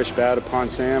not going to wish bad upon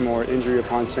Sam or injury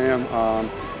upon Sam. I'm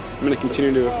going to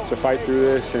continue to fight through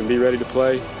this and be ready to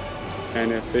play.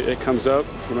 And if it comes up,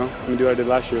 you know, I'm going to do what I did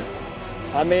last year.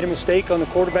 I made a mistake on the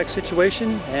quarterback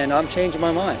situation, and I'm changing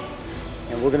my mind.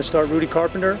 And we're going to start Rudy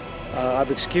Carpenter.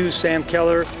 I've excused Sam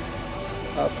Keller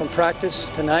from practice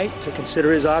tonight to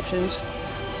consider his options.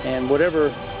 And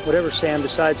whatever Sam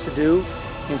decides to do,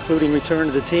 including return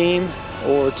to the team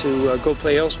or to go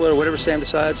play elsewhere, whatever Sam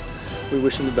decides, we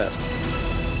wish him the best.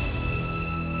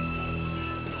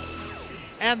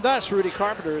 And thus, Rudy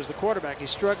Carpenter is the quarterback. He's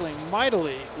struggling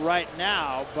mightily right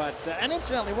now. But and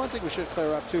incidentally, one thing we should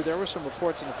clear up, too, there were some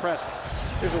reports in the press.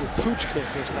 There's a little pooch kick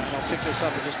this time. I'll pick this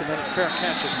up in just a minute. Fair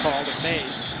catch is called and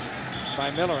made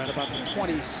by Miller at about the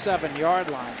 27-yard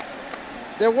line.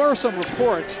 There were some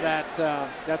reports that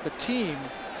that the team,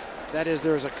 that is,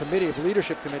 there was a committee, a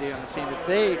leadership committee on the team, that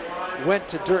they went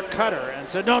to Dirk Cutter and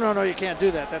said, no, you can't do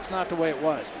that. That's not the way it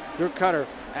was. Dirk Cutter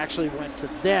actually went to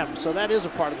them. So that is a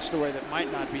part of the story that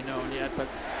might not be known yet, but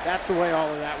that's the way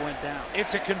all of that went down.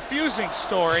 It's a confusing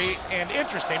story and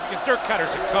interesting because Dirk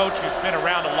Cutter's a coach who's been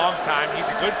around a long time. He's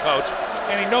a good coach,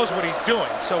 and he knows what he's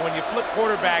doing. So when you flip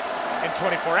quarterbacks in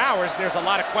 24 hours, there's a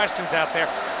lot of questions out there.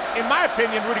 In my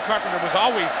opinion, Rudy Carpenter was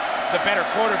always the better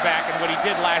quarterback, and what he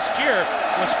did last year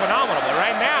was phenomenal. But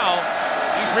right now,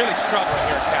 he's really struggling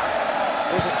here at Cal.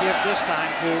 There's a give this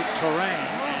time to Terrain,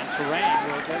 and Terrain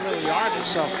will get a little yardage.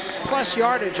 So plus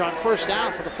yardage on 1st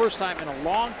down for the first time in a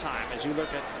long time as you look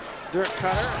at Dirk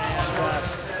Cutter.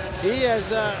 And he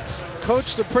has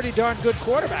coached some pretty darn good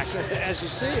quarterbacks, as you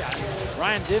see.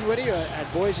 Ryan Dinwiddie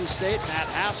at Boise State, Matt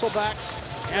Hasselbeck,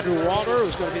 Andrew Walter,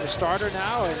 who's going to be the starter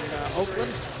now in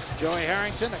Oakland, Joey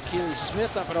Harrington, Akili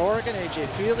Smith up at Oregon, A.J.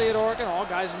 Feely at Oregon, all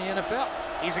guys in the NFL.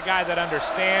 He's a guy that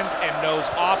understands and knows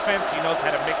offense. He knows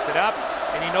how to mix it up,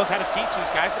 and he knows how to teach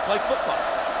these guys to play football.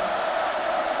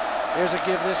 Here's a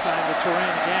give this time to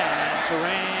Terrain again, and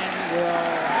Terrain will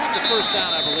have the 1st down,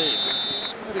 I believe.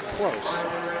 Pretty close.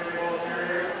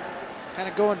 Kind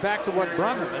of going back to what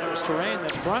brung them, and it was Terrain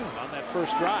that brung them on that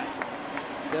first drive.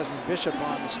 Desmond Bishop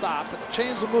on the stop, but the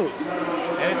chains will move.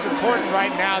 And it's important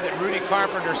right now that Rudy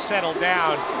Carpenter settled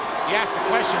down. You asked the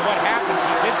question, what happens?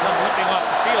 He did come limping off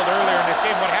the field earlier in this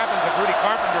game. What happens if Rudy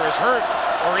Carpenter is hurt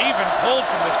or even pulled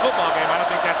from this football game? I don't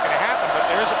think that's going to happen, but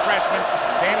there is a freshman,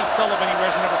 Danny Sullivan. He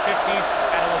wears the number 15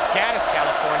 out of Los Gatos,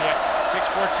 California,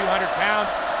 6'4", 200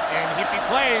 pounds. And if he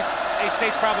plays,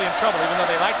 A-State's probably in trouble, even though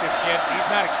they like this kid. He's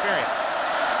not experienced.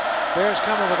 Bears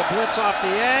coming with a blitz off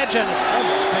the edge, and it's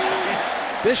almost picked again.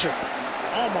 Bishop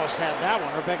almost had that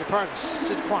one, or beg your pardon,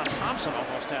 Sidquan Thompson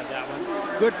almost had that one.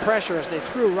 Good pressure as they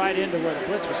threw right into where the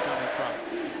blitz was coming from.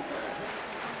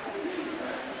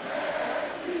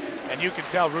 And you can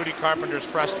tell Rudy Carpenter's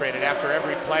frustrated. After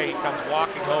every play, he comes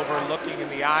walking over, looking in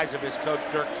the eyes of his coach,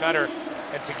 Dirk Cutter,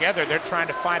 and together they're trying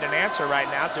to find an answer right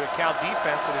now to a Cal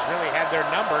defense that has really had their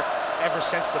number ever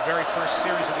since the very first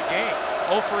series of the game.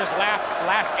 0 for his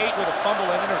last 8 with a fumble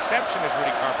and interception is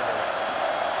Rudy Carpenter.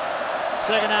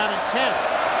 Second down and 10.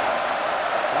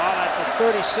 Ball at the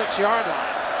 36-yard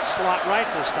line. Slot right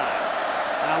this time.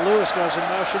 Now Lewis goes in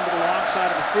motion to the long side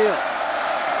of the field.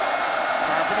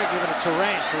 Carpenter giving it to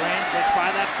Rain. Terrain gets by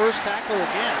that first tackler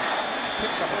again.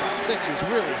 Picks up about 6. He's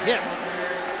really hit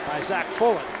by Zach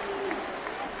Follett.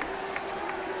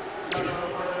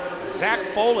 Zach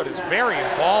Follett is very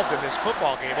involved in this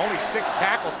football game. Only 6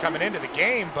 tackles coming into the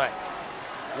game, but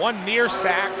 1 near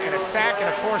sack and a sack and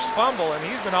a forced fumble, and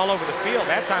he's been all over the field.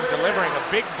 That time delivering a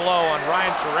big blow on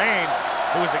Ryan Terrain,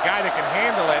 who is a guy that can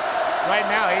handle it. Right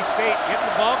now, A-State getting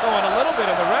the ball going a little bit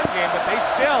in the run game, but they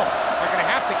still are going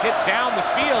to have to get down the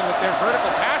field with their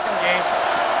vertical passing game,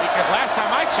 because last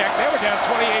time I checked, they were down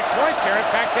 28 points here in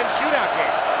Pac-10 shootout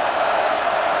game.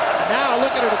 Now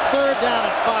looking at a third down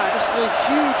and 5. This is a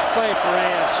huge play for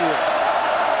ASU.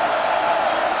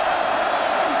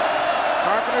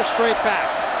 Carpenter straight back.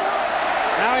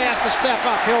 Now he has to step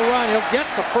up. He'll run. He'll get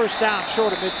the first down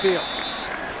short of midfield.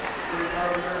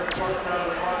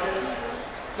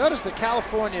 Notice that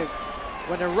California,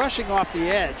 when they're rushing off the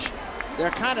edge,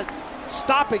 they're kind of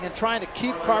stopping and trying to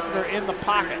keep Carpenter in the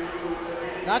pocket.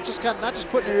 Not just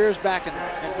putting their ears back and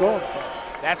going for it.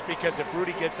 That's because if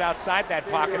Rudy gets outside that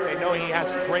pocket, they know he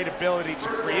has great ability to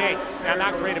create. Now,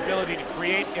 not great ability to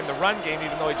create in the run game,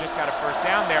 even though he just got a first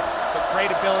down there, but great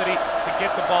ability to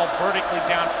get the ball vertically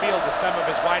downfield to some of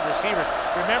his wide receivers.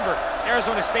 Remember,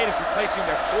 Arizona State is replacing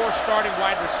their 4 starting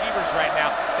wide receivers right now.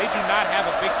 They do not have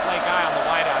a big play guy on the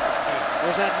wideouts, it seems.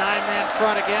 There's that 9-man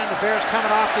front again. The Bears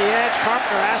coming off the edge.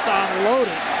 Carpenter has to unload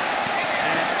it.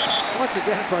 And once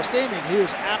again, of course, Damian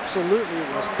Hughes absolutely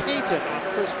was painted on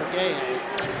Chris Begay.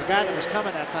 The guy that was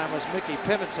coming that time was Mickey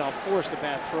Pimentel, forced a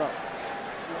bad throw.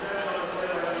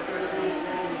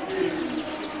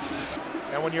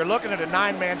 And when you're looking at a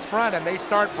 9-man front and they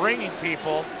start bringing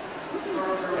people,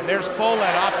 and there's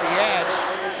Follett off the edge,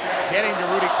 getting to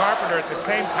Rudy Carpenter at the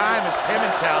same time as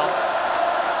Pimentel.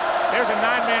 There's a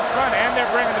 9-man front and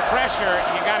they're bringing the pressure.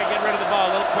 You got to get rid of the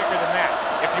ball a little quicker than that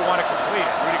if you want to complete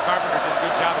it. Rudy Carpenter did a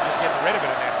good job of just getting rid of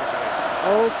it in that situation.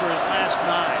 0 for his last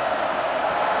 9.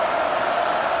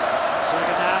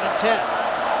 Second down and 10.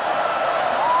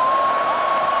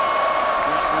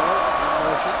 In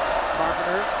motion.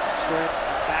 Carpenter straight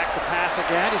back to pass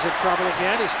again. He's in trouble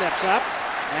again. He steps up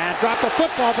and dropped the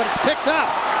football, but it's picked up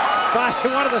by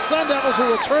one of the Sun Devils who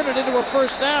will turn it into a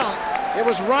first down. It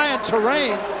was Ryan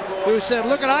Terrain who said,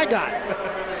 look what I got.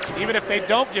 Even if they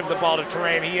don't give the ball to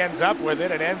Terrain, he ends up with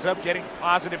it and ends up getting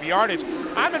positive yardage.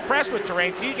 I'm impressed with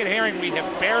Terrain. Keegan Herring we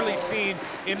have barely seen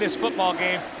in this football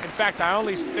game. In fact, I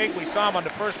only think we saw him on the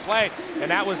first play,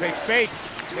 and that was a fake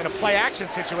in a play-action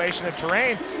situation, and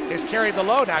Terrain has carried the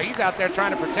load. Now he's out there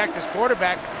trying to protect his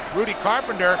quarterback, Rudy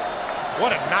Carpenter.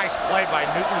 What a nice play by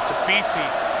Newton Tafisi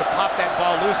to pop that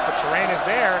ball loose, but Terrain is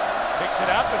there, picks it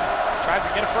up, and tries to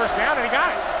get a first down, and he got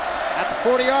it. At the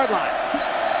 40-yard line.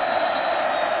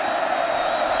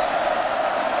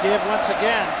 Give once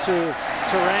again to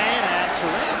Terrain, and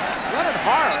Terrain running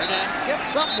hard and gets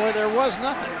something where there was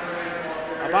nothing.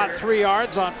 About 3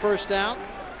 yards on first down.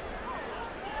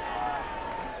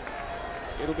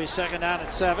 It'll be second down and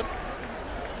 7.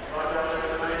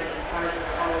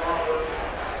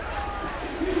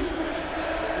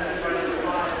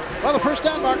 Well, the first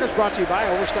down marker is brought to you by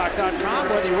Overstock.com.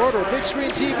 Whether you order a big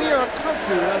screen TV or a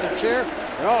comfy leather chair,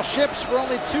 it all ships for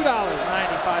only $2.95.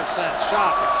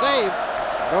 Shop and save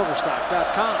at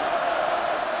Overstock.com.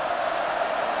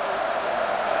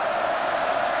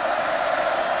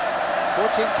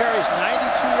 14 carries,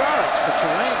 92 yards for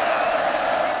Terrain.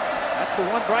 That's the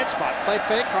one bright spot. Play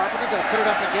fake. Carpenter going to put it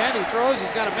up again. He throws.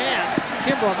 He's got a man.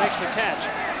 Kimbrough makes the catch.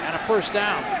 And a first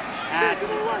down at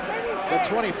the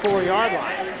 24-yard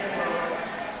line.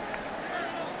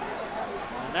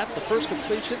 and that's the first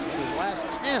completion in his last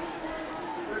 10.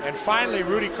 And finally,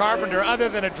 Rudy Carpenter, other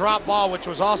than a drop ball, which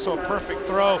was also a perfect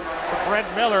throw to Brent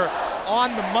Miller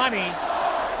on the money.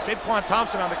 Saquon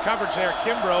Thompson on the coverage there,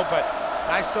 Kimbrough, but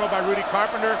nice throw by Rudy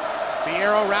Carpenter. The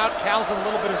arrow route, Cal's in a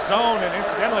little bit of zone, and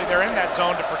incidentally, they're in that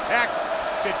zone to protect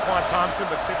Saquon Thompson,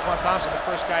 but Saquon Thompson, the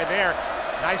first guy there.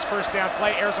 Nice first down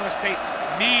play. Arizona State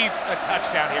needs a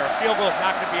touchdown here. A field goal is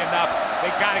not going to be enough. They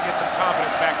got to get some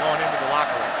confidence back going into the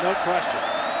locker room. No question.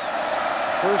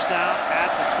 First down at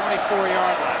the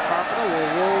 24-yard line. Carpenter will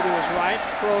roll to his right,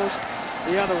 throws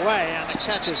the other way, and the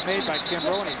catch is made by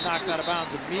Kimbrough, and he's knocked out of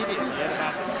bounds immediately at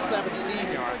about the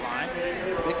 17-yard line.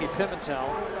 Mickey Pimentel,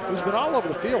 who's been all over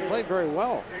the field, played very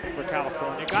well for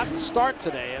California. Got the start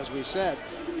today, as we said,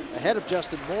 ahead of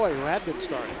Justin Moy, who had been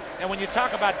starting. And when you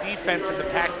talk about defense in the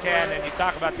Pac-10 and you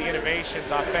talk about the innovations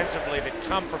offensively that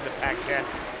come from the Pac-10,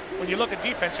 when you look at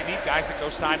defense, you need guys that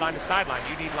go sideline to sideline.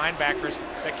 You need linebackers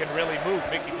that can really move.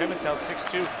 Mickey Pimentel,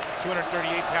 6'2",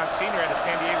 238-pound senior out of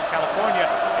San Diego, California,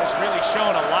 has really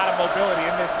shown a lot of mobility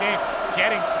in this game,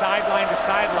 getting sideline to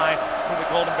sideline for the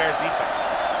Golden Bears defense.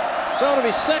 So it'll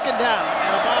be second down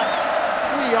and about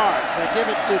 3 yards. They give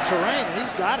it to Terrain, and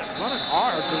he's got it running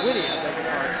hard. DeWitty, I beg your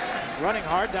pardon, running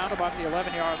hard down about the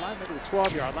 11-yard line, maybe the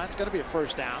 12-yard line. It's going to be a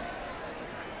first down.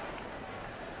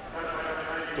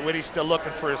 DeWitty's still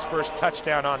looking for his first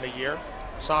touchdown on the year.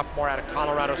 Sophomore out of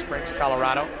Colorado Springs,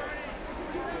 Colorado.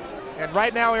 And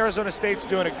right now, Arizona State's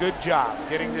doing a good job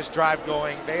getting this drive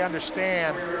going. They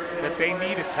understand that they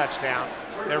need a touchdown.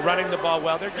 They're running the ball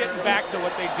well. They're getting back to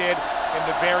what they did in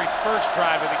the very first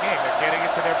drive of the game. They're getting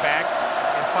it to their backs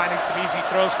and finding some easy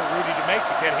throws for Rudy to make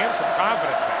to get him some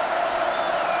confidence back.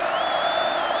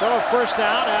 So a first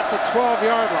down at the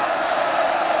 12-yard line.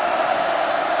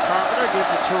 Carpenter gives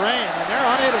the Terrain, and they're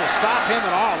unable to stop him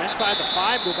at all. Inside the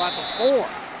 5 to about the 4.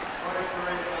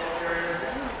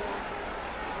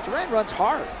 Terrain runs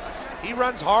hard. He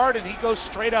runs hard and he goes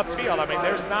straight upfield. I mean,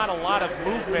 there's not a lot of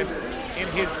movement in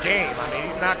his game. I mean,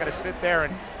 he's not going to sit there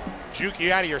and juke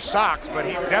you out of your socks, but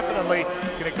he's definitely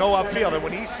going to go upfield. And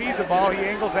when he sees a ball, he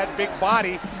angles that big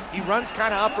body. He runs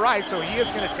kind of upright, so he is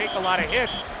going to take a lot of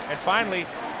hits. And finally,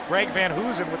 Greg Van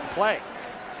Hoosen with the play.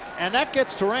 And that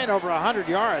gets Terrain over 100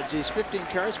 yards. He's 15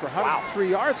 carries for 103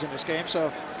 yards in this game. So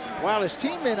while his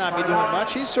team may not be doing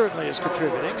much, he certainly is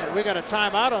contributing. And we got a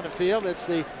timeout on the field. It's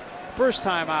the first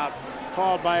timeout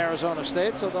called by Arizona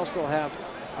State, so they'll still have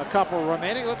a couple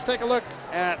remaining. Let's take a look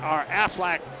at our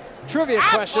Aflac trivia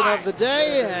question of the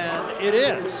day, and it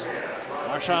is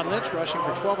Marshawn Lynch rushing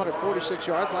for 1,246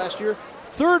 yards last year,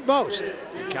 third most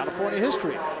in California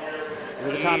history.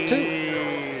 We're the top two.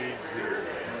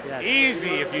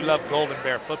 Easy if you love Golden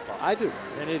Bear football. I do,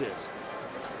 and it is.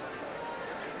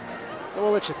 So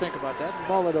we'll let you think about that.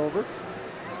 Mull it over.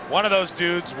 One of those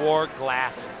dudes wore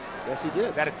glasses. Yes, he did.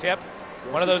 Is that a tip?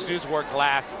 Yes, one of those dudes wore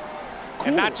glasses. Cool,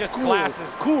 and not just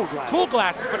glasses. Cool glasses. Cool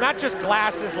glasses, but not just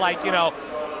glasses like, you know,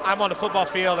 I'm on the football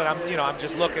field and I'm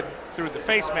just looking through the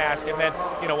face mask, and then,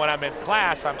 you know, when I'm in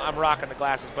class, I'm rocking the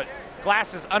glasses, but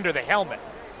glasses under the helmet,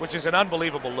 which is an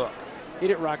unbelievable look. He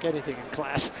didn't rock anything in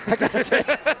class, I gotta tell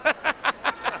you.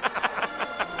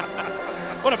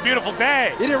 What a beautiful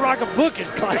day. He didn't rock a book in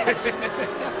class.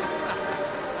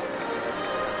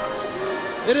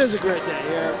 It is a great day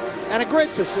here, and a great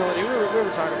facility. We were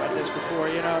talking about this before,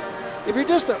 you know. If you're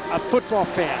just a football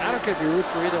fan, I don't care if you root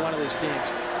for either one of these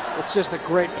teams, it's just a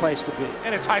great place to be.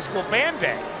 And it's high school band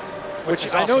day, which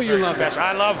is I know you love special. it.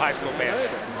 I love high school band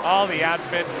day. All the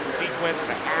outfits, the sequins,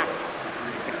 the hats,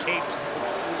 the capes.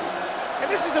 And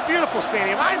this is a beautiful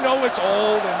stadium. I know it's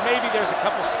old, and maybe there's a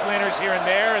couple splinters here and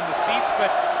there in the seats,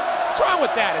 but what's wrong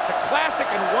with that? It's a classic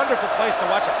and wonderful place to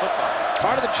watch a football game.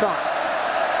 Part of the charm.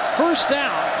 First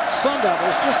down, Sun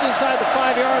Devils just inside the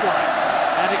 5-yard line.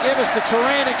 And to give us to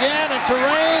Terrain again, and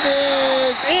Terrain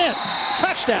is in.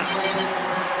 Touchdown.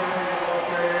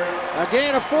 A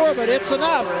gain of 4, but it's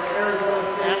enough.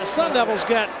 And the Sun Devils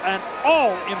get an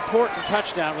all-important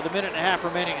touchdown with 1.5 minutes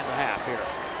remaining in the half here.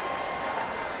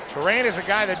 Terrain is a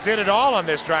guy that did it all on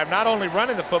this drive, not only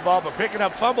running the football, but picking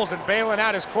up fumbles and bailing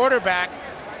out his quarterback.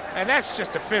 And that's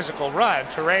just a physical run.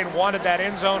 Terrain wanted that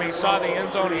end zone. He saw the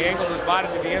end zone. He angled his body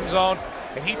to the end zone,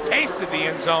 and he tasted the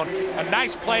end zone. A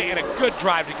nice play and a good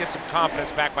drive to get some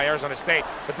confidence back by Arizona State,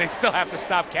 but they still have to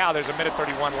stop Cal. There's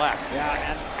 1:31 left.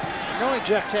 Yeah, and knowing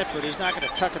Jeff Tedford, he's not going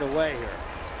to tuck it away here.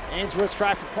 Ainsworth's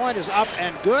try for point is up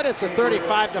and good. It's a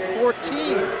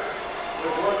 35-14.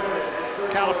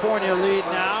 California lead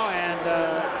now, and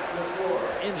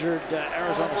injured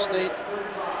Arizona State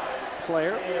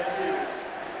player.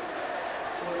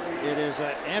 It is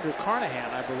Andrew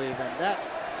Carnahan, I believe, and that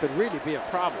could really be a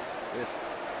problem if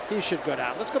he should go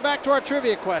down. Let's go back to our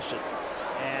trivia question.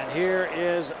 And here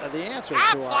is the answer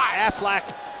to our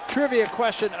Aflac trivia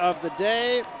question of the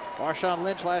day. Marshawn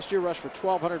Lynch last year rushed for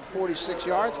 1,246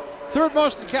 yards. Third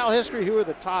most in Cal history. Who are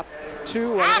the top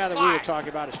two? Well, the guy that we were talking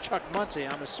about is Chuck Muncie.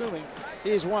 I'm assuming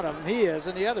he's one of them. He is.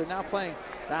 And the other now playing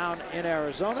down in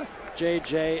Arizona,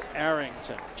 J.J.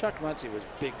 Arrington. Chuck Muncie was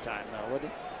big time, though,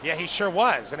 wasn't he? Yeah, he sure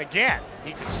was. And again,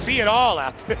 he could see it all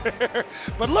out there.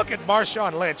 But look at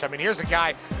Marshawn Lynch. I mean, here's a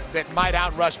guy that might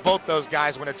outrush both those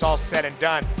guys when it's all said and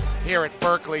done here at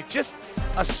Berkeley. Just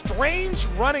a strange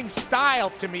running style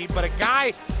to me, but a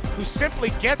guy who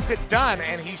simply gets it done,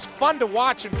 and he's fun to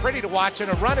watch and pretty to watch,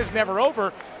 and a run is never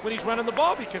over when he's running the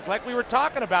ball, because like we were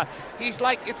talking about, it's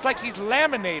like he's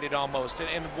laminated almost,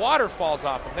 and water falls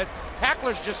off him. That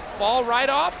tacklers just fall right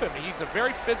off him. He's a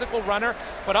very physical runner,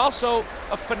 but also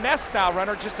a finesse style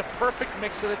runner, just a perfect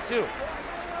mix of the two.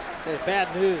 The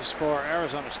bad news for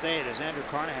Arizona State is Andrew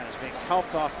Carnahan is being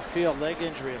helped off the field, leg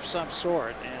injury of some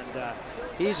sort, and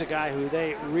he's a guy who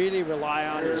they really rely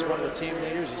on. He's one of the team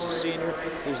leaders. He's a senior.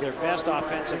 He's their best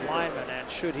offensive lineman, and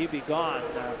should he be gone,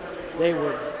 they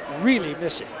would really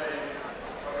miss him.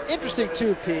 Interesting,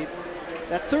 too, Pete,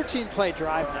 that 13-play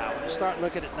drive now, when you start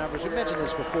looking at numbers, we mentioned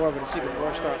this before, but it's even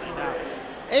more startling now.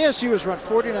 ASU has run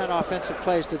 49 offensive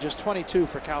plays to just 22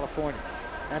 for California.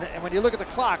 And when you look at the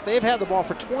clock, they've had the ball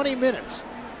for 20 minutes,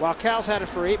 while Cal's had it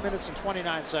for 8 minutes and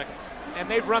 29 seconds. And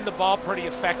they've run the ball pretty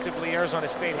effectively. Arizona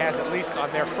State has, at least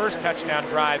on their first touchdown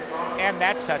drive and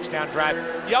that touchdown drive.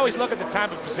 You always look at the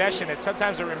time of possession, and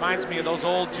sometimes it reminds me of those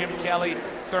old Jim Kelly,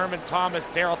 Thurman Thomas,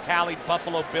 Darryl Talley,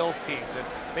 Buffalo Bills teams. And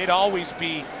they'd always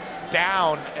be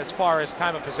down as far as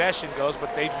time of possession goes,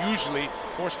 but they'd usually,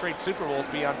 4 straight Super Bowls,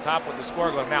 be on top with the score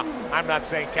going. Now, I'm not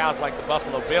saying Cal's like the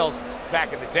Buffalo Bills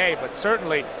back in the day, but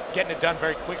certainly getting it done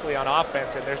very quickly on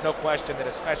offense, and there's no question that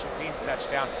a special teams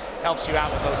touchdown helps you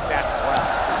out with those stats as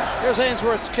well. Here's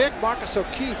Ainsworth's kick. Marcus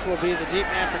O'Keefe will be the deep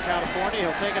man for California.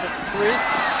 He'll take it at the 3.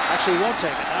 Actually, he won't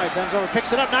take it. Now he bends over,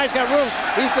 picks it up. Now he's got room.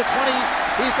 He's the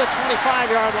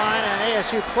 25-yard line, and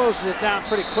ASU closes it down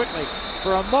pretty quickly.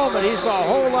 For a moment, he saw a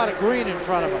whole lot of green in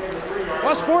front of him.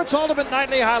 Well, Sports Ultimate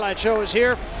Nightly Highlight Show is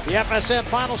here. The FSN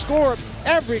Final Score.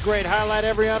 Every great highlight,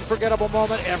 every unforgettable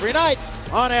moment, every night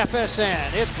on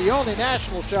FSN. It's the only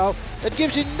national show that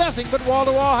gives you nothing but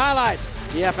wall-to-wall highlights.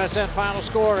 The FSN Final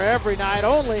Score every night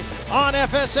only on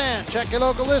FSN. Check your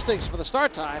local listings for the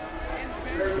start time.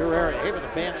 Your area. Hey, when the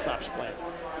band stops playing.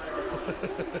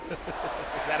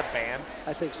 Is that a band?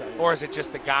 I think so. Or is it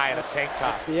just a guy in a tank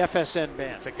top? It's the FSN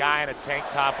band. It's a guy in a tank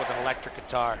top with an electric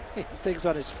guitar. Things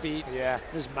on his feet,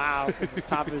 his mouth, and the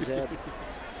top of his head.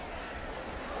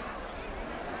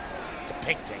 It's a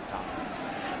pink tank top.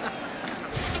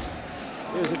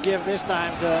 Here's a give this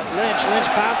time to Lynch. Lynch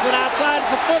bounces it outside.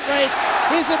 It's a foot race.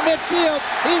 He's in midfield.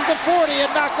 He's the 40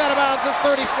 and knocked out of bounds the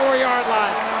 34-yard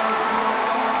line.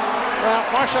 Well,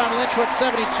 Marshawn Lynch went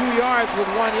 72 yards with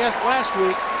one last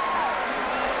week.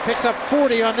 Picks up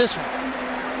 40 on this one.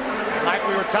 Like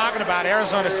we were talking about,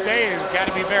 Arizona State has got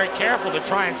to be very careful to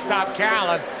try and stop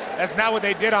Cal, and that's not what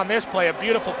they did on this play. A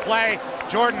beautiful play.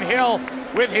 Jordan Hill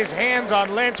with his hands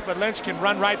on Lynch, but Lynch can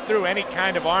run right through any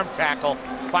kind of arm tackle.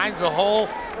 Finds a hole,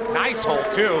 nice hole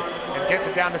too, and gets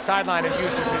it down the sideline and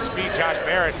uses his speed. Josh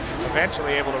Barrett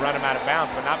eventually able to run him out of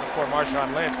bounds, but not before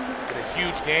Marshawn Lynch with a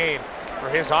huge gain for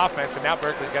his offense, and now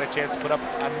Berkeley's got a chance to put up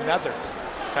another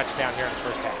touchdown here in the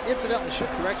first half. Incidentally, should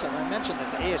correct something. I mentioned that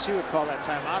the ASU would call that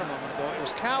timeout a moment ago. It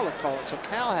was Cal that called it, so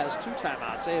Cal has 2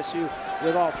 timeouts. ASU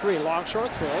with all 3. Long, short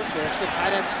throws. There's the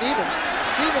tight end Stevens.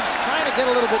 Stevens trying to get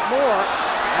a little bit more.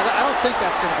 I don't think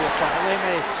that's going to be a fumble. They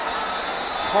may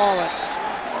call it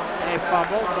a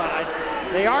fumble, but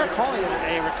they are calling it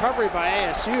a recovery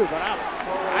by ASU, but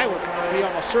I would be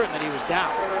almost certain that he was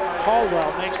down.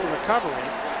 Caldwell makes the recovery.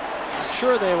 I'm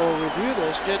sure they will review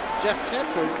this. Jeff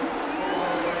Tedford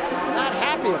not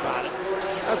happy about it.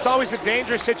 It's always a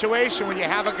dangerous situation when you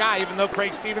have a guy, even though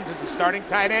Craig Stevens is a starting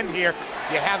tight end here,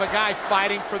 you have a guy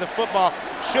fighting for the football.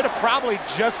 Should have probably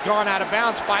just gone out of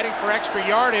bounds, fighting for extra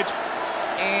yardage,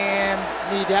 and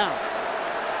knee down.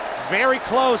 Very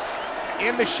close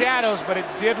in the shadows, but it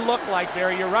did look like,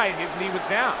 Barry, you're right, his knee was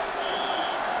down.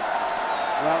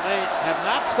 Well, they have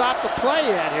not stopped the play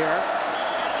yet here.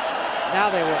 Now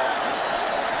they will.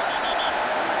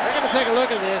 They're going to take a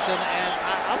look at this, and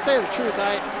I'll tell you the truth,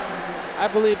 I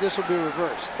believe this will be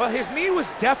reversed. Well, his knee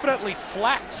was definitely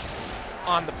flexed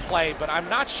on the play, but I'm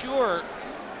not sure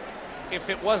if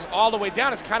it was all the way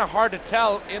down. It's kind of hard to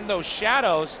tell in those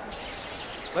shadows.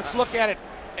 Let's look at it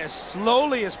as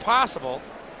slowly as possible.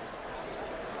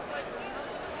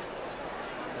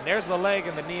 And there's the leg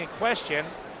and the knee in question.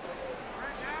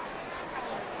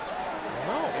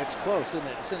 No, it's close, isn't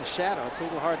it? It's in the shadow. It's a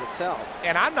little hard to tell.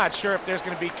 And I'm not sure if there's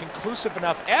going to be conclusive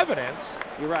enough evidence.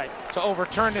 You're right. To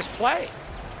overturn this play.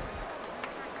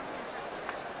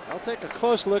 I'll take a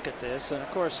close look at this, and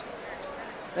of course,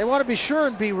 they want to be sure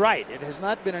and be right. It has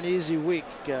not been an easy week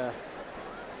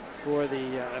for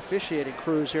the officiating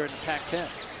crews here in the Pac-10.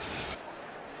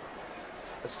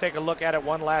 Let's take a look at it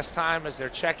one last time as they're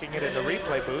checking it in the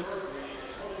replay booth.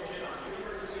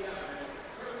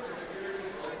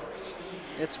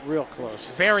 It's real close.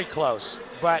 Very close.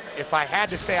 But if I had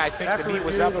to say, I think the knee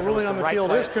was up. The ruling on the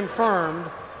field is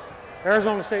confirmed.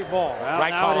 Arizona State ball. Well,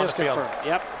 right now call it is confirmed.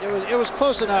 Yep, it was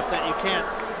close enough that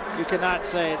you cannot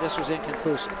say this was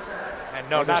inconclusive. And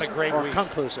no, not a great week.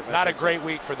 Conclusive. Not a great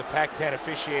week for the Pac-10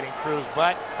 officiating crews.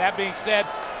 But that being said,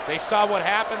 they saw what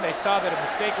happened. They saw that a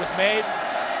mistake was made.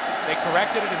 They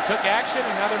corrected it and took action,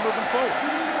 and now they're moving forward.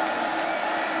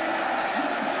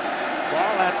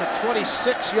 Ball at the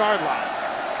 26-yard line.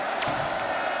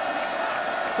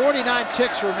 49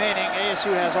 ticks remaining.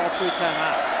 ASU has all 3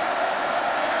 timeouts.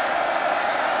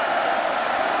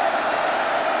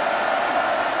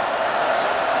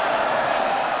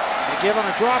 They give on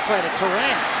a draw play to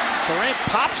Terrain. Terrain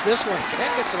pops this one.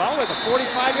 Ken gets it all the way to the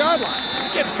 45-yard line.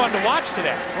 It's getting fun to watch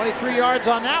today. 23 yards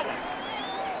on that one.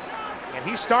 And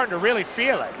he's starting to really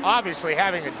feel it. Obviously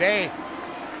having a day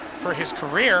for his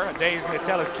career, a day he's going to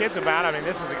tell his kids about. I mean,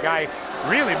 this is a guy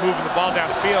really moving the ball down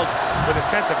the field with a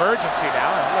sense of urgency now.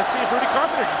 And let's see if Rudy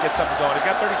Carpenter can get something going. He's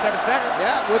got 37 seconds.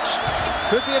 Yeah, which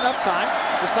could be enough time.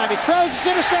 This time he throws, it's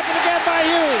intercepted again by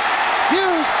Hughes.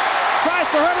 Hughes tries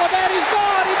to hurdle him, and he's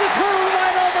gone. He just hurtled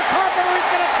right over Carpenter. He's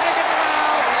going to take it to the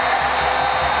house.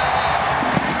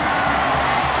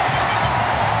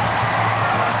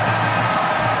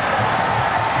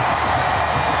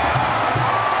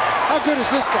 How good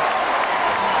is this guy?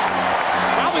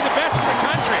 Probably the best in the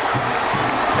country.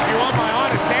 If you want my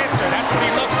honest answer, that's what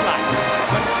he looks like.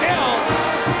 But still,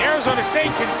 Arizona State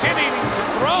continuing to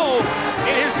throw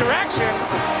in his direction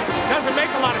doesn't make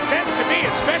a lot of sense to me,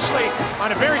 especially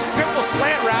on a very simple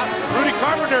slant route. Rudy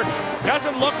Carpenter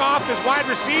doesn't look off his wide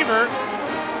receiver.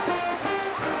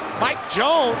 Mike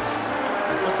Jones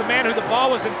was the man who the ball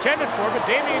was intended for, but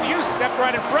Damian Hughes stepped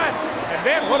right in front. And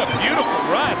then what a beautiful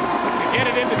run to get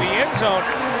it into the end zone.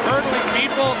 Hurdling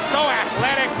people, so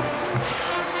athletic.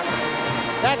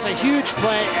 That's a huge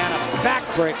play and a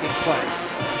back-breaking play.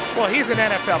 Well, he's an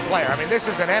NFL player. I mean, this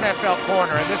is an NFL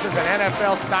corner, and this is an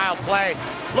NFL-style play.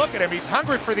 Look at him. He's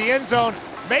hungry for the end zone,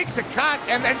 makes a cut,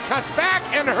 and then cuts back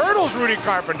and hurdles Rudy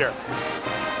Carpenter.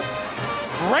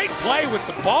 Great play with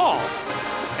the ball.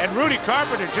 And Rudy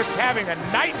Carpenter just having a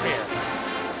nightmare.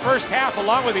 First half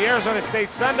along with the Arizona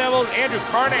State Sun Devils. Andrew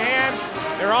Carnahan,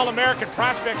 their All-American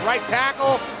prospect right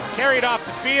tackle, carried off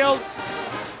the field.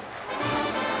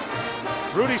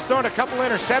 Rudy's thrown a couple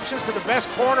interceptions to the best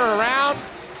corner around.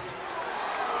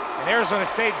 And Arizona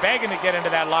State begging to get into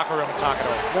that locker room and talk it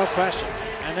over. No question.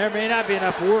 And there may not be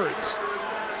enough words.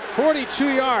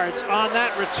 42 yards on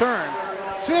that return.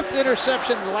 5th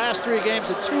interception in the last 3 games,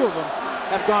 and 2 of them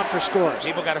have gone for scores.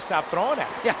 People got to stop throwing at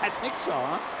him. Yeah, I think so,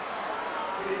 huh?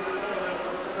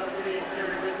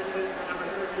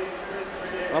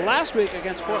 Well, last week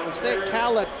against Portland State,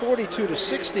 Cal led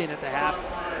 42-16 at the half,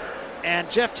 and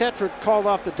Jeff Tedford called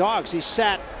off the dogs. He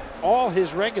sat all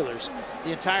his regulars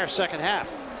the entire second half.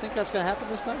 Think that's going to happen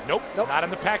this time? Nope, not in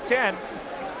the Pac-10.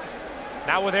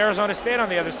 Not with Arizona State on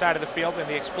the other side of the field and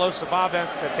the explosive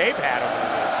offense that they've had over the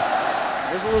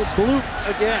years. There's a little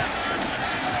bloop again.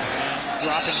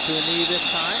 Dropping to a knee this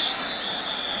time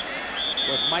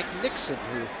was Mike Nixon,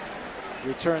 who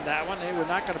returned that one. They were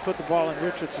not going to put the ball in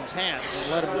Richardson's hands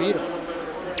and let him beat him.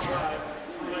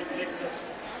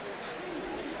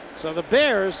 So the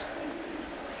Bears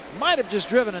might have just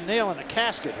driven a nail in a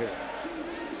casket here.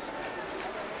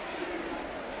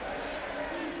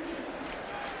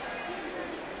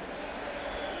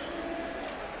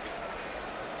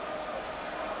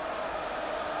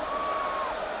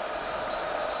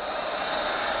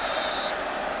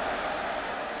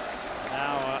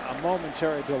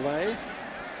 Momentary delay.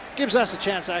 Gives us a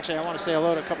chance. Actually, I want to say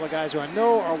hello to a couple of guys who I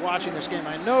know are watching this game.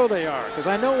 I know they are, because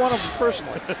I know one of them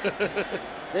personally.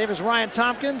 Name is Ryan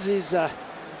Tompkins. He's in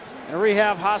a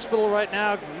rehab hospital right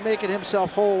now, making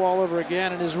himself whole all over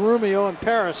again. And his roomie in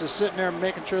Paris is sitting there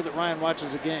making sure that Ryan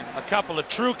watches the game. A couple of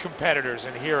true competitors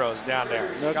and heroes down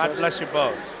there. God bless you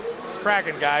both.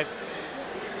 Cracking, guys.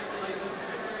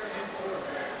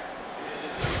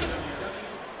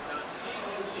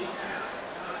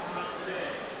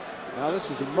 Now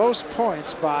this is the most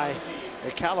points by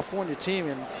a California team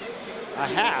in a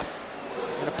half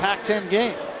in a Pac-10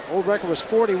 game. Old record was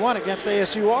 41 against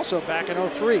ASU also back in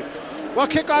 '03. Well,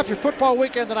 kick off your football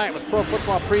weekend tonight with Pro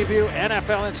Football Preview.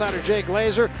 NFL insider Jay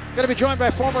Glazer going to be joined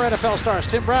by former NFL stars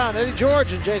Tim Brown, Eddie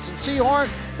George, and Jason Sehorn.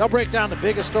 They'll break down the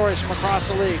biggest stories from across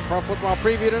the league. Pro Football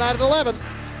Preview tonight at 11,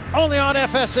 only on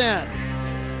FSN.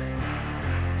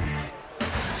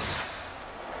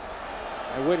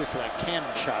 I waited for that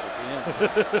cannon shot at the end.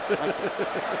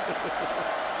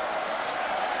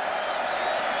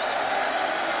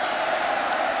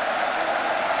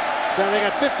 So they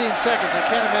got 15 seconds. I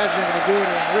can't imagine they're going to do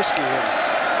anything risky here.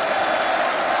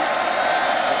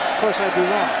 Of course, I'd be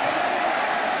wrong.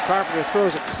 Carpenter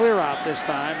throws a clear out this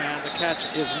time, and the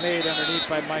catch is made underneath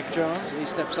by Mike Jones. He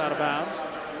steps out of bounds.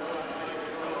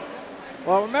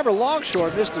 Well, remember,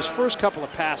 Longshore missed his first couple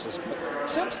of passes, but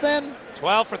since then...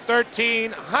 12 for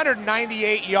 13,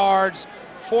 198 yards,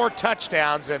 4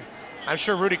 touchdowns, and I'm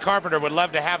sure Rudy Carpenter would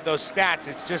love to have those stats.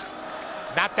 It's just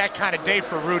not that kind of day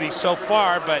for Rudy so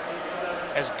far, but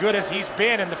as good as he's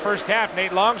been in the first half,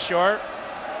 Nate Longshore,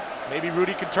 maybe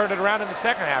Rudy can turn it around in the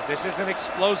second half. This is an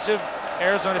explosive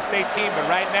Arizona State team, but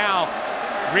right now,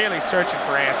 really searching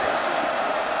for answers.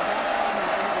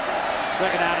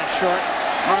 Second down and short.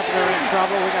 Carpenter in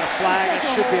trouble. We got a flag. It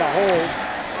should be a hold.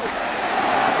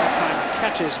 That time the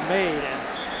catch is made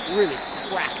and really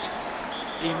cracked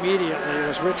immediately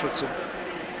was Richardson.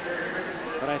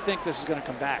 But I think this is going to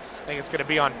come back. I think it's going to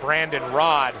be on Brandon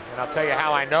Rod, and I'll tell you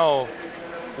how I know.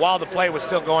 While the play was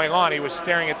still going on, he was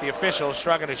staring at the official,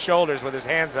 shrugging his shoulders with his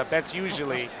hands up. That's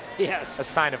usually yes, a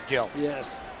sign of guilt.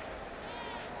 Yes.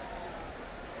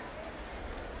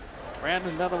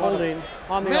 Brandon, another one. Holding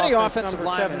on the many offense, offensive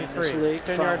linemen in this league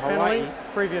 10-yard from Hawaii. penalty,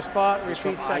 previous spot, repeat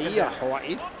from second down.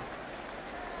 Hawaii.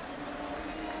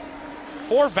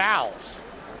 4 vowels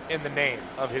in the name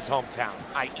of his hometown.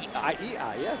 IEA. IEA,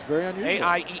 yeah, it's very unusual.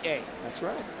 AIEA. That's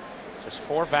right. Just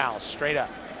 4 vowels straight up.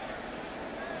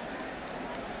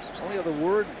 Only other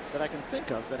word that I can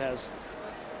think of that has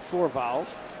 4 vowels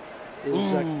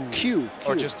is Q.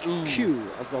 Or just ooh. Q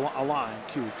of a line.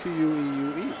 Q.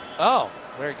 Q-U-E-U-E. Oh,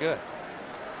 very good.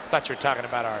 Thought you were talking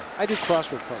about our... I do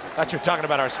crossword puzzles. Thought you were talking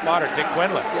about our spotter, Dick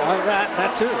Quinlan. Yeah,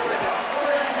 that too.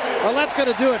 Well, that's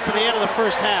going to do it for the end of the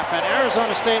first half. And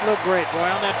Arizona State looked great, boy.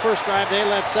 On that first drive, they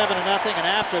led 7-0. And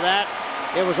after that,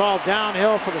 it was all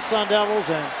downhill for the Sun Devils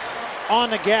and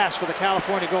on the gas for the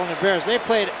California Golden Bears. They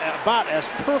played about as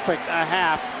perfect a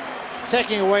half,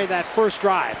 taking away that first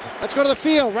drive. Let's go to the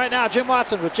field right now. Jim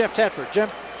Watson with Jeff Tedford. Jim?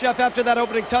 Jeff, after that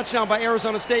opening touchdown by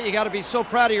Arizona State, you got to be so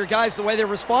proud of your guys the way they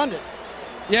responded.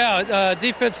 Yeah,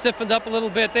 defense stiffened up a little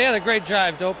bit. They had a great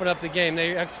drive to open up the game.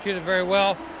 They executed very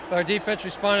well. Our defense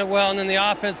responded well, and then the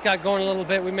offense got going a little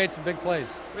bit. We made some big plays.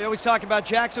 We always talk about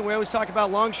Jackson. We always talk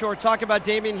about Longshore. Talk about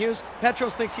Damian Hughes.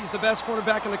 Petros thinks he's the best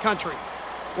quarterback in the country.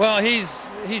 Well, he's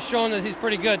shown that he's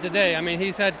pretty good today. I mean,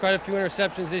 he's had quite a few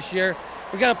interceptions this year.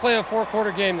 We got to play a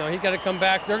 4-quarter game, though. He got to come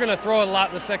back. They're going to throw a lot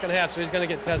in the second half, so he's going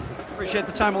to get tested. Appreciate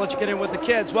the time. I'll let you get in with the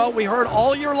kids. Well, we heard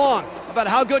all year long about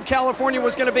how good California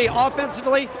was going to be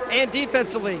offensively and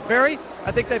defensively. Barry,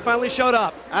 I think they finally showed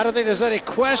up. I don't think there's any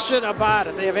question about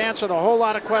it. They have answered a whole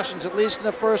lot of questions, at least in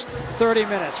the first 30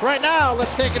 minutes. Right now,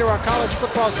 let's take you to our College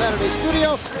Football Saturday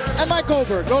studio and Mike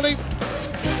Goldberg. Goldie.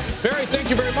 Barry, thank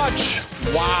you very much.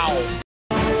 Wow.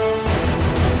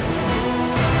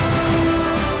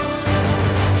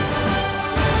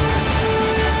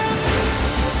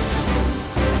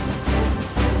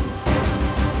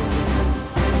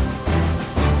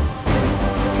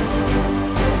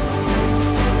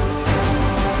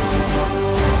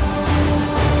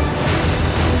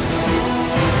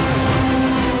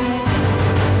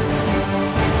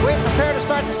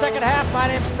 Second half. My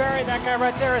name's Barry. That guy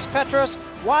right there is Petros.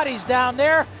 Waddy's down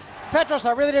there. Petros,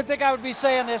 I really didn't think I would be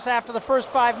saying this after the first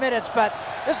 5 minutes, but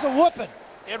this is a whooping.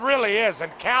 It really is,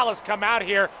 and Cal has come out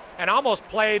here and almost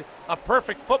played a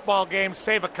perfect football game,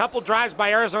 save a couple drives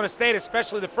by Arizona State,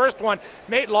 especially the first one.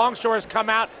 Nate Longshore has come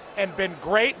out and been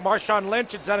great. Marshawn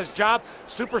Lynch has done his job.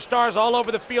 Superstars all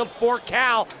over the field for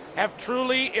Cal have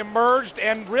truly emerged,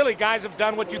 and really guys have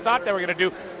done what you thought they were going to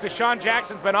do. Deshaun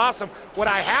Jackson's been awesome. What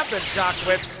I have been shocked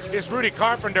with is Rudy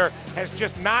Carpenter has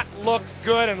just not looked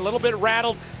good and a little bit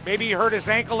rattled. Maybe he hurt his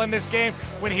ankle in this game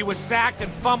when he was sacked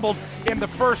and fumbled in the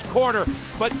first quarter.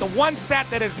 But the one stat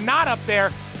that is not up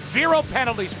there, 0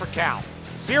 penalties for Cal.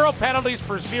 0 penalties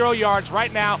for 0 yards.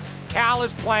 Right now, Cal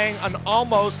is playing an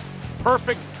almost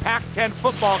perfect Pac-10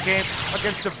 football game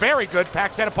against a very good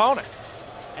Pac-10 opponent.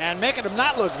 And making them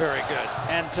not look very good.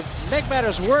 And to make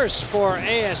matters worse for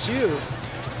ASU,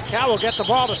 Cal will get the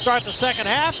ball to start the second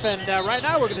half, and right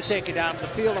now we're going to take you down to the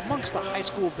field amongst the high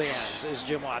school bands, is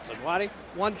Jim Watson. Waddy?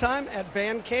 One time at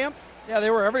band camp, Yeah,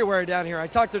 they were everywhere down here. I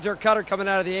talked to Dirk Cutter coming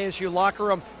out of the ASU locker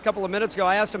room a couple of minutes ago.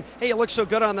 I asked him, hey, you looked so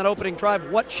good on that opening drive.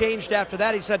 What changed after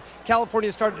that? He said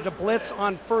California started to blitz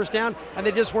on first down, and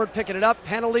they just weren't picking it up.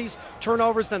 Penalties,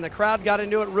 turnovers, then the crowd got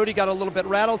into it. Rudy got a little bit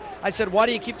rattled. I said, why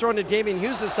do you keep throwing to Damian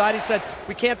Hughes' side? He said,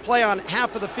 we can't play on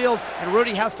half of the field, and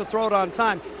Rudy has to throw it on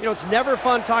time. You know, it's never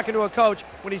fun talking to a coach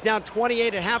when he's down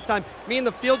 28 at halftime. Me and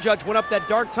the field judge went up that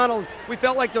dark tunnel, and we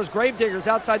felt like those gravediggers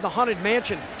outside the haunted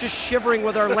mansion, just shivering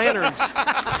with our lanterns.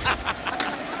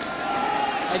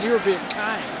 And you were being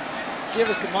kind. Give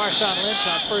us to Marshawn Lynch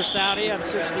on first down. He had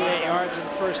 68 yards in the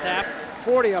first half,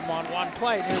 40 of them on one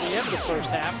play near the end of the first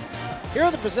half. Here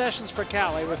are the possessions for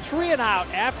Cal. They were 3 and out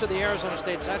after the Arizona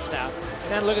State touchdown.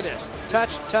 And then look at this.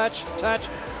 Touch, touch, touch,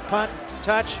 punt,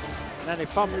 touch, and then they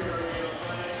fumbled.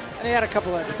 And they had a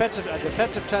couple of defensive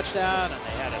touchdown, and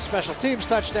they had a special teams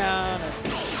touchdown,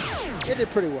 and they did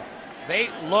pretty well. They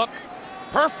look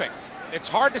perfect. It's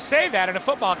hard to say that in a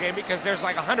football game because there's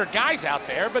like 100 guys out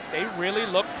there, but they really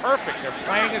look perfect. They're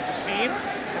playing as a team,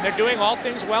 and they're doing all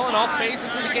things well in all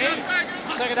phases of the game.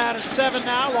 Second down and 7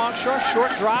 now. Long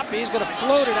short drop. He's going to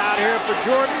float it out here for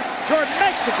Jordan. Jordan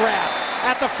makes the grab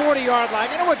at the 40-yard line.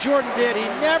 You know what Jordan did? He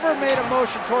never made a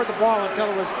motion toward the ball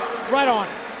until it was right on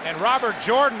him. And Robert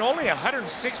Jordan, only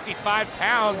 165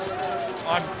 pounds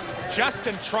on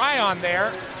Justin Tryon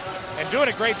there, and doing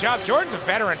a great job. Jordan's a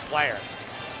veteran player,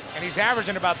 and he's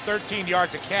averaging about 13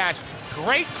 yards a catch.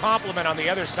 Great compliment on the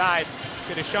other side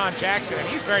to Deshaun Jackson, and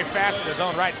he's very fast in his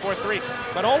own right, 4'3",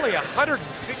 but only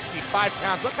 165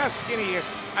 pounds. Look how skinny he is.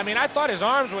 I mean, I thought his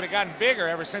arms would have gotten bigger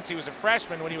ever since he was a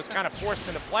freshman when he was kind of forced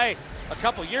into play a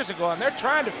couple years ago, and they're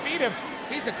trying to feed him.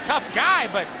 He's a tough guy,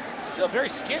 but still very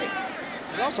skinny.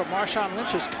 He's also Marshawn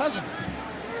Lynch's cousin.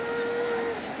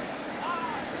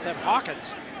 Then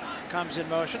Hawkins comes in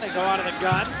motion. They go out of the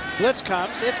gun. Blitz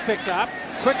comes. It's picked up.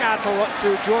 Quick out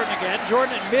to Jordan again.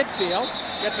 Jordan at midfield.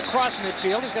 Gets across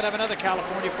midfield. He's going to have another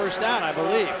California first down, I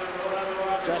believe.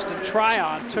 Justin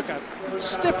Tryon took a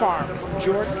stiff arm from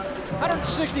Jordan.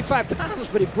 165 pounds,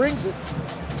 but he brings it.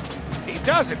 He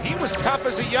does it. He was tough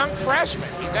as a young freshman.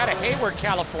 He's out of Hayward,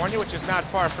 California, which is not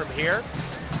far from here.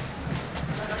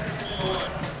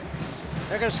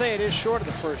 They're going to say it is short of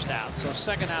the first down, so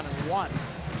second down and 1.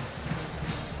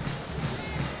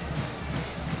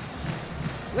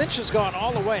 Lynch has gone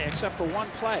all the way except for one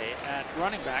play at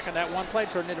running back, and that one play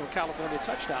turned into a California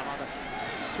touchdown on a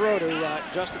throw to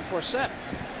Justin Forsett.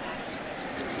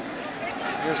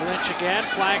 Here's Lynch again.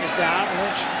 Flag is down.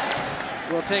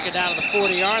 Lynch will take it down to the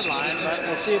 40-yard line, but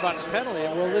we'll see about the penalty.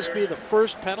 And will this be the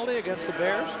first penalty against the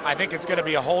Bears? I think it's going to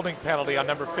be a holding penalty on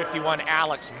number 51,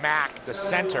 Alex Mack, the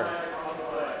center.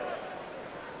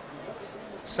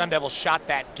 Sun Devils shot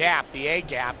that gap, the A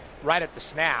gap, right at the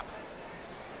snap.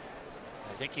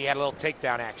 I think he had a little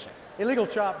takedown action. Illegal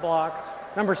chop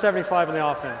block, number 75 in the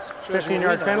offense.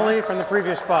 15-yard penalty from the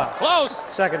previous spot. Close.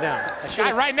 Second down.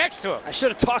 Guy right next to him. I should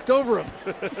have talked over him.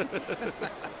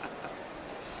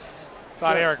 It's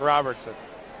on Eric Robertson.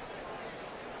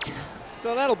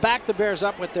 So that'll back the Bears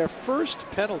up with their first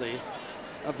penalty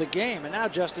of the game, and now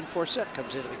Justin Forsett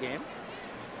comes into the game.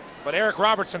 But Eric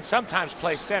Robertson sometimes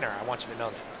plays center. I want you to know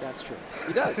that. That's true.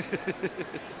 He does.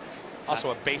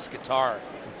 Also a bass guitar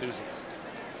enthusiast.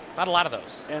 Not a lot of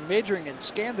those. And majoring in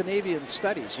Scandinavian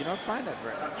studies. You don't find that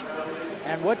very much.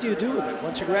 And what do you do with it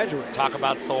once you graduate? Talk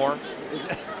about Thor.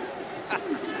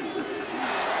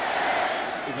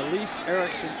 He's a Leif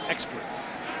Erikson expert.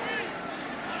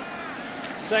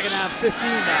 Second down, 15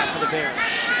 now for the Bears.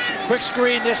 Quick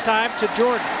screen this time to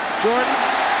Jordan. Jordan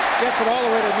gets it all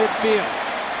the way to midfield.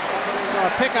 So a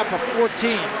pickup of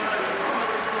 14.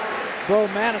 Bo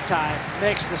Manitai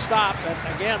makes the stop,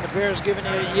 and again, the Bears giving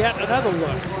you yet another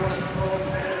look.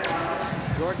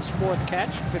 Jordan's fourth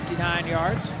catch, 59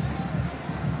 yards.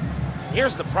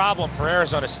 Here's the problem for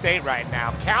Arizona State right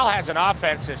now. Cal has an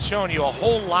offense that's shown you a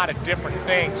whole lot of different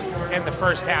things in the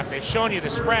first half. They've shown you the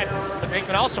spread, but they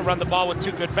can also run the ball with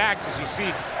two good backs. As you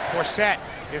see, Forsett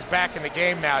is back in the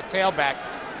game now, tailback.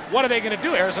 What are they going to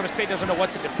do? Arizona State doesn't know what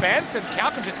to defend, and Cal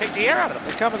can just take the air out of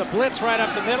them. They come with a blitz right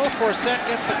up the middle. Forsett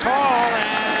gets the call,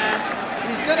 and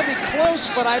he's going to be close,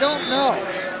 but I don't know.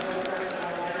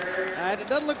 It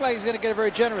doesn't look like he's going to get a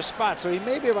very generous spot, so he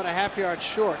may be about a half-yard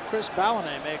short. Chris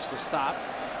Ballinet makes the stop.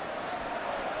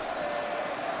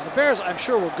 And the Bears, I'm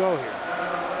sure, will go here.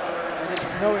 And just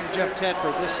knowing Jeff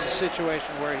Tedford, this is a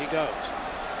situation where he goes.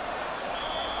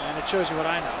 And it shows you what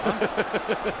I know,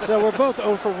 huh? So we're both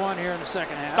 0 for 1 here in the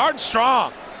second half. Starting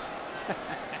strong.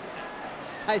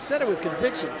 I said it with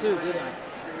conviction, too, didn't I?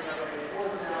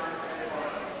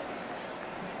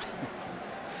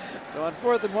 So So on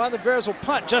 4th and 1, the Bears will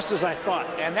punt, just as I thought.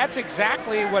 And that's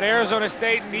exactly what Arizona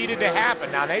State needed to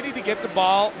happen. Now, they need to get the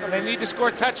ball, and they need to score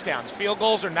touchdowns. Field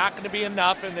goals are not going to be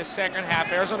enough in this second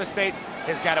half. Arizona State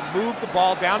has got to move the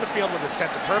ball down the field with a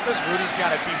sense of purpose. Rudy's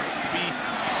got to be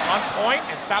on point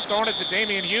and stop throwing it to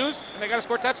Damian Hughes, and they got to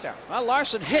score touchdowns. Well,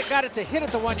 Larson got it to hit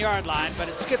at the 1-yard line, but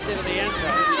it skipped into the end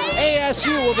zone.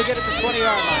 ASU will begin at the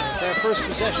 20-yard line. Their first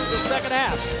possession of the second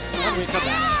half. When we come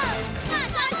back.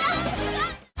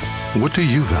 What do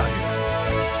you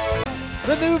value?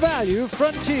 The new value,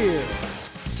 Frontier.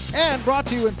 And brought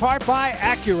to you in part by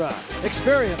Acura.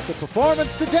 Experience the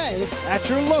performance today at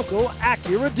your local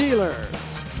Acura dealer.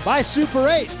 By Super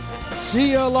 8.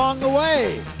 See you along the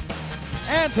way.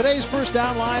 And today's first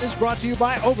down line is brought to you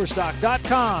by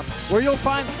Overstock.com, where you'll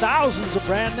find thousands of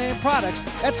brand name products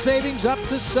at savings up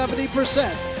to 70%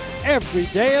 every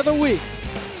day of the week.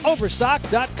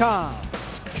 Overstock.com.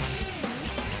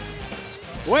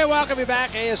 We welcome you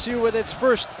back, ASU, with its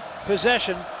first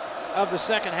possession of the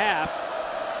second half.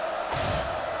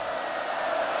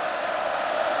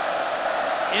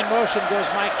 In motion goes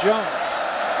Mike Jones.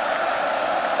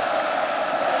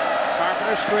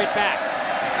 Carpenter straight back.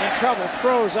 In trouble,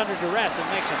 throws under duress and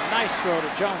makes a nice throw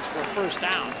to Jones for a first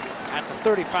down at the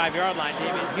 35-yard line.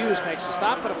 Damian Hughes makes a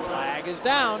stop, but a flag is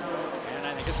down, and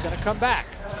I think it's going to come back.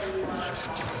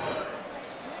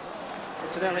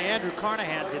 Incidentally, Andrew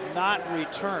Carnahan did not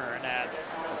return at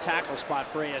the tackle spot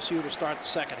for ASU to start the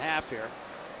second half here.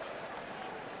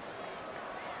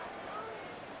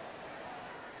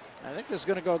 I think this is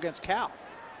going to go against Cal.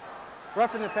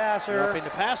 Roughing the passer. Roughing the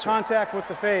passer. Contact with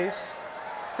the face.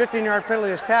 15-yard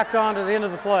penalty is tacked on to the end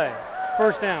of the play.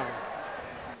 First down.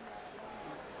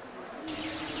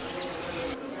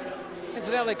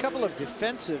 Incidentally, a couple of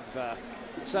defensive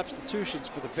substitutions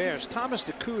for the Bears. Thomas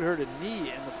DeCoud hurt a knee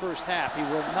in the first half. He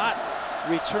will not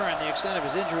return. The extent of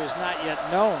his injury is not yet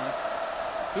known.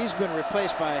 He's been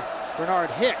replaced by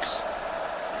Bernard Hicks.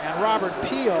 And Robert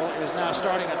Peel is now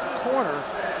starting at the corner,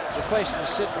 replacing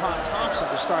Sidpon Thompson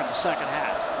to start the second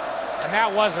half. And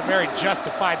that was a very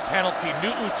justified penalty.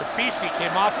 Nu'u Tafisi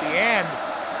came off the end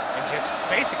and just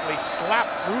basically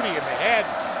slapped Rudy in the head.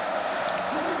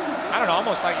 I don't know,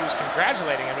 almost like he was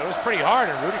congratulating him. It was pretty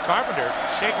hard, and Rudy Carpenter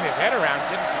shaking his head around,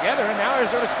 getting it together, and now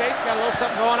Arizona State's got a little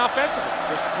something going offensively.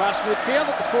 Just across midfield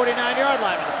at the 49-yard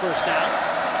line with the first down.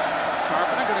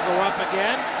 Carpenter going to go up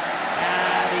again,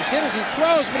 and he's hit as he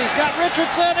throws, but he's got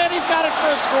Richardson, and he's got it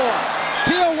for a score.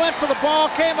 Peel went for the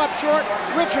ball, came up short.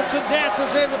 Richardson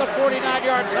dances in with a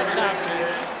 49-yard touchdown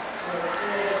catch.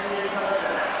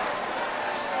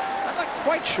 I'm not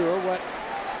quite sure what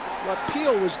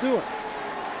Peel was doing.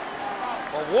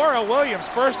 Well, Warren Williams,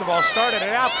 first of all, started it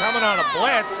out coming on a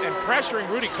blitz and pressuring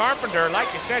Rudy Carpenter. Like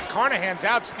you said, Carnahan's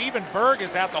out. Stephen Berg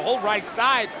is out. The whole right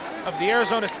side of the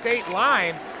Arizona State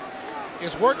line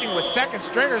is working with second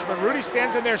stringers, but Rudy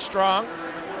stands in there strong.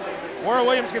 Warren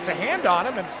Williams gets a hand on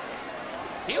him, and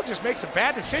Peel just makes a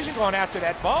bad decision going after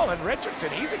that ball. And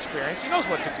Richardson, he's experienced. He knows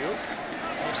what to do.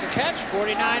 Makes the catch.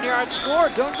 49-yard score.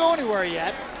 Don't go anywhere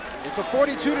yet. It's a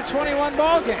 42-21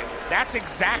 ball game. That's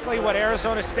exactly what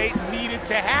Arizona State needed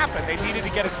to happen. They needed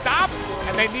to get a stop,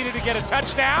 and they needed to get a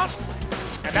touchdown,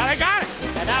 and now they got it.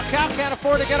 And now Cal can't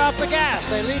afford to get off the gas.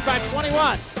 They lead by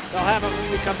 21. They'll have it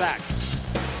when we come back.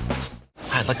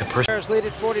 I'd like a person. Bears lead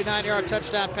it, 49-yard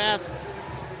touchdown pass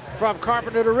from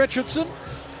Carpenter to Richardson.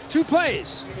 2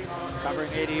 plays,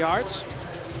 covering 80 yards.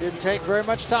 Didn't take very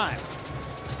much time.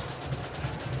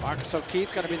 Marcus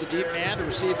O'Keefe going to be the deep man to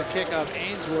receive the kick of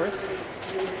Ainsworth.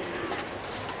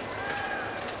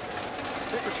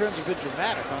 Kick returns have been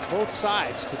dramatic on both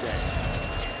sides today.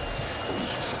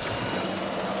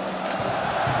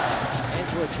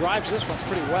 Ainsworth drives this one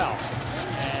pretty well.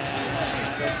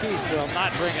 And O'Keefe will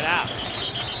not bring it out.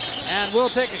 And we'll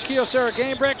take a Kyocera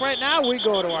game break right now. We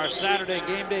go to our Saturday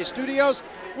Game Day studios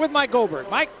with Mike Goldberg.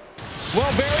 Mike? Well,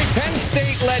 Barry, Penn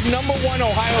State led #1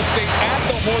 Ohio State at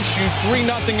the Horseshoe 3-0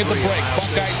 at the break.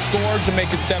 Buckeyes scored to make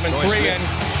it 7-3. And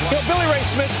Billy Ray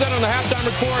Smith said on the halftime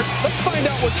report, let's find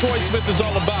out what Troy Smith is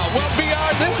all about. Well, BR,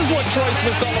 this is what Troy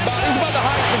Smith's all about. He's about the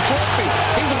Heisman Trophy.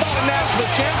 He's about a national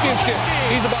championship.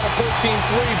 He's about a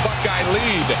 13-3 Buckeye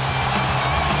lead.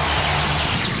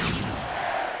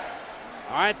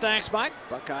 All right, thanks, Mike.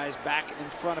 Buckeyes back in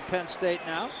front of Penn State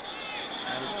now.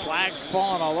 And flags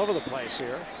falling all over the place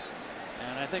here.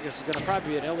 And I think this is going to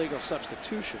probably be an illegal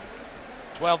substitution.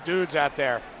 12 dudes out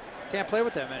there. Can't play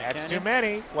with that many. That's can too you?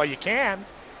 many. Well, you can.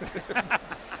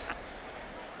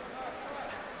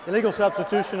 Illegal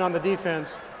substitution on the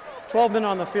defense. 12 men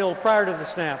on the field prior to the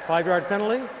snap. 5-yard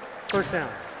penalty. First down.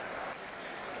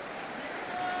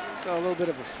 So a little bit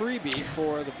of a freebie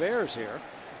for the Bears here.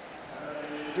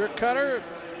 Dirk Cutter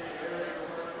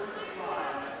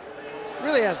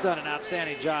really has done an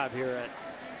outstanding job here at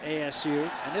ASU.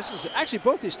 And this is actually,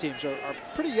 both these teams are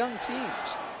pretty young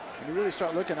teams when you really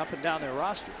start looking up and down their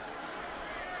roster.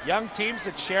 Young teams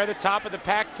that share the top of the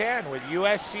Pac-10 with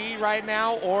USC right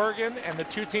now, Oregon, and the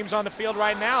two teams on the field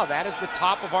right now. That is the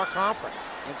top of our conference.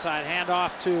 Inside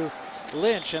handoff to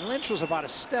Lynch, and Lynch was about a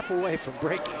step away from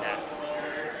breaking that.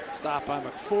 Stop by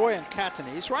McFoy and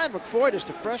Catanese. Ryan McFoy, just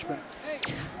a freshman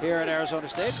here at Arizona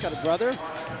State. He's got a brother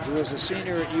who was a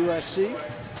senior at USC.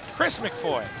 Chris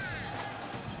McFoy.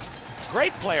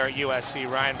 Great player at USC,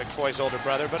 Ryan McFoy's older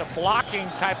brother, but a blocking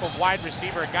type of wide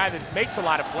receiver, a guy that makes a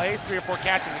lot of plays, 3 or 4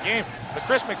 catches a game. But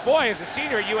Chris McFoy is a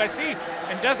senior at USC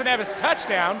and doesn't have his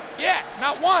touchdown yet,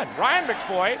 not one. Ryan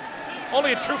McFoy,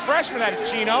 only a true freshman out of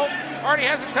Chino, already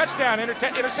has a touchdown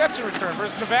interception return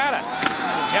versus Nevada.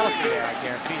 Jealousy there, I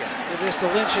guarantee you. Give this to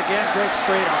Lynch again, great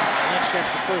straight arm. Lynch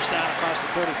gets the first down across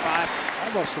the 35,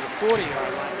 almost to the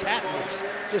 40-yard line. Catanese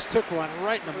just took one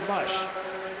right in the mush.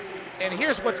 And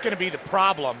here's what's going to be the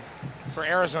problem for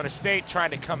Arizona State trying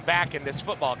to come back in this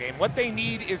football game. What they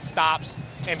need is stops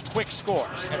and quick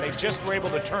scores, and they just were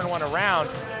able to turn one around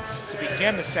to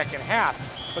begin the second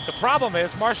half. But the problem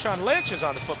is Marshawn Lynch is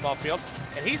on the football field,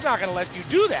 and he's not going to let you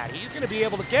do that. He's going to be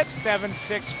able to get 7,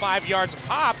 6, 5 yards a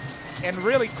pop and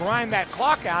really grind that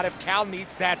clock out if Cal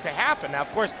needs that to happen. Now,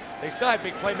 of course, they still have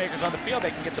big playmakers on the field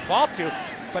they can get the ball to,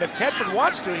 but if Tedford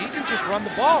wants to, he can just run the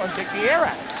ball and take the air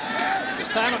out of it. This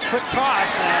time a quick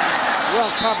toss and well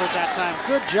covered that time.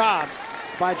 Good job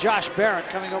by Josh Barrett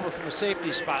coming over from the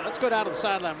safety spot. Let's go down to the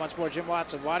sideline once more. Jim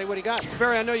Watson. Waddy, what do you got?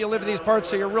 Barry, I know you live in these parts,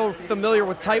 so you're real familiar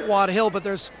with Tightwad Hill, but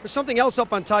there's something else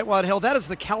up on Tightwad Hill. That is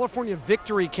the California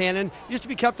Victory Cannon. It used to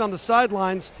be kept on the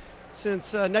sidelines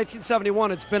since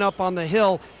 1971. It's been up on the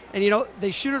hill. And, you know,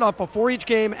 they shoot it up before each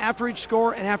game, after each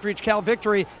score, and after each Cal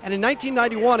victory. And in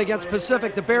 1991 against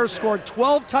Pacific, the Bears scored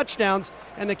 12 touchdowns,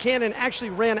 and the cannon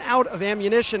actually ran out of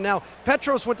ammunition. Now,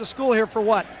 Petros went to school here for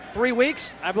what, 3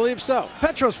 weeks? I believe so.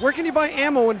 Petros, where can you buy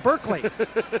ammo in Berkeley?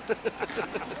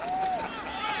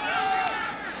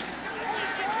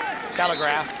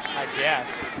 Telegraph, I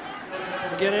guess.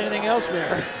 Didn't get anything else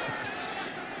there.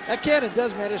 That cannon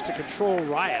does manage to control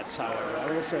riots, however.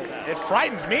 I will say that. It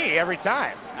frightens me every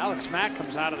time. Alex Mack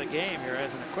comes out of the game here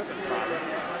as an equipment problem.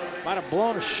 Might have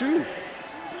blown a shoe.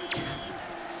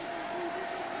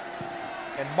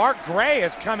 And Mark Gray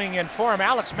is coming in for him.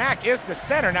 Alex Mack is the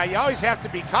center. Now, you always have to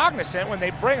be cognizant when they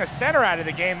bring a center out of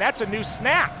the game, that's a new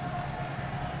snap.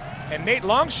 And Nate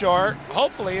Longshore,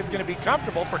 hopefully, is going to be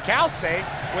comfortable for Cal's sake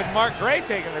with Mark Gray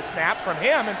taking the snap from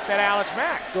him instead of Alex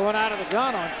Mack. Going out of the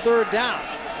gun on 3rd down.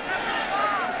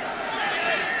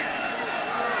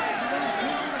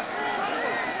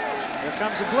 Here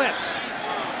comes a blitz.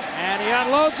 And he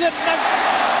unloads it.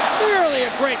 Nearly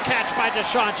a great catch by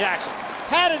Deshaun Jackson.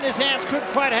 Had it in his hands, couldn't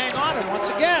quite hang on. And once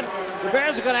again, the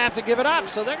Bears are going to have to give it up.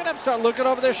 So they're going to have to start looking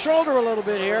over their shoulder a little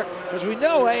bit here, because we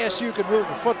know ASU can move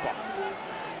the football.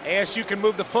 ASU can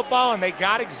move the football, and they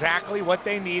got exactly what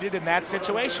they needed in that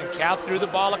situation. Cal threw the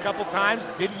ball a couple times,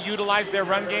 didn't utilize their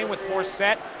run game with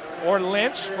Forsett or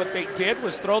Lynch. What they did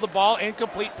was throw the ball.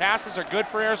 Incomplete passes are good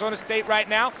for Arizona State right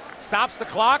now. Stops the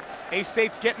clock.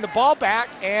 A-State's getting the ball back,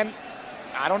 and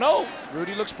I don't know.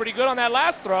 Rudy looks pretty good on that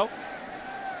last throw.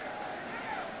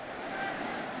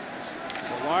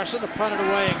 So Larson to punt it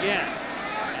away again.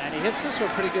 And he hits this one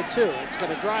pretty good, too. It's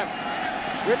going to drive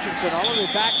Richardson all the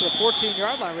way back to the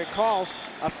 14-yard line. Recalls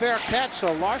a fair catch,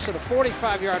 so Larson a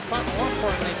 45-yard punt, more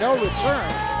importantly, no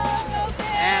return.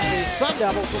 And the Sun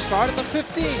Devils will start at the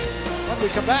 15 when we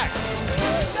come back.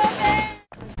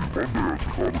 Monday at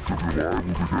Chicago Tribune Live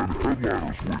will begin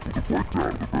Headliners Week with a breakdown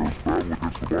of the Bears' battle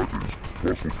against the Vikings.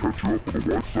 Plus, we'll catch you up on the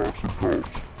White Sox and Cubs.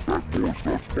 That and more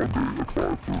starts Monday at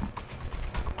 5:30.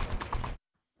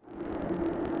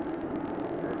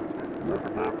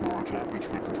 Welcome back, Birds. Offense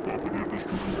with Stopping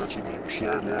Industry. Watson on the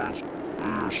sidelines.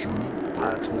 ASU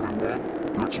down 21.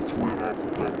 Gets a 3-and-out from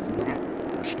California.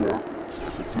 We'll start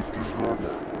at the 15-yard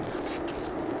line.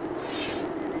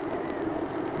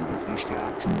 Give it this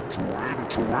time to Terrain, and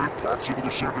Terrain pops into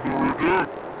the secondary again.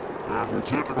 And we'll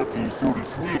take it up to the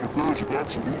 33, and the Bears have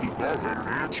absolutely not had an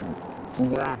answer for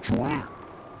Ryan Terrain.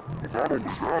 But not only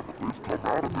that, but they've come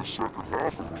out of this second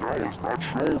half, and Cal has not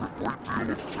shown a great deal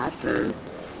of tempo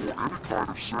or any kind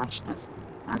of sense that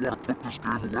they want to put this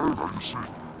game away. Now you see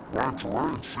Ryan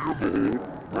Terrain seeing the hole,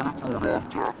 running through an arm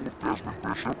tackle with Desmond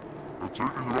Bishop, and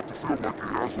taking it up the field like he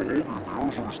has the whole game. The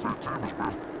Arizona State team has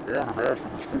been on and off in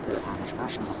this football game,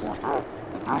 especially the first half,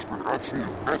 but there's been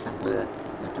absolutely nothing wrong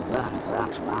with the running of Ryan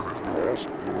Terrain. He's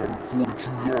got 142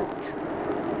 yards.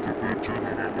 The a big team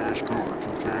on that last carry.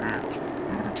 2 tight ends.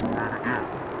 Give it to Ryan again.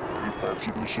 He pops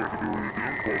into the secondary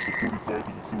again, across the 35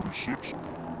 to the 36.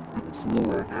 Getting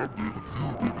 4 on that. David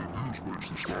Hughes makes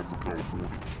the stop for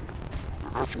California.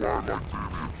 And that's why I like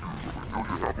Damian Hughes. I mean,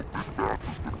 you have a big back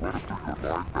who's been running through your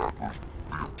linebackers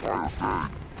the entire day.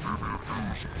 Damian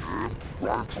Hughes and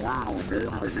Ryan Tulane are alone in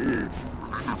a hole. And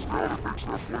he gets down and makes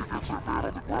that play, gets that man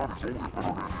on the ground. He's only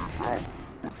 188 pounds,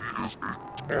 but he is a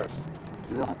tough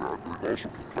quarterback. And he also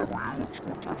can cover you and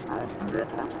score touchdowns and do all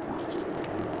kinds of crazy stuff.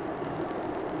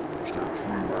 Start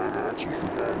 3 wideouts as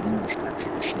Jamal Lewis comes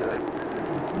in the slot.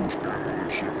 Lewis playing on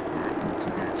their second man, due to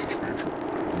 2-game suspension.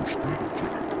 No speeding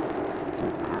ticket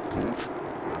from the head coach.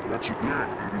 And once again,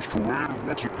 it is Tulane, and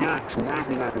once again, Tulane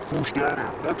will have a first down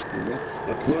and much more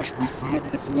across midfield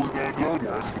to the 49-yard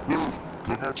line, and the Bears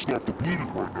cannot stop the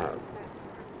bleeding right now.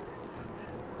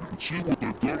 You can see what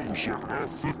they've done in the second half,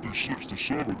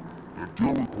 56-7. And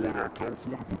Jerry pointed out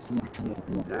California put 42 on the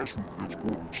board last week against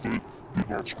Portland State, did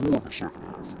not score in the second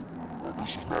half. And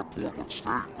this is not Portland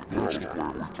State. The Dallas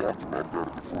player, we talked about that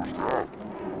in the first half.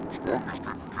 Sparky's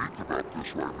getting geeked about this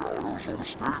right now. Arizona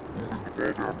State moving the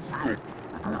ball downfield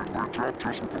and doing a great job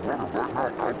just with the runner. Right now,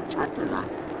 out tempoing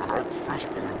and out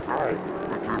physically now.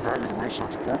 They came out with a real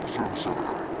sense of purpose here in the second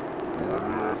half.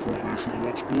 Going out formation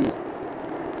once more.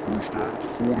 First down at the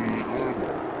 48-yard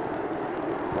line.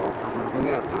 Parker going to go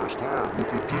up past time.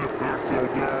 Looking deep, man fell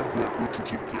down, but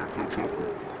Richardson can't catch up with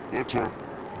him. That time,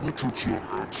 Richardson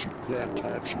and Saquon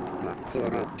Thompson got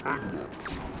caught up, tangled up.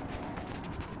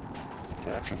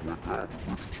 Thompson went down, but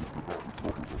Richardson did not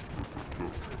recover them to make that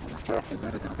catch. And we talked a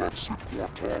little bit about Saquon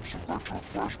Thompson, redshirt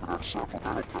freshman out of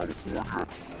Sacramento, California.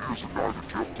 He is a guy that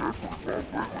Jeff Tedford and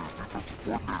Bob Wrigley, his defensive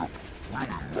coordinator,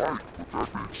 really liked. But that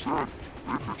being said,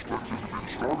 they didn't expect him to be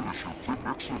the starter this year. Tim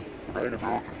Nixon, an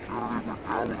All-American candidate, went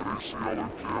down with an ACL in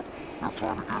camp. They're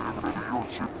trying to get him another year, and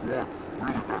Saquon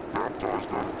really got baptized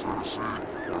down in Tennessee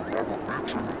by Robert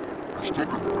Beecham. He's still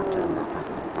getting picked on by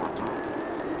people in the back end.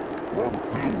 Robert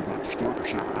Beal, who went to start the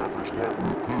second half, has not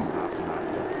reappeared after that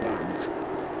one play, which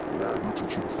allowed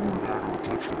Richardson 49 on a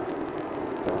touchdown.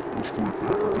 Parker straight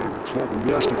back again in trouble.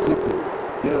 Lost the football.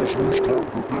 Ball's loose.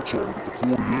 Carpenter gets on it at the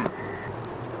 48.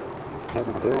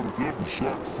 Coming hard again was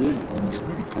Zach Fuller, who's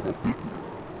really come up big here.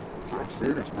 Zach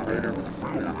Fuller's been all over the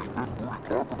field, and he's been Rudy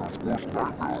Carpenter's worst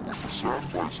nightmare. It was the sack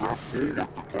by Zach Fuller that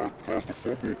caused the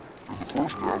fumble in the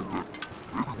first half that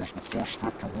maybe was the first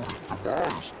step to Rudy's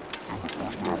demise in the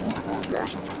first half.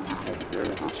 Rudy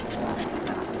very wisely just getting on the ball in that situation and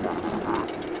getting the right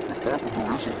of the game. But Carpenter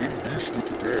is a little loose with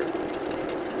the ball.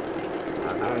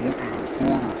 And now looking at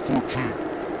 3rd and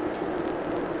 13.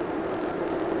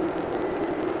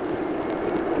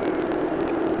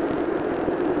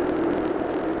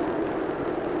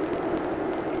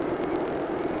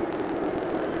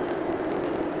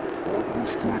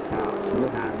 Straight back,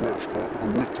 4-man rush,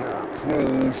 Carpenter with time,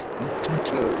 throws, too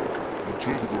tall.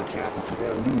 Intended that time for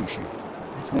Jamal Lewis, and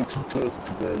you throw too tall for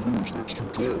Jamal Lewis, that's too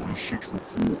tall, he's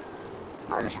 6'4".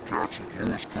 That was a catch that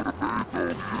Lewis could have made, though.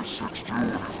 He is 6'2", and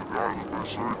he's a guy that they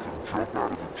say can jump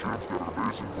out of the gym, he's got an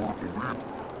amazing vertical leap.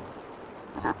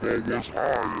 And that ball was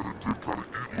high, and it did kind of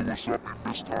eat Lewis up, he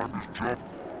mistimed his jump.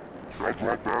 Guy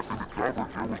dropped back into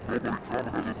coverage, there was nobody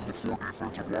coming other than the 4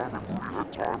 defensive linemen. Rudy had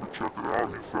time to check it out,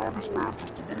 he found his man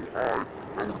just a little high.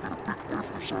 That would have been a big play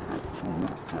for the Sun Devils. Sure would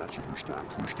have. Johnson this time,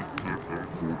 twisted kid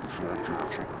heading for Deshaun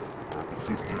Jackson. At the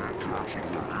 58, Jackson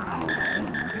got 80 on the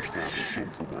earlier, this time was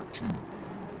some for about 2.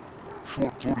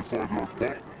 Short 35-yard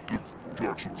punt, give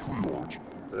Jackson 3 yards.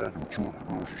 On the return, the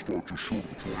Bears will start just short of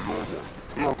the 20-yard line.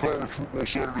 And our college football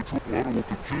Saturday triple-header will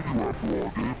continue after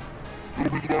our game.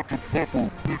 It'll be the Dr.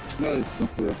 Pepper Big 12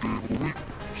 football game of the week.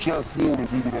 South Florida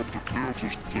moving up to Kansas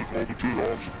to take on the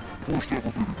Jayhawks. First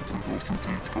ever meeting between those two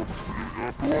teams coverage beginning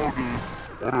after our game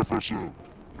on FSN.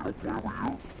 They don't play every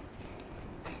year.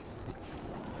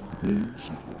 The Bulls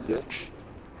and the Hawks.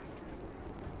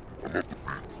 I love the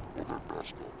beat of that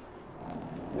mascot.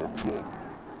 Ron John.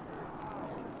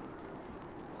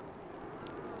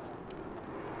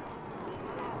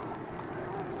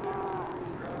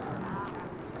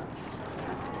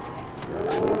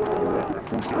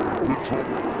 First down in big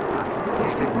trouble.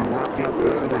 He's going to be wrapped up all the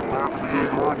way back to the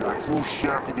 8-yard line. First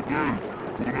sack of the day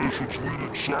for the nation's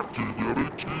leading sack team. They had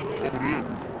 18 coming in.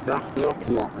 Mike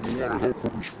Marquardt with a lot of help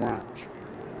from his friends.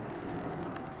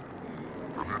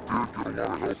 And he did get a lot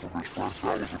of help from his friends.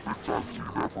 That was a big-time team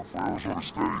effort for Arizona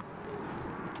State.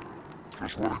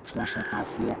 Just running twists with their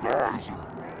 4 guys, and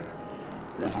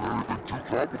wasn't anything too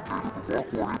complicated. But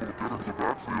Marquardt able to get into the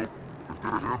backfield and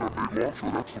get a hand on Nate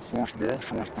Longshore. That's the first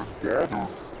Longshore has been bothered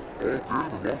game,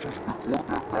 and Walsh's a good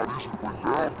quarterback, not easy to bring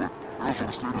down, but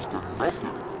Arizona State has done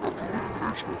nothing after leading the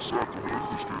nation in sack in the end of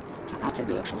this game to get to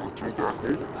Walshore until back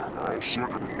home. Now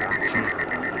 2nd and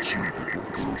 19. Let's see if the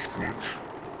Bears flinch.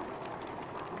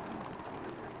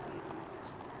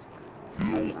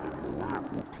 Hill and Morant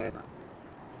were coming.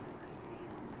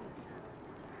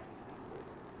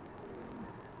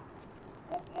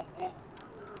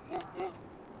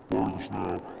 Burns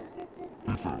now.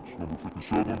 Defense, number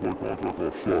 57 by contact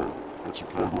offside. That's a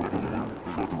tag right in the lane.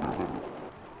 Second and 100.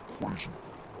 Crazy.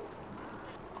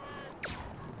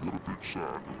 Get a big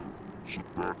sack and sit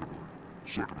back in the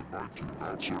 2nd and 19,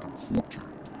 now 2nd and 14.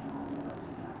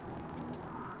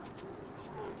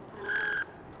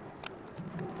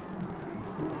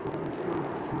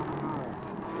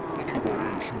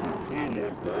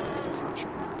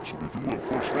 So they do have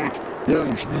fresh legs. Ball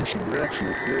is loose and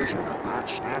Longshore falls on a bad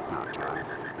snap that time.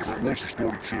 And that was the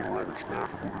starting center out of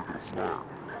snap, and we're going to get a flag.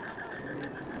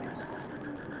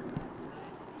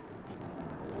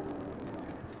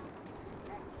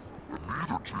 And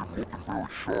neither team looking very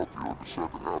sharp here in the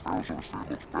second half. Arizona State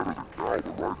looks better than Cal,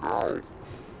 but right now,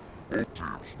 both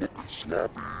teams looking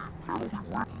sloppy,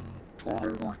 penalty-ridden,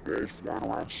 turnovers, balls flying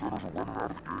around, centers are running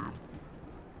out of the game.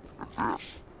 And this.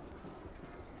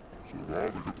 So now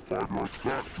they get the 5 yards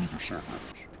back to the Sun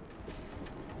Devils.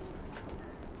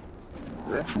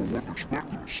 Longshore wasn't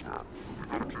expecting a snap. You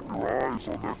gotta keep your eyes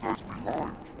on that guy's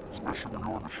behind, especially when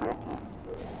you're in the shotgun.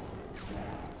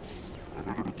 And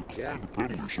they're gonna decline the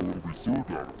penalty, so it'll be 3rd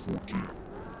down at 14.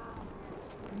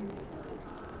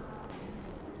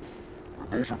 And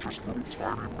those are just little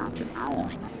tiny mental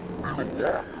errors that mean a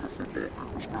lot in a football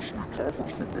game, especially a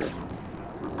conference football game.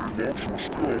 And Longshore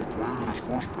still playing his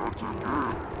first Pac-10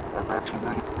 game. I'm not sure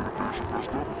where the communication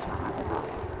messed up between him and that.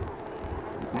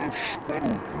 The Bears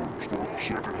sputtering here to start the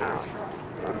second half.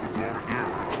 Out of the gun again.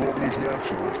 Trouble is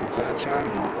Longshore as the bounce out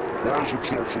of there. Buys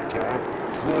himself some time.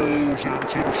 Throws and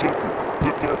it's intercepted.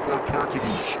 Picked up by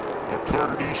Cacadese. And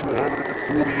Cacadese will have it at the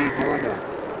 48-yard line.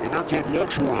 And that time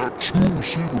Longshore had 2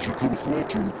 receivers he could have thrown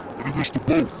to, and he missed them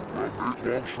both. That made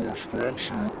Longshore a strong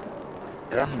suit.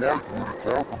 Unlike Rudy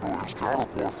Carpenter, his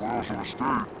counterpart for Arizona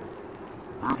State,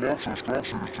 Longshore's strong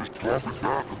suit is just dropping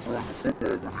back and throwing the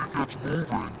football. When he gets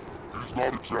moving, he's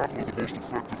not exactly the most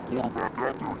effective quarterback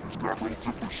out there. He's got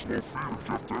relatively slow feet, and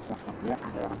Jeff Teffer's been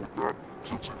working on him with that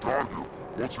since he got here.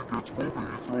 Once he gets moving,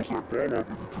 he throws that ball up,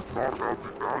 and he does not have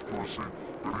the accuracy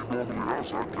that he normally has.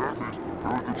 That Cagney's a very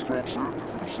good strong safety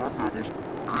for the Sun Devils,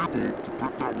 able to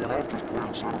pick that one up just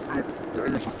playing center field. Ball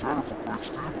was intended for Blake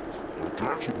Stevens.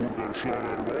 Jackson would have got a shot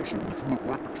at it also, but he threw it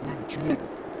right between the two of them.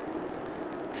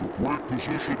 So great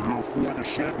position here for the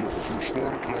Sun Devils. They're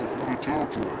starting California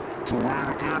territory. Terrain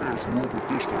again has room, but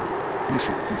this time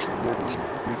Bishop just levels it.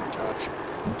 David Thompson,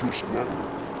 who just leveled it.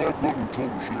 Bob Butler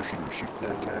told us yesterday,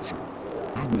 Saquon Thompson,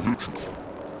 he will hit you.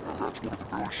 And that's one of the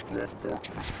very strong parts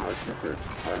of this Cal football team.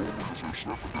 Not only is their secondary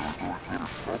very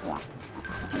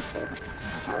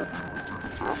good at covering, and even though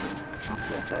Thomas Takuda's out leading the team in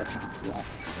tackles, Saquon Thompson at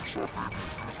corner, and we saw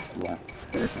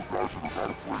Baby Hughes at corner, both are guys that are not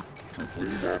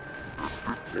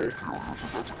afraid to hold up and hit ball carriers,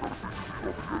 and that's the kind of thing you need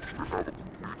on the edge to have a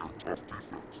complete and tough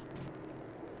defense.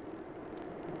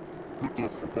 Picked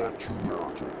up about 2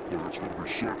 yards on the play. It's going to be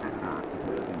 2nd and 8. The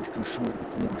ball goes just short of the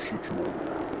 46-yard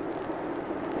line.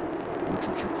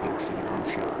 Richardson comes to the near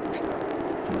side this time.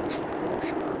 Throws to the far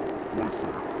side. Play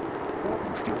fake.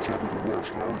 Barber steps under the rush.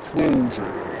 Now he throws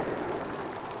and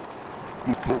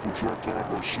good coverage that time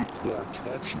by Saquon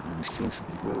Thompson, who was closer to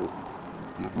the ball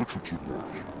than Richardson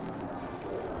was.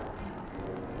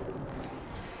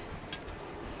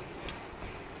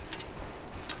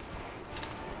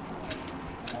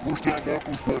 First Down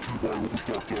Markers brought to you by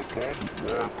Overstock.com with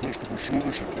live customer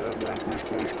service and online best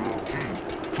price guarantees.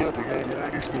 Shopping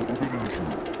online has never been easier.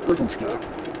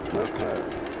 Overstock.com.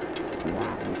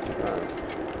 Terrain will come out.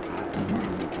 And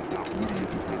William will come back. William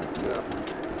will get a blocker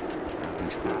in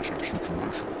this passing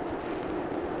situation.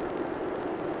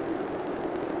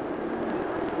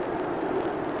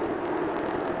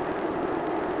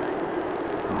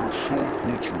 There's Sean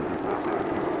Blitzer to back out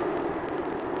here.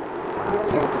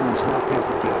 Parker is not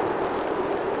coming down.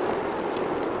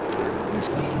 And it was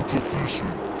William Tafisi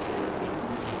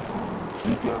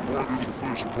who got right into the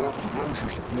face of Parker. That was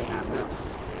just a 4-man run.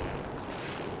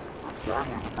 And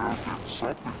finally, the Bears getting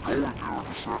something going here in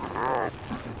the second half.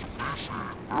 William Tafisi,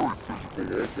 very physical all ball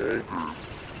game.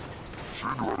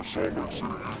 Senior out of Salt Lake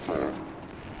City, Utah.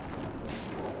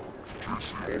 JC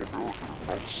All-American and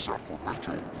now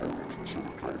Sacramento opponent in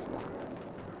Southern California.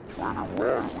 Brandon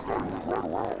Roy is the guy who went right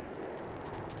around.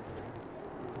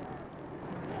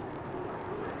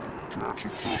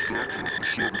 Jackson took Jackson at the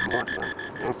 7-yard line.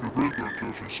 After he made that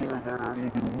catch, he saw him out a little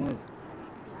bit of room.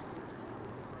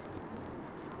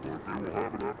 But they will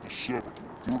have it at the 7.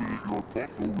 38-yard punt,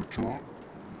 no return.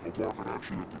 They'll mark it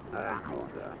actually at the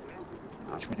 9-yard line.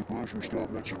 That's where the Bears will start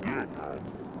once again now.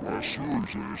 Last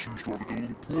series, ASU started to get a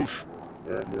little push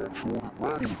on Longshore and it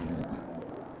rattled it a little bit.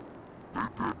 They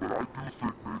did, but I do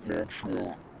think Nate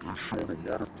Longshore has shown a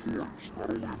lot of poise, not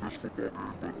only in this football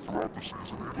game, but throughout the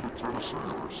season, even in Tennessee.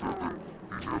 They said that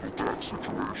he's handled that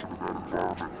situation and that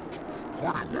environment pretty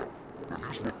well. But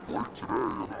he's looked great today,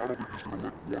 and I don't think he's going to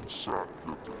let one sack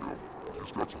get to him.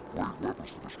 He's got some great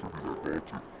weapons to distribute that ball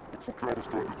to. Look for Cal to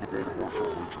start getting the ball to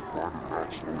Marshall Lynch and grind it out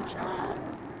slowly as they can.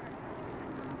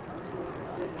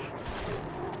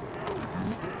 If you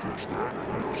look at first down,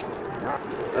 he was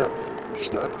wrapped up,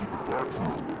 stopped in the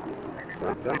backfield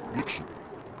by Mike Nixon.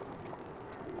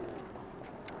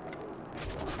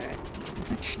 It's a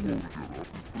bit slow to get up.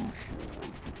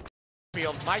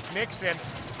 Mike Nixon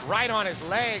right on his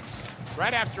legs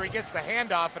right after he gets the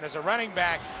handoff, and as a running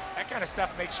back, that kind of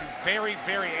stuff makes you very,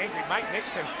 very angry. Mike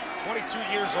Nixon, 22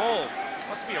 years old,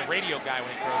 must be a radio guy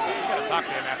when he grows up. You got to talk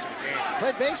to him after the game.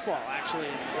 Played baseball, actually,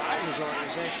 in the Dodgers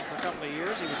organization for a couple of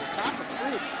years. He was a top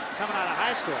recruit coming out of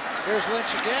high school. Here's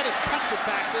Lynch again. He cuts it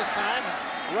back this time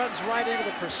and runs right into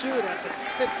the pursuit at the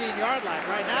 15-yard line.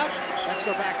 Right now, let's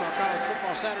go back to our College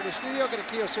Football Saturday studio. Get a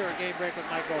Kyocera game break with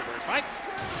Mike Goldberg. Mike?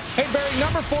 Hey, Barry,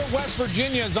 number 4 West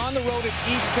Virginia is on the road at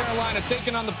East Carolina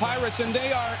taking on the Pirates, and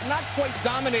they are not quite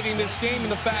dominating this game in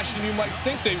the fashion you might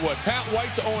think they would. Pat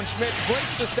White to Owen Schmidt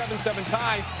breaks the 7-7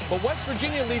 tie, but West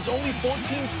Virginia leads only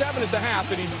 14-7 at the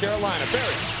half at East Carolina.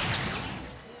 Barry.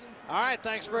 All right,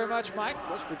 thanks very much, Mike.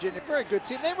 West Virginia, very good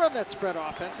team. They run that spread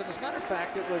offense, and as a matter of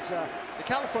fact, it was the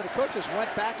California coaches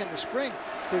went back in the spring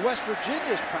to West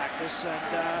Virginia's practice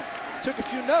and took a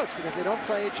few notes because they don't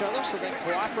play each other, so they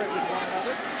cooperate with one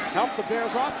another, help the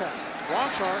Bears offense.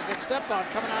 Longshore gets stepped on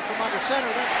coming out from under center,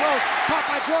 then throws, caught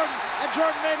by Jordan, and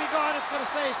Jordan may be gone. It's going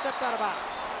to say he stepped out of bounds.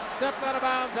 Stepped out of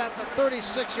bounds at the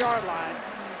 36-yard line,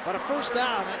 but a first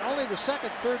down, and only the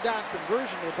second third down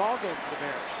conversion of the ball game for the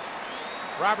Bears.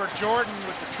 Robert Jordan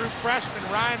with the true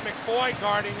freshman Ryan McFoy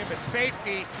guarding him at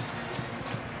safety.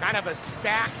 Kind of a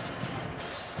stacked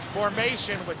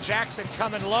formation with Jackson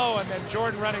coming low and then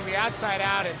Jordan running the outside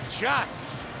out and just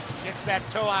gets that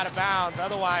toe out of bounds.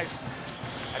 Otherwise,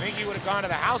 I think he would have gone to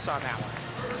the house on that one.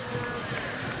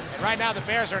 And right now the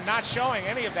Bears are not showing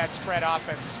any of that spread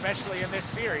offense, especially in this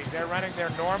series. They're running their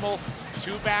normal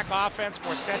two-back offense.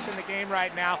 Forset's in the game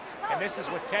right now, and this is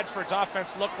what Tedford's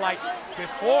offense looked like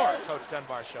before Coach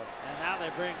Dunbar showed it. And now they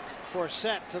bring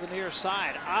Forset to the near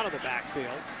side out of the backfield.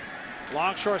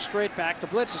 Longshore straight back. The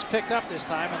blitz is picked up this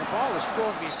time, and the ball is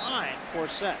thrown behind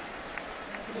Forset.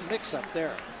 Little mix-up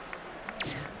there.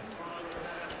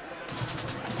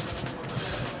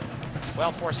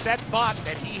 Well, Forset thought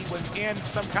that he was in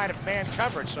some kind of man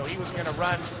coverage, so he was going to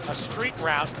run a streak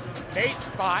route. Nate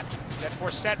thought that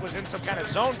Forset was in some kind of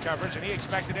zone coverage, and he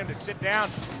expected him to sit down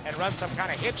and run some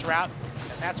kind of hitch route,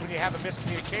 and that's when you have a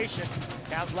miscommunication.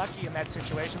 Cal's lucky in that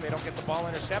situation. They don't get the ball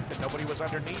intercepted. Nobody was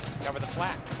underneath to cover the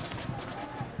flat.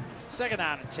 Second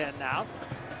down and 10 now.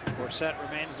 Forset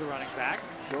remains the running back.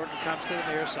 Jordan comes to the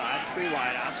near side. 3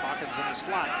 wideouts. Hawkins in the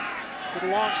slot to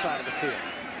the long side of the field.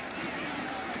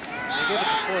 They give it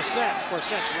to Forset.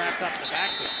 Forset's wrapped up in the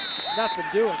backfield. Nothing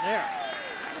doing there.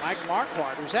 Mike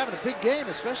Marquardt, who's having a big game,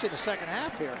 especially in the second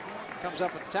half here, comes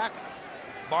up with the tackle.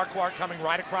 Marquardt coming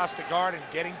right across the guard and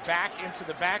getting back into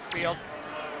the backfield.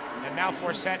 And now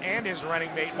Forset and his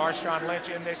running mate, Marshawn Lynch,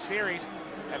 in this series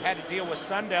have had to deal with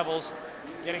Sun Devils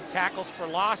getting tackles for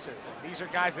losses. And these are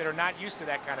guys that are not used to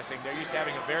that kind of thing. They're used to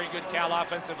having a very good Cal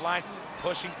offensive line,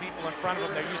 pushing people in front of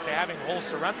them. They're used to having holes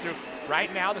to run through.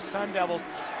 Right now, the Sun Devils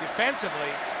defensively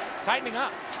tightening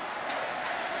up.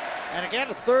 And again,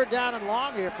 a third down and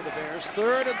long here for the Bears.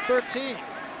 3rd and 13.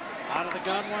 Out of the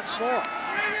gun once more.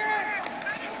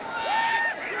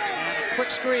 And a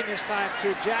quick screen this time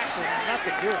to Jackson.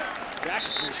 Nothing doing.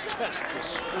 Jackson is just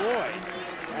destroyed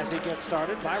as he gets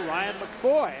started by Ryan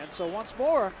McFoy. And so once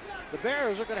more, the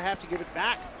Bears are going to have to give it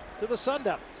back to the Sun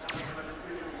Devils.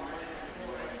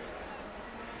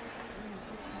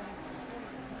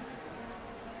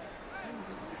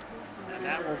 And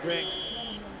that will bring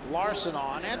Larson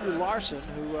on. Andrew Larson,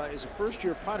 who is a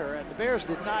first-year punter, and the Bears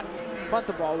did not punt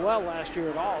the ball well last year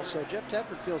at all. So Jeff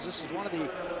Tedford feels this is one of the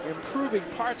improving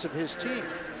parts of his team.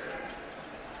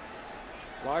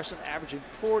 Larson averaging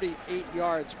 48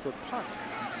 yards per punt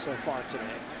so far today.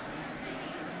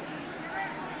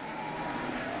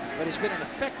 But he's been an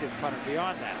effective punter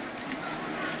beyond that.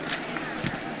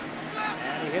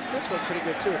 And he hits this one pretty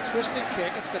good too. A twisting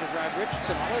kick. It's going to drive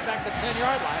Richardson all the way back to the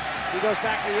 10-yard line. He goes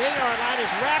back to the 8-yard line,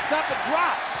 is wrapped up and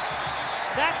dropped.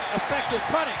 That's effective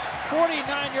punting.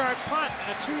 49-yard punt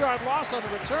and a 2-yard loss on the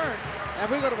return.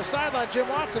 And we go to the sideline. Jim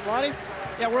Watson, Waddy.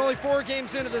 Yeah, we're only 4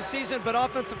 games into the season, but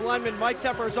offensive lineman Mike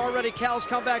Tepper is already Cal's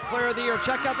comeback player of the year.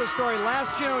 Check out the story.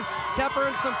 Last June, Tepper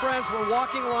and some friends were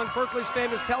walking along Berkeley's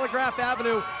famous Telegraph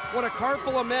Avenue when a car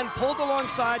full of men pulled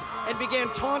alongside and began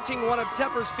taunting one of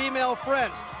Tepper's female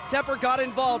friends. Tepper got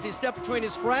involved. He stepped between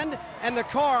his friend and the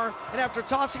car, and after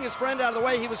tossing his friend out of the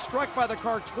way, he was struck by the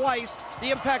car twice.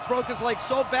 The impact broke his leg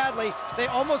so badly, they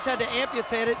almost had to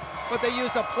amputate it, but they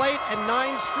used a plate and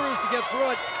 9 screws to get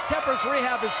through it. Tepper's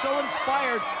rehab is so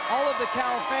inspired all of the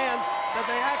Cal fans that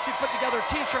they actually put together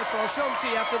T-shirts. I'll show them to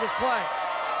you after this play.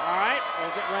 All right,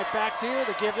 we'll get right back to you.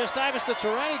 The give this time is to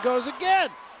Terrain. He goes again.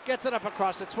 Gets it up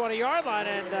across the 20-yard line,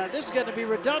 and this is going to be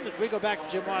redundant. We go back to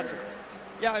Jim Watson.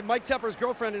 Yeah, Mike Tepper's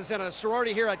girlfriend is in a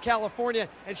sorority here at California,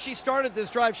 and she started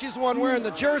this drive. She's the one wearing the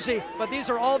jersey, but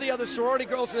these are all the other sorority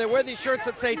girls, and they wear these shirts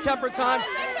that say Tepper time,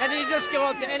 and you just go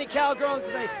up to any Cal girl and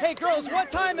say, hey, girls,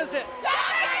 what time is it? Hey,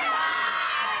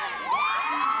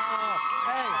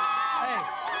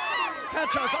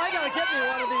 Petros, I got to get me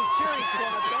one of these cheering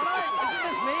squads, don't I? Isn't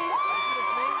this me?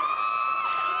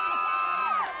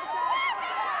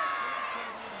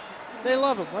 They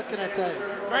love him. What can I tell you?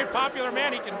 Very popular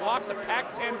man. He can walk the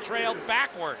Pac-10 trail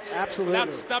backwards. Absolutely.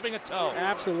 Without stubbing a toe.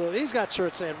 Absolutely. He's got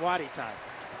shirts saying Waddy time.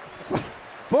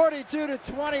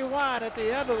 42-21 at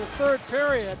the end of the third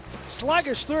period.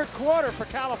 Sluggish third quarter for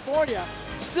California.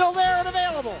 Still there and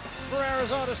available for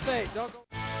Arizona State. Don't go.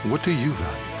 What do you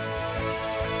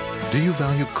value? Do you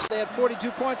value? They had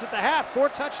 42 points at the half. 4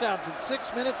 touchdowns in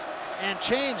 6 minutes and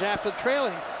change after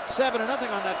trailing 7-0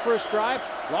 on that first drive.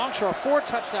 Longshore, 4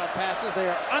 touchdown passes. They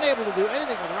are unable to do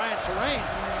anything with Ryan Terrain.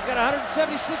 He's got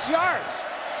 176 yards.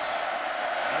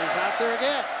 And he's out there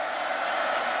again.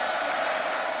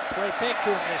 Play fake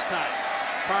to him this time.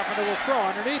 Carpenter will throw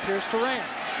underneath. Here's Terrain.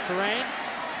 Terrain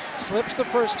slips the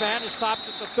first man. Is stopped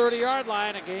at the 30-yard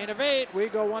line. A gain of 8. We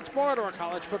go once more to our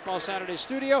College Football Saturday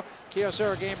studio.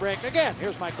 Kyocera game break again.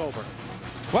 Here's Mike Goldberg.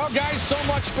 Well, guys, so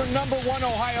much for number 1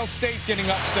 Ohio State getting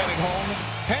upset at home.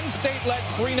 Penn State led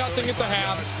 3-0 at the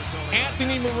half.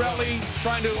 Anthony Morelli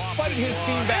trying to fight his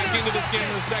team back into this game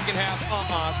in the second half.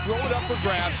 Throw it up for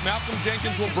grabs. Malcolm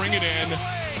Jenkins will bring it in.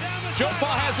 Joe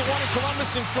Pa hasn't won in Columbus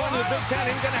since joining the Big Ten.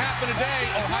 Ain't going to happen today.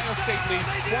 Ohio State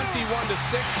leads 21-6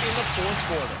 in the fourth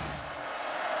quarter.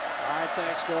 All right,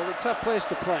 thanks, Goldie. Tough place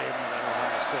to play in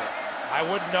Ohio State. I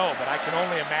wouldn't know, but I can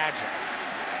only imagine.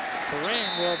 Terrain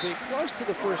will be close to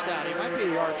the first down. He might be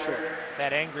a yard short.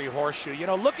 That angry horseshoe. You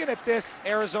know, looking at this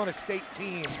Arizona State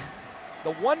team,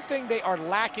 the one thing they are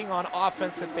lacking on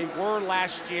offense that they were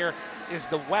last year is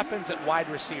the weapons at wide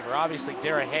receiver. Obviously,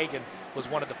 Dara Hagan was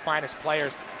one of the finest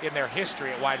players in their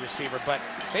history at wide receiver, but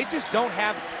they just don't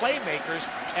have playmakers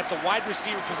at the wide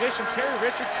receiver position. Terry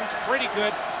Richardson's pretty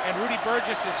good, and Rudy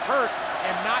Burgess is hurt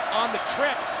and not on the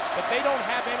trip, but they don't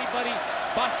have anybody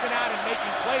busting out and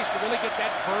making plays to really get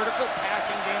that vertical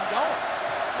passing game going.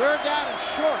 Third down and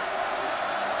short.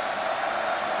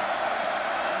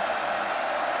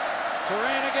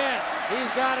 Terrain again. He's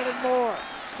got it and more.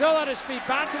 Still on his feet,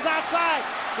 bounces outside.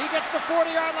 He gets the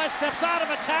 40-yard line, steps out of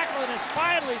a tackle, and is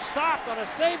finally stopped on a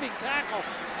saving tackle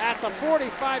at the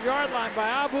 45-yard line by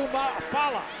Abu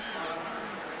Fala.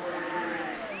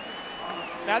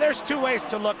 Now, there's 2 ways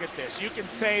to look at this. You can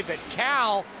say that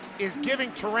Cal is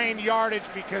giving Terrain yardage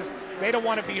because they don't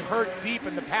want to be hurt deep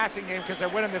in the passing game because they're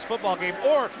winning this football game.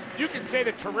 Or you can say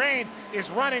that Terrain is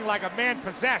running like a man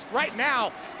possessed. Right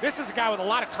now, this is a guy with a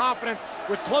lot of confidence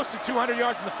with close to 200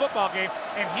 yards in the football game,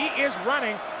 and he is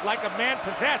running like a man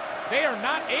possessed. They are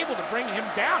not able to bring him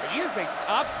down. He is a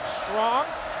tough, strong,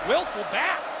 willful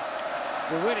back.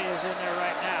 DeWitty is in there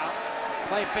right now.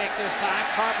 Play fake this time.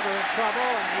 Carpenter in trouble,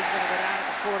 and he's going to go down at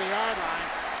the 40-yard line.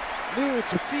 Lou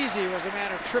Tafizi was the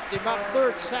man who tripped him up.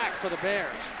 3rd sack for the Bears.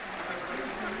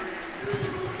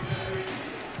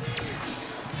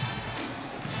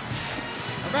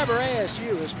 Remember,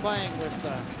 ASU is playing with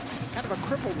kind of a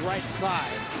crippled right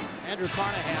side. Andrew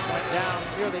Carnahan went down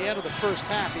near the end of the first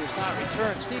half. He has not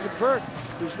returned. Stephen Bird,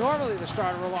 who's normally the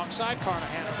starter alongside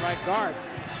Carnahan at right guard,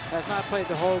 has not played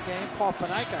the whole game. Paul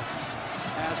Faneca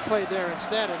has played there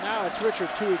instead, and now it's Richard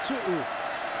Tuitu'u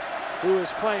who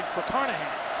is playing for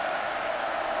Carnahan.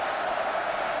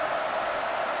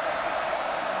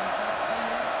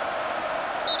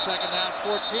 Second down,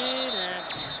 14, and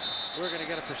we're going to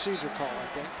get a procedure call, I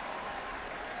think.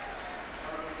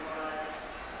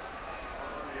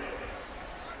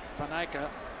 Faneca.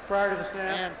 Prior to the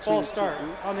snap, false start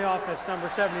on the offense, number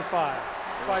 75.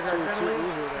 5-yard Two penalty.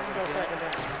 here, Go second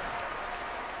down.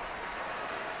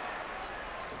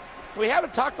 We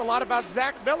haven't talked a lot about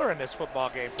Zach Miller in this football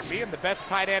game for being the best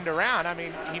tight end around. I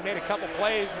mean, he made a couple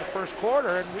plays in the first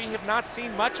quarter, and we have not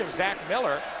seen much of Zach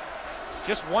Miller.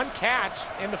 Just one catch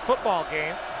in the football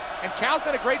game. And Cal's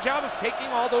done a great job of taking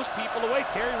all those people away.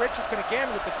 Terry Richardson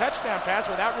again with the touchdown pass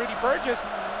without Rudy Burgess.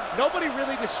 Nobody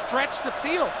really to stretch the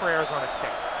field for Arizona State.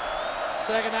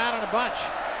 Second down and a bunch.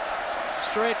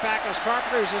 Straight back as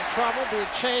Carpenter's in trouble, being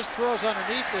chased, throws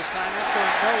underneath this time. That's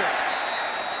going nowhere.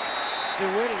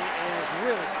 DeWitty is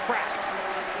really cracked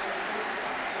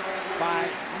by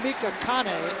Mika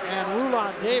Kane and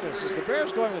Rulon Davis as the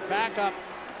Bears going with backup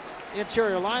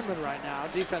interior linemen right now,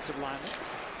 defensive linemen.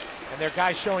 And their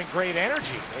guys showing great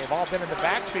energy. They've all been in the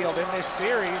backfield in this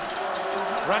series,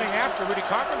 running after Rudy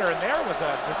Carpenter, and there was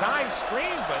a design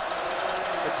screen, but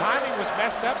the timing was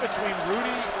messed up between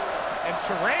Rudy and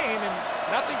Terrain, and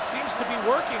nothing seems to be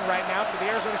working right now for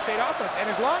the Arizona State offense. And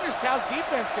as long as Cal's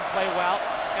defense can play well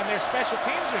and their special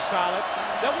teams are solid,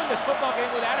 they'll win this football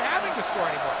game without having to score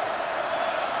anymore.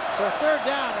 So third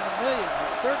down and a million,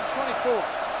 third and 24.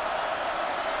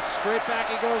 Straight back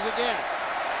he goes again.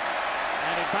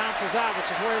 And he bounces out,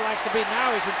 which is where he likes to be. Now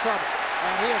he's in trouble.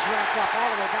 And he is wrapped up all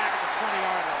the way back at the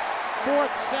 20-yard line.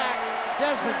 Fourth sack,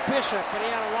 Desmond Bishop, but he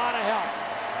had a lot of help.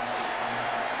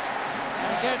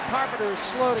 And again, Carpenter is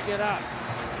slow to get up.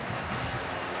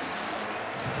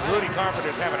 Rudy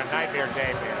Carpenter's having a nightmare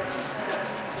day, man.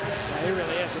 Yeah, he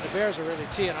really is, and the Bears are really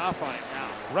teeing off on him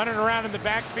now. Running around in the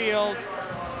backfield,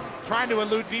 trying to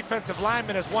elude defensive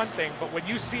linemen is one thing, but when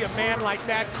you see a man like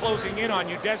that closing in on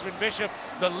you, Desmond Bishop,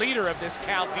 the leader of this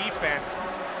Cal defense,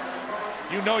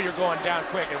 you know you're going down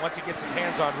quick, and once he gets his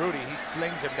hands on Rudy, he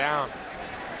slings him down.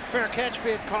 Fair catch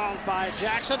being called by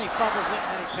Jackson. He fumbles it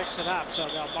and then he picks it up, so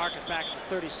they'll mark it back at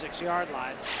the 36-yard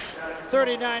line.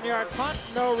 39-yard punt,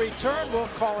 no return. We'll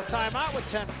call a timeout with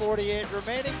 10:48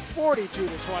 remaining.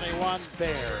 42-21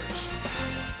 Bears.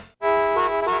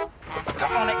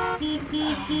 Come on,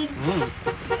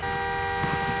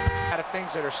 out of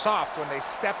things that are soft when they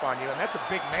step on you, and that's a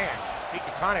big man. Mika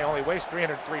Kane only weighs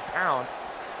 303 pounds,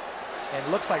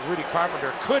 and looks like Rudy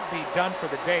Carpenter could be done for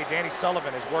the day. Danny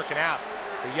Sullivan is working out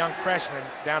the young freshman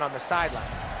down on the sideline.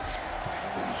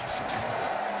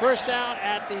 First down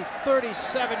at the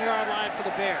 37-yard line for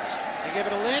the Bears. They give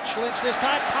it to Lynch. Lynch this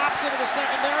time pops into the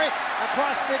secondary,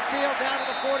 across midfield down to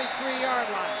the 43-yard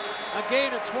line. A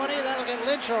gain of 20, that'll get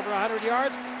Lynch over 100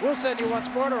 yards. We'll send you once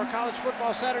more to our College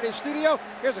Football Saturday studio.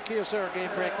 Here's a Kyocera game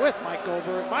break with Mike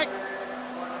Goldberg. Mike.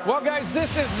 Well, guys,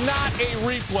 this is not a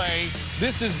replay.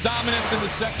 This is dominance in the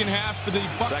second half for the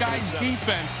Buckeyes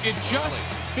defense. It just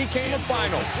became a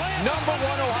final. Number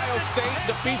 1 Ohio State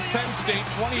defeats Penn State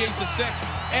 28-6.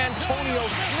 Antonio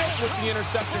Smith with the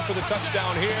interception for the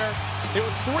touchdown here. It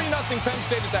was 3-0 Penn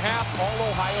State at the half. All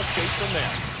Ohio State from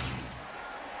there.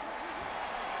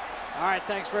 All right,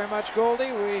 thanks very much,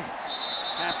 Goldie. We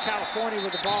have California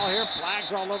with the ball here.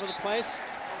 Flags all over the place.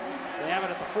 They have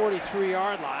it at the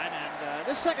 43-yard line, and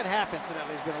this second half,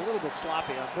 incidentally, has been a little bit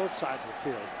sloppy on both sides of the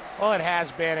field. Well, it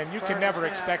has been, and you can never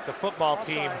expect the football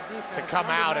team to come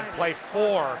out and play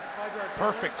 4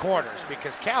 perfect quarters,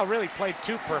 because Cal really played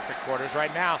 2 perfect quarters.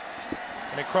 Right now,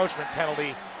 an encroachment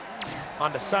penalty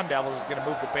on the Sun Devils is going to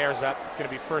move the Bears up. It's going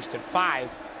to be 1st and 5.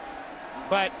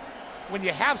 But when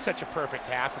you have such a perfect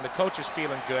half and the coach is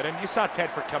feeling good, and you saw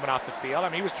Tedford coming off the field, I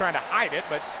mean, he was trying to hide it,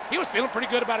 but he was feeling pretty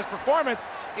good about his performance.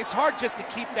 It's hard just to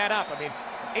keep that up. I mean,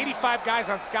 85 guys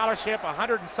on scholarship,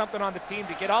 100 and something on the team.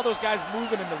 To get all those guys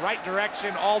moving in the right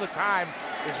direction all the time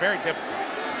is very difficult.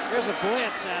 Here's a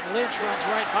blitz, and Lynch runs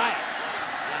right by it.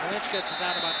 And Lynch gets it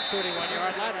down about the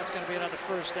 31-yard line. That's going to be another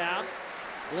first down.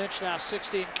 Lynch now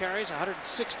 16 carries,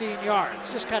 116 yards.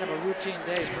 Just kind of a routine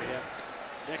day for him.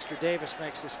 Dexter Davis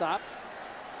makes the stop.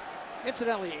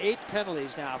 Incidentally, 8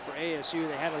 penalties now for ASU.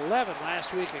 They had 11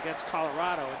 last week against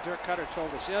Colorado, and Dirk Cutter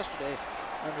told us yesterday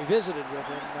when we visited with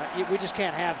him, we just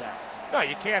can't have that. No,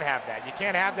 you can't have that. You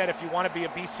can't have that if you want to be a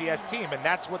BCS team, and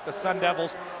that's what the Sun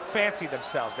Devils fancy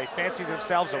themselves. They fancy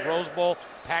themselves a Rose Bowl,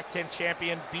 Pac-10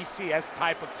 champion, BCS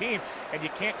type of team, and you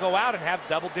can't go out and have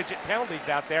double-digit penalties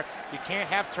out there. You can't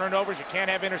have turnovers. You can't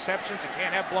have interceptions. You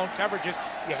can't have blown coverages.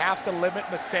 You have to limit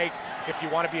mistakes if you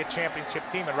want to be a championship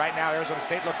team, and right now Arizona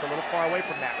State looks a little far away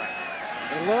from that right now.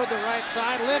 They load the right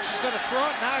side. Lynch is going to throw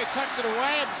it. Now he tucks it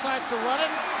away and decides to run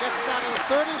it. Gets it down to the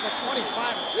 30, the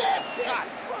 25, and takes a shot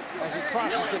as he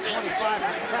crosses the 25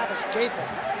 from Travis Gaither.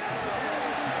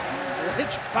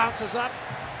 Lynch bounces up.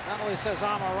 Not only says,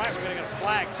 I'm all right, we're going to get a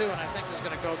flag, too, and I think he's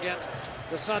going to go against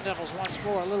the Sun Devils once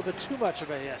more. A little bit too much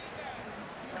of a hit.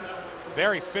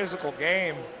 Very physical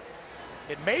game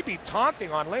It may be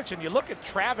taunting on Lynch, and you look at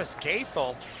Travis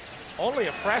Gaethel, only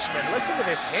a freshman. Listen to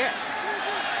this hit.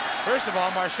 First of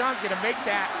all, Marshawn's going to make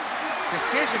that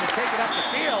decision to take it up the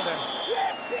field, and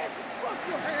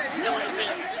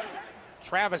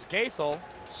Travis Gaethel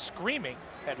screaming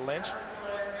at Lynch.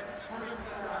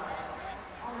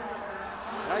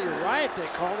 Well, you're right. They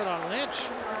called it on Lynch.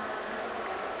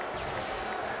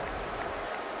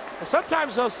 Well,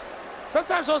 sometimes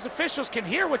those officials can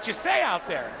hear what you say out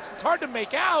there. It's hard to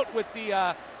make out with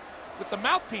the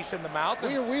mouthpiece in the mouth.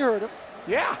 We heard him.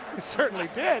 Yeah, certainly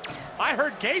did. I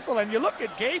heard Gaethel, and you look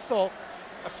at Gaethel,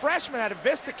 a freshman out of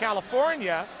Vista,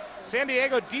 California, San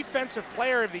Diego Defensive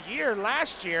Player of the Year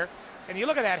last year, and you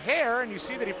look at that hair and you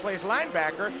see that he plays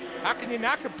linebacker. How can you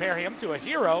not compare him to a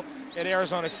hero at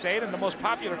Arizona State and the most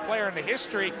popular player in the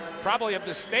history, probably of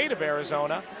the state of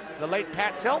Arizona, the late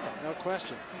Pat Tillman? No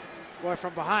question. Boy,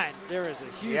 from behind, there is a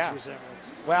huge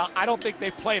resemblance. Well, I don't think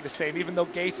they play the same, even though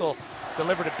Gaethel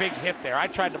delivered a big hit there. I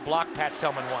tried to block Pat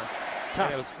Tillman once.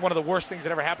 Tough. It was one of the worst things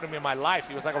that ever happened to me in my life.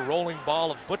 He was like a rolling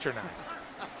ball of butcher knife.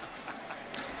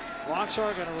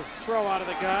 Longshore going to throw out of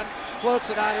the gun. Floats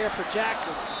it out here for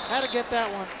Jackson. Had to get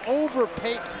that one over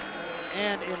Peyton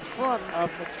and in front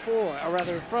of McFoy, or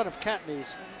rather in front of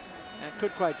Katniss, and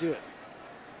couldn't quite do it.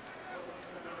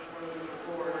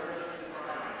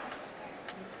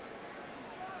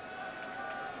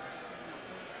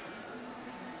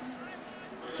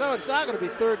 So it's now going to be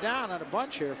third down on a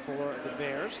bunch here for the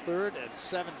Bears, 3rd and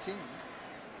 17.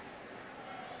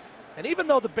 And even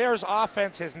though the Bears'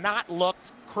 offense has not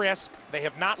looked crisp, they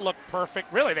have not looked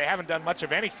perfect, really they haven't done much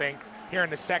of anything here in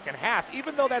the second half.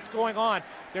 Even though that's going on,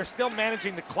 they're still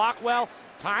managing the clock well.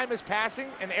 Time is passing,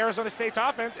 and Arizona State's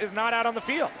offense is not out on the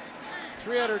field.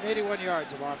 381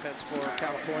 yards of offense for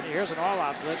California. Here's an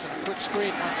all-out blitz and a quick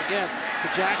screen once again to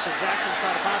Jackson. Jackson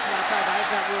trying to bounce it outside. Now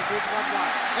he's got Rules, beats one block.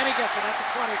 And he gets it at the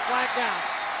 20, flag down.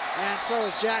 And so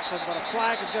is Jackson, but a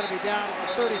flag is going to be down at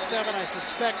the 37. I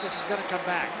suspect this is going to come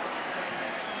back.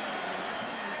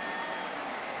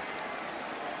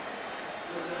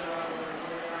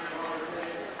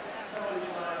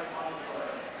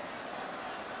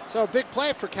 So a big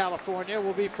play for California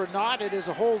will be for naught. It is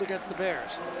a hold against the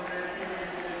Bears.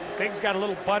 Things got a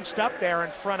little bunched up there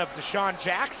in front of Deshaun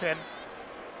Jackson,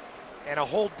 and a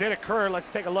hold did occur. Let's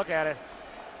take a look at it.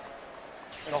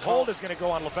 The hold is going to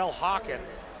go on Lavelle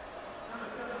Hawkins.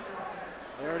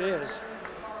 There it is.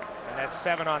 And that's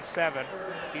 7-on-7.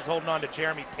 He's holding on to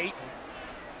Jeremy Payton.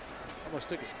 Almost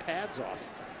took his pads off.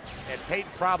 And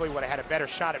Payton probably would have had a better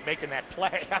shot at making that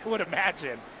play, I would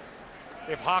imagine,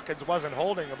 if Hawkins wasn't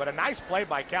holding him. But a nice play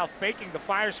by Cal, faking the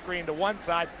fire screen to one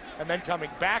side and then coming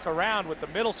back around with the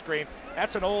middle screen.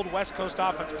 That's an old West Coast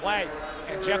offense play,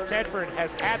 and Jeff Tedford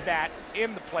has had that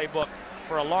in the playbook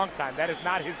for a long time. That is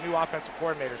not his new offensive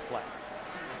coordinator's play.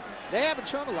 They haven't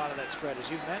shown a lot of that spread, as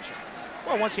you mentioned.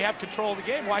 Well, once you have control of the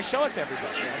game, why show it to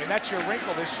everybody? I mean, that's your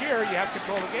wrinkle this year. You have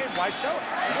control of the game. Why show it?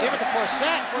 Give it to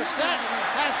Forsett. Forsett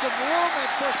has some room, and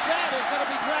Forsett is going to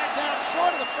be dragged down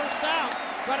short of the first down,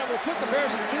 but it will put the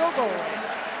Bears in field goal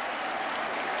range.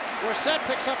 Forsett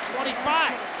picks up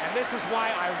 25. And this is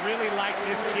why I really like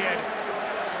this kid,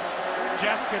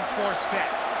 Justin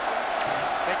Forsett.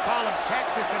 They call him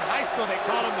Texas in high school. They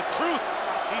call him the Truth.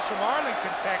 He's from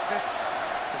Arlington, Texas.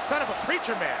 He's a son of a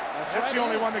preacher man. That's right, the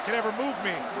only one that could ever move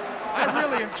me. I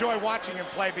really enjoy watching him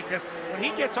play because when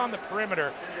he gets on the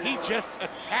perimeter, he just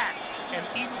attacks and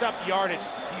eats up yardage.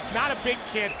 He's not a big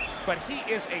kid, but he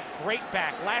is a great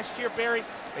back. Last year, Barry,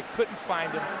 they couldn't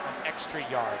find him an extra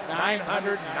yard.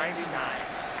 999.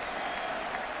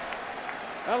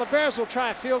 Well, the Bears will try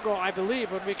a field goal, I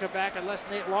believe, when we come back, unless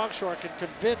Nate Longshore can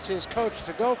convince his coach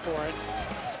to go for it.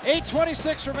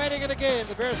 8:26 remaining in the game.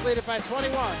 The Bears lead it by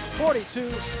 21,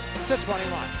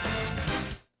 42-21.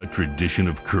 A tradition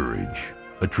of courage,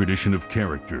 a tradition of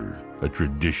character, a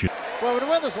tradition. Well, when the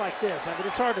weather's like this, I mean,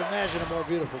 it's hard to imagine a more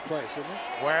beautiful place, isn't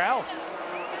it? Where else?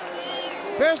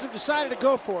 Bears have decided to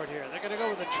go for it here. They're going to go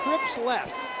with the trips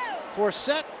left.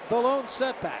 Forsett, the lone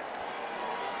setback.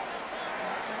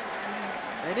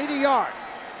 They need a yard.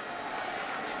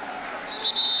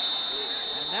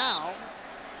 And now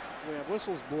we have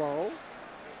whistles blow.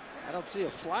 I don't see a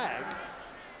flag.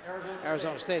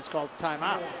 Arizona State's called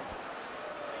timeout.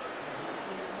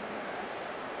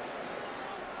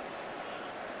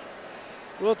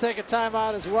 We'll take a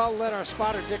timeout as well. Let our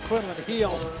spotter Dick Quinlan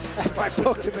heal after I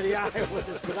poked him in the eye with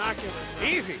his binoculars.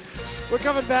 Easy. We're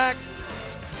coming back.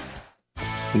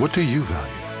 What do you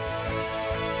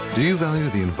value? Do you value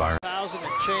the environment? 1,000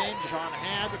 and change on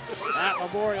hand at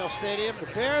Memorial Stadium. The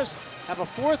Bears have a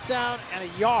 4th down and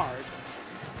a yard.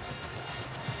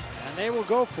 And they will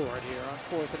go for it here on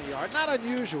 4th and a yard. Not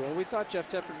unusual. We thought Jeff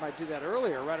Tedford might do that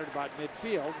earlier, right at about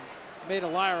midfield. Made a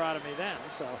liar out of me then,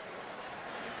 so.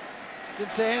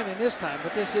 Didn't say anything this time,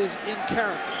 but this is in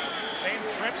character. Same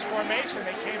trips formation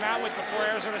they came out with before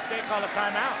Arizona State called a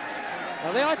timeout.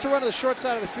 Now they like to run to the short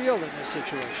side of the field in this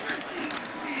situation.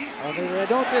 Well, they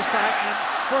don't this time. And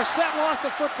Forsett lost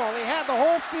the football. He had the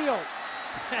whole field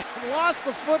and lost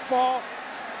the football.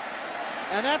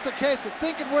 And that's a case of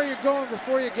thinking where you're going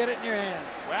before you get it in your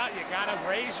hands. Well, you got to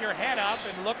raise your head up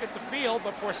and look at the field,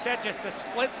 but Forsett just a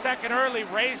split second early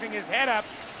raising his head up.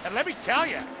 And let me tell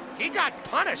you, he got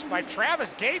punished by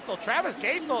Travis Gaethel. Travis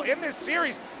Gaethel in this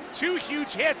series, 2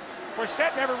 huge hits.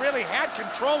 Forsett never really had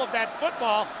control of that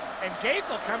football, and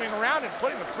Gaethel coming around and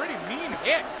putting a pretty mean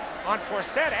hit on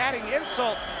Forsett, adding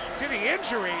insult to the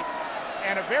injury.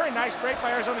 And a very nice break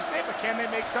by Arizona State, but can they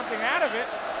make something out of it?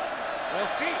 We'll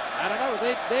see. I don't know.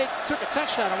 They took a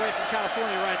touchdown away from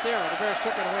California right there. The Bears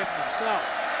took it away from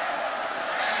themselves.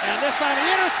 And this time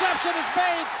the interception is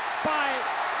made by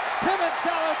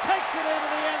Pimentel, takes it into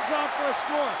the end zone for a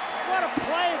score. What a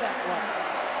play that was.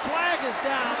 Flag is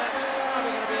down. That's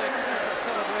probably going to be an excessive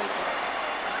celebration.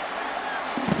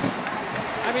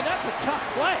 I mean, that's a tough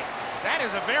play. That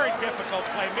is a very difficult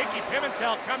play. Mickey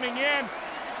Pimentel coming in.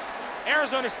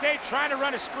 Arizona State trying to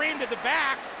run a screen to the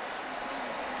back.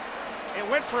 It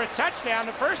went for a touchdown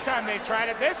the first time they tried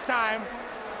it. This time,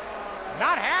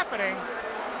 not happening.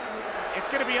 It's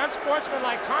going to be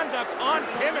unsportsmanlike conduct on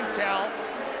Pimentel,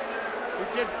 who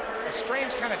did a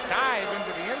strange kind of dive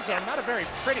into the end zone. Not a very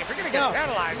pretty. If you're going to get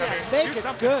penalized, yeah, I mean, make do it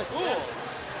something good. cool.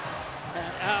 And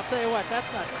I'll tell you what,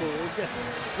 that's not cool. He's good.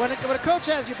 When a coach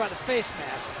has you by the face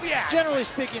mask, generally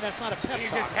speaking, that's not a pep talk. You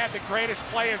just had the greatest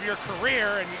play of your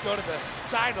career, and you go to the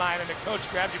sideline, and the coach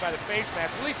grabs you by the face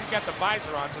mask. At least he's got the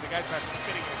visor on, so the guy's not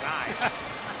spitting in his eye.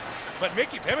 But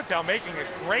Mickey Pimentel making a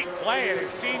great play in his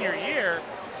senior year.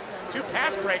 2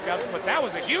 pass breakups, but that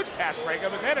was a huge pass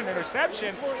breakup, and then an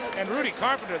interception. And Rudy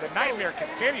Carpenter, the nightmare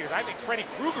continues. I think Freddie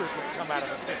Krueger's going to come out of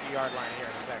the 50-yard line here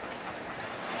in a second.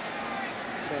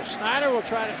 So Schneider will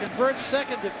try to convert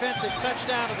second defensive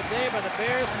touchdown of the day by the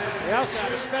Bears. They also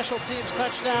have a special teams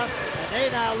touchdown, and they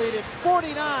now lead it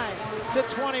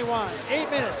 49-21. 8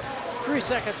 minutes, 3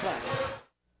 seconds left.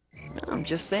 I'm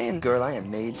just saying, girl, I am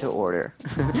made to order.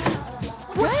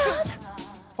 Dad?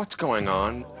 What's going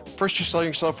on? First you're selling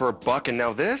yourself for $1, and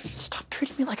now this? Stop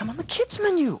treating me like I'm on the kids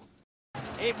menu.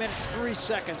 8 minutes, 3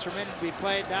 seconds remaining to be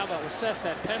played. Now they'll assess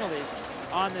that penalty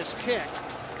on this kick.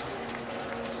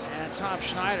 And Tom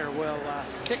Schneider will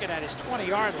kick it at his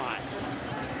 20-yard line.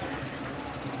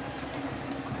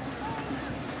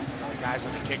 The guys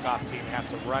on the kickoff team have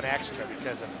to run extra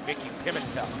because of Mickey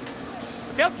Pimentel.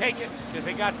 But they'll take it because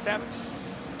they got 7.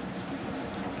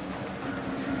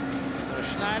 So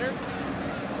Schneider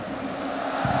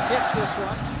hits this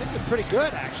one. Hits it pretty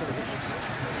good, actually.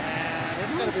 And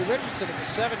it's going to be Richardson at the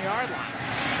 7-yard line.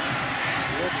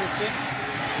 Richardson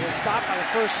is stopped by the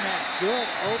first man. Good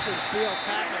open field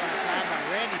tackle on time by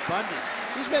Randy Bundy.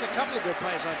 He's made a couple of good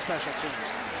plays on special teams.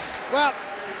 Well,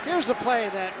 here's the play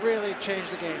that really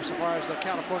changed the game so far as the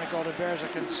California Golden Bears are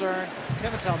concerned.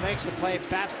 Pimentel makes the play,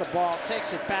 bats the ball,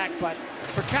 takes it back, but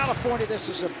for California, this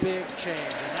is a big change.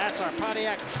 And that's our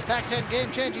Pontiac Pac-10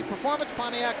 game-changing performance.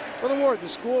 Pontiac will award the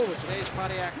school with today's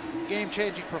Pontiac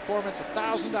game-changing performance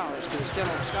 $1,000 to its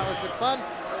General Scholarship Fund.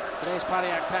 Today's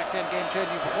Pontiac Pac-10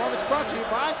 game-changing performance brought to you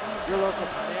by your local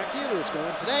Pontiac dealer. It's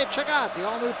going today. Check out the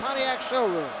all-new Pontiac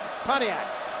showroom. Pontiac,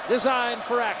 designed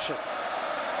for action.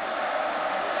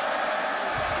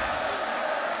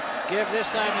 Give this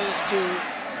time is to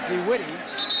DeWitty,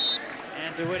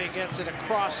 and DeWitty gets it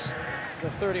across the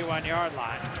 31-yard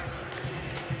line.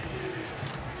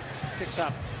 Picks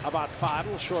up about 5, a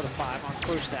little short of 5 on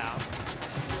first down.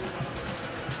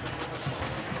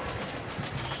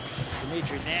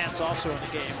 Dimitri Nance also in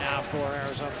the game now for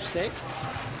Arizona State.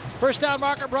 First down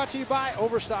marker brought to you by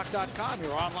Overstock.com,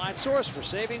 your online source for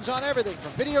savings on everything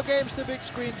from video games to big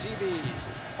screen TVs.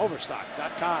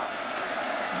 Overstock.com.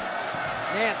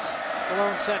 Nance, the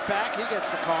lone setback, he gets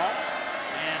the call.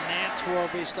 And Nance will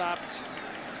be stopped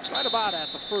right about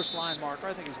at the first line marker.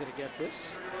 I think he's going to get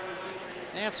this.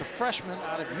 Nance, a freshman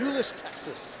out of Euless,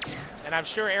 Texas. And I'm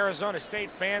sure Arizona State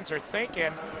fans are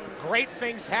thinking great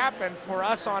things happened for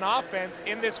us on offense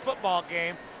in this football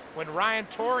game when Ryan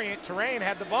Terrain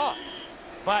had the ball.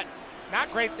 But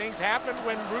not great things happened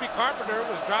when Rudy Carpenter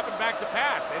was dropping back to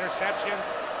pass. Interceptions,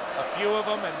 a few of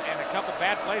them, and a couple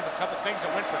bad plays, a couple things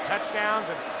that went for touchdowns,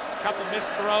 and a couple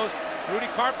missed throws. Rudy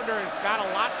Carpenter has got a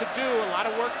lot to do, a lot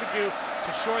of work to do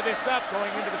to shore this up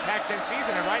going into the Pac-10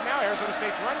 season. And right now, Arizona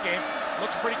State's run game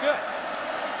looks pretty good.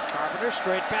 Carpenter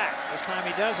straight back. This time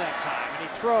he does have time, and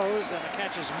he throws, and the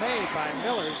catch is made by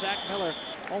Miller. Zach Miller,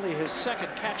 only his second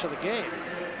catch of the game.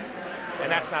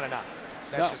 And that's not enough.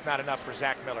 That's just not enough for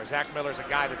Zach Miller. Zach Miller's a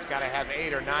guy that's got to have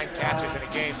 8 or 9 catches in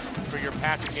a game for your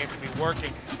passing game to be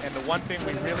working. And the one thing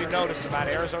we really noticed about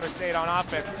Arizona State on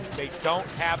offense, they don't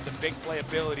have the big play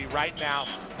ability right now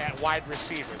at wide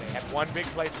receiver. They had one big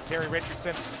play from Terry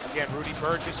Richardson. Again, Rudy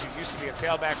Burgess, who used to be a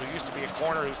tailback, who used to be a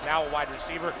corner, who's now a wide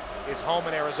receiver, is home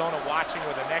in Arizona watching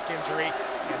with a neck injury.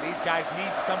 And these guys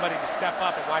need somebody to step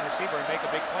up at wide receiver and make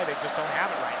a big play. They just don't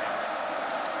have it right now.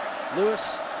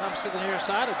 Lewis comes to the near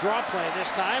side, a draw play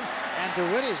this time, and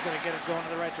DeWitty is going to get it going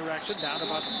in the right direction, down to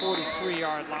about the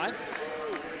 43-yard line.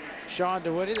 Sean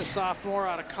DeWitty, the sophomore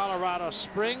out of Colorado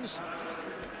Springs.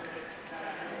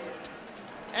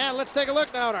 And let's take a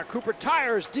look now at our Cooper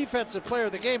Tires Defensive Player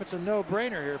of the Game. It's a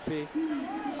no-brainer here, P.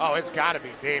 Oh, it's got to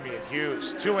be Damian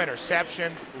Hughes. 2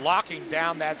 interceptions, locking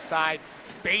down that side,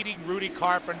 baiting Rudy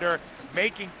Carpenter,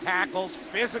 making tackles,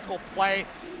 physical play.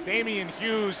 Damian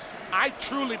Hughes, I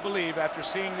truly believe, after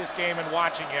seeing this game and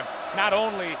watching him, not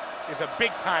only is a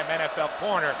big-time NFL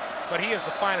corner, but he is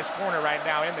the finest corner right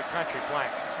now in the country playing.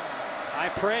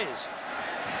 High praise.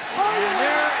 And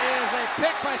there is a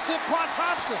pick by Sidquan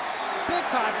Thompson.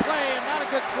 Big-time play and not a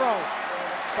good throw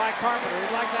by Carpenter.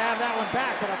 We'd like to have that one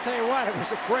back, but I'll tell you what, it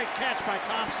was a great catch by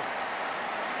Thompson.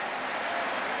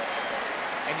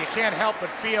 And you can't help but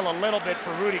feel a little bit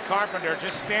for Rudy Carpenter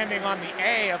just standing on the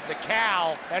A of the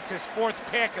Cal. That's his 4th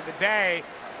pick of the day,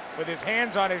 with his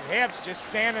hands on his hips, just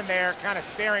standing there kind of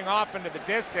staring off into the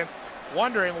distance,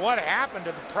 wondering what happened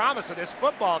to the promise of this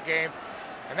football game.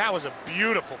 And that was a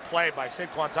beautiful play by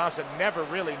Sidquan Thompson. Never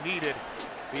really needed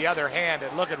the other hand.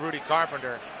 And look at Rudy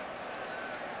Carpenter.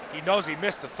 He knows he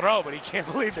missed the throw, but he can't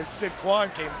believe that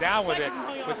Sidquan came down with it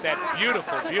with that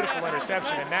beautiful, beautiful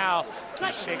interception. And now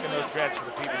he's shaking those dreads for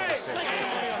the people of the city.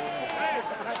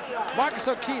 Marcus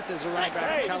O'Keefe is a running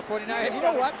back from California now. And you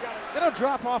know what? They don't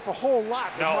drop off a whole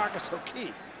lot with Marcus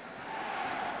O'Keefe.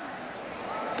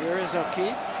 Here is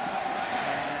O'Keefe.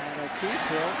 And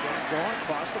O'Keefe will get it going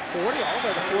across the 40, all the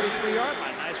way to the 43-yard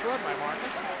line. Nice run by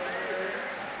Marcus.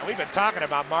 We've been talking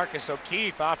about Marcus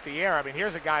O'Keefe off the air. I mean,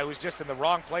 here's a guy who's just in the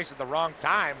wrong place at the wrong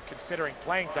time, considering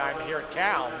playing time here at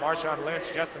Cal. Marshawn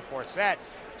Lynch, Justin Forsett,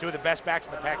 2 of the best backs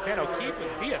in the Pac-10. O'Keefe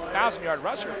would be a 1,000-yard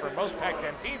rusher for most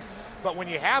Pac-10 teams. But when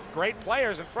you have great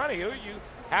players in front of you, you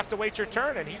have to wait your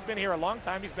turn. And he's been here a long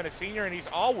time. He's been a senior, and he's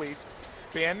always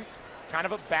been kind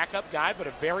of a backup guy, but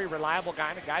a very reliable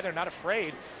guy, and a guy they're not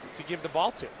afraid to give the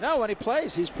ball to. No, when he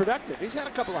plays, he's productive. He's had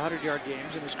a couple of 100-yard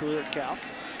games in his career at Cal.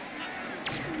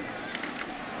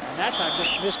 And that time,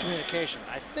 just miscommunication.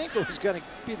 I think it was going to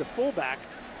be the fullback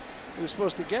who was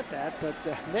supposed to get that, but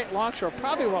Nate Longshore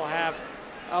probably will have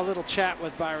a little chat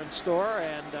with Byron Storr.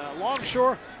 And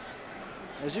Longshore,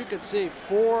 as you can see,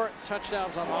 4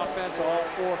 touchdowns on offense, all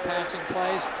 4 passing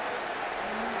plays.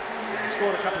 He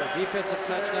scored a couple of defensive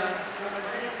touchdowns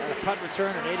and a punt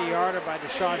return, an 80-yarder by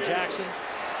Deshaun Jackson.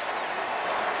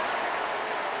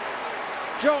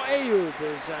 Joe Ayoub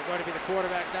is going to be the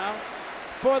quarterback now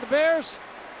for the Bears,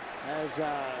 as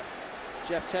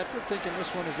Jeff Tedford thinking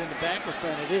this one is in the bank,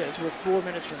 and it is, with 4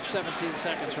 minutes and 17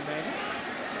 seconds remaining.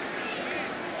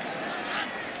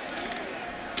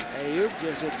 Ayoub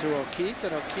gives it to O'Keefe,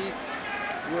 and O'Keefe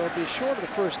will be short of the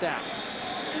first down.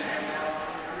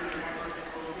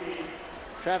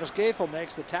 Travis Gaethel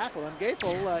makes the tackle, and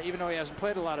Gaethel, even though he hasn't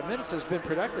played a lot of minutes, has been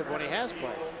productive when he has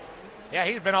played. Yeah,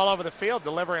 he's been all over the field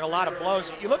delivering a lot of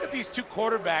blows. You look at these 2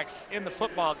 quarterbacks in the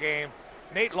football game,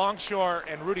 Nate Longshore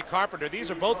and Rudy Carpenter.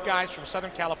 These are both guys from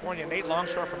Southern California. Nate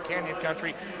Longshore from Canyon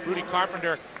Country. Rudy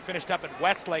Carpenter finished up at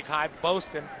Westlake High,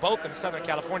 both in Southern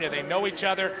California. They know each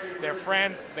other. They're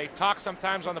friends. They talk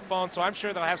sometimes on the phone, so I'm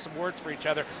sure they'll have some words for each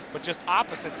other, but just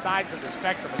opposite sides of the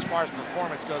spectrum as far as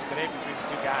performance goes today between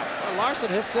the 2 guys. Well,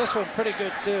 Larson hits this one pretty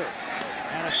good, too.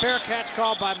 And a fair catch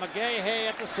called by McGahey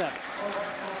at the 7.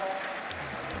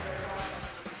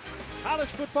 College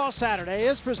Football Saturday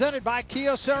is presented by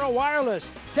Kyocera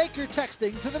Wireless. Take your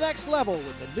texting to the next level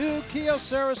with the new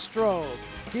Kyocera Strobe.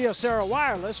 Kyocera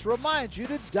Wireless reminds you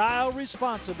to dial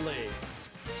responsibly.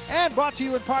 And brought to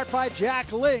you in part by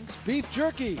Jack Link's Beef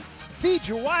Jerky. Feed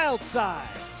your wild side.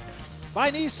 By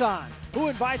Nissan, who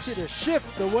invites you to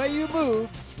shift the way you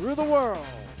move through the world.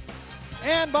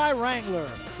 And by Wrangler,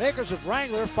 makers of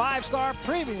Wrangler 5-star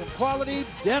premium quality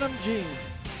denim jeans.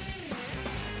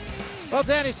 Well,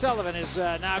 Danny Sullivan is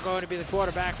now going to be the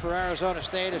quarterback for Arizona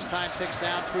State as time ticks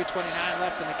down, 3:29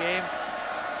 left in the game.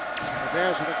 And the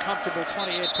Bears with a comfortable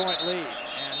 28-point lead.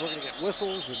 And we're going to get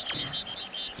whistles and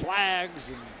flags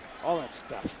and all that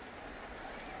stuff.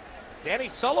 Danny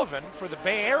Sullivan for the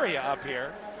Bay Area up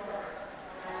here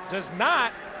does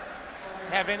not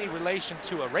have any relation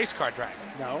to a race car driver.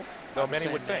 No. Though many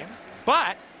would think.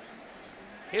 But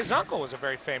his uncle was a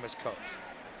very famous coach.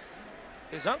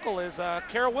 His uncle is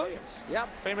Carroll Williams. Yep.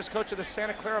 Famous coach of the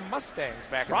Santa Clara Mustangs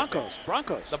back Broncos. in the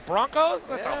Broncos. The Broncos?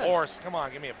 That's yes. a horse. Come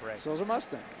on, give me a break. So is a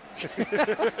Mustang.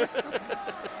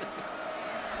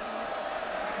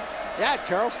 Yeah,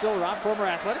 Carroll's still around, former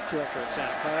athletic director at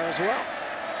Santa Clara as well.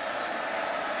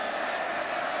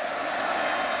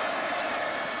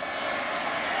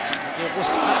 Give this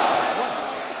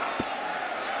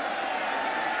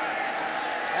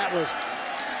that was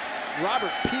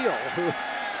Robert Peel, who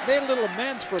made a little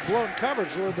amends for blown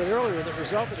coverage a little bit earlier that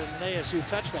resulted in an ASU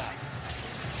touchdown.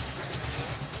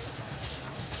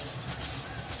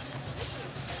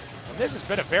 And this has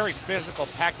been a very physical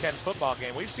Pac-10 football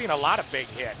game. We've seen a lot of big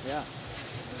hits. Yeah.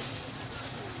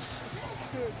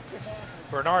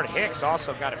 Bernard Hicks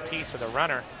also got a piece of the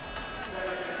runner.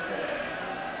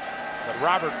 But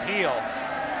Robert Peel,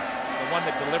 the one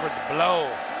that delivered the blow.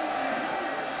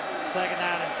 2nd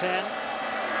down and 10.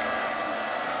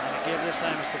 And a give this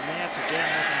time is to Nance again,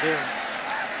 nothing doing.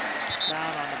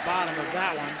 Down on the bottom of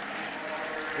that one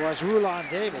was Rulon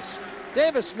Davis.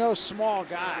 Davis, no small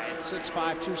guy, 6'5",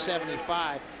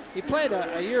 275. He played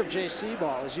a year of JC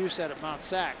ball, as you said, at Mount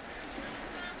Sac.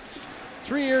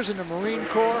 3 years in the Marine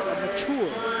Corps, a mature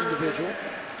individual.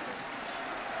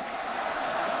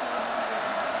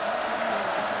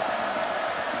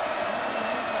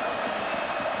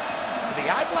 Do the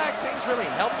eye black things really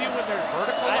help you when they're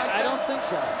vertical like that? I don't think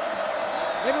so.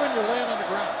 Maybe when you're laying on the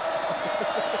ground.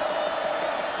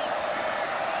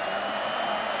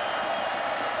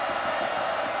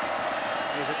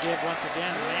 There's a give once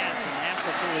again to Nance, and Nance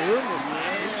gets in the room this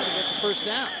time. He's going to get the first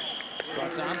down.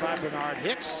 Brought down by Bernard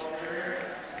Hicks.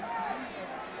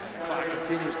 And the clock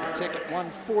continues to tick at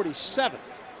 1:47.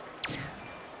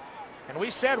 And we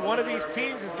said one of these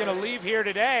teams is going to leave here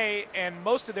today, and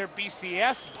most of their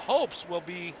BCS hopes will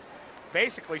be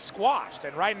basically squashed.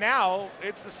 And right now,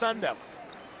 it's the Sun Devils.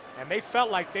 And they felt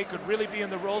like they could really be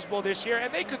in the Rose Bowl this year,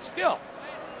 and they could still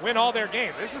win all their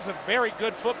games. This is a very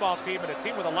good football team and a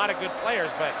team with a lot of good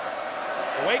players, but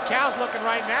the way Cal's looking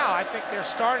right now, I think they're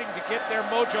starting to get their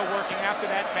mojo working after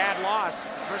that bad loss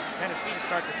versus Tennessee to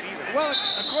start the season. Well,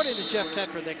 according to Jeff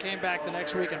Tedford, they came back the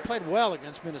next week and played well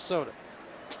against Minnesota.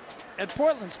 At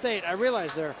Portland State, I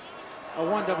realize they're a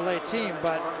 1AA team,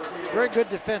 but very good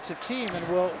defensive team and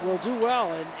will do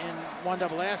well in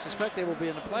 1AA. I suspect they will be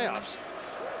in the playoffs.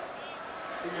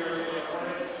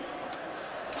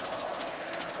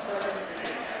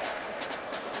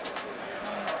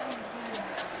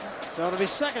 So it'll be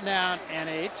 2nd down and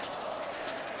 8.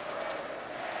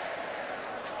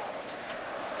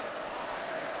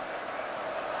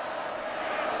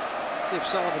 See if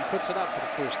Sullivan puts it up for the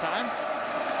first time.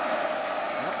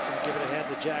 Nope, gonna give it ahead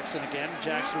to Jackson again.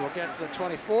 Jackson will get to the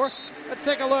 24. Let's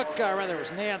take a look, rather it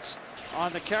was Nance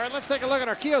on the carry. Let's take a look at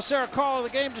our Kyocera call of the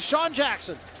game, Deshaun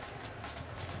Jackson.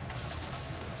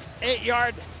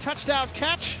 8-yard touchdown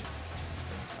catch.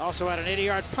 Also had an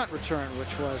 80-yard punt return,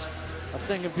 which was a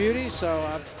thing of beauty.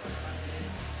 So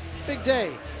big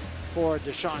day for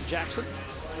Deshaun Jackson.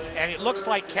 And it looks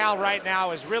like Cal right now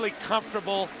is really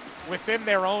comfortable within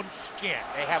their own skin.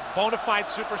 They have bona fide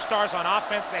superstars on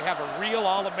offense. They have a real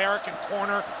All-American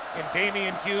corner in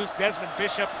Damian Hughes. Desmond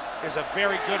Bishop is a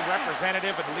very good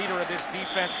representative and leader of this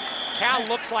defense. Cal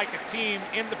looks like a team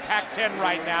in the Pac-10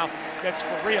 right now that's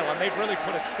for real, and they've really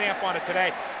put a stamp on it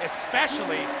today,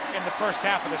 especially in the first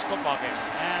half of this football game.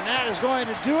 And that is going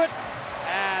to do it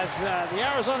as the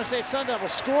Arizona State Sun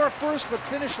Devils score first but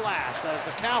finish last as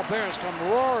the Cal Bears come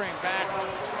roaring back.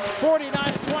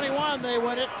 49-21, they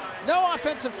win it. No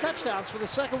offensive touchdowns for the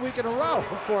second week in a row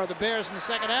for the Bears in the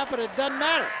second half, but it doesn't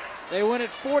matter. They win it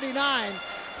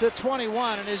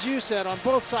 49-21, and as you said, on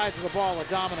both sides of the ball, a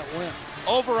dominant win.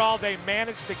 Overall, they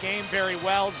managed the game very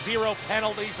well. 0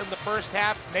 penalties in the first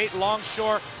half. Nate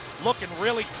Longshore looking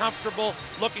really comfortable,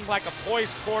 looking like a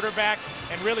poised quarterback,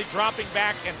 and really dropping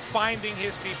back and finding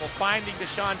his people, finding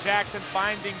Deshaun Jackson,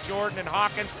 finding Jordan and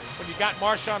Hawkins. When you got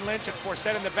Marshawn Lynch and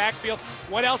Forsett in the backfield,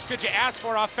 what else could you ask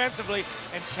for offensively?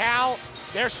 And Cal,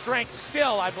 their strength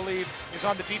still, I believe, is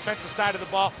on the defensive side of the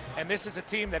ball. And this is a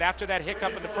team that after that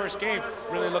hiccup in the first game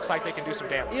really looks like they can do some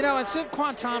damage. You know, and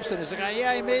Quan Thompson is the guy,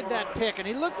 yeah, he made that pick, and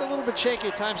he looked a little bit shaky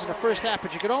at times in the first half,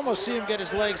 but you could almost see him get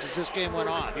his legs as this game went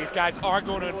on. These guys are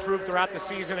going to improve throughout the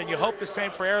season, and you hope the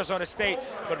same for Arizona State,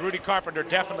 but Rudy Carpenter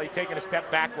definitely taking a step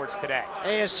backwards today.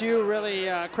 ASU really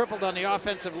crippled on the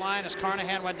offensive line as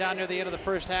Carnahan went down near the end of the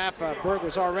first half. Berg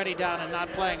was already down and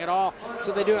not playing at all,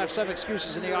 so they do have some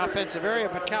excuses in the offensive area.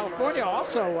 area, but California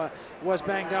also was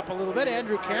banged up a little bit.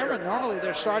 Andrew Cameron, normally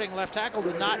their starting left tackle,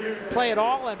 did not play at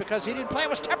all, and because he didn't play, it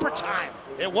was temper time.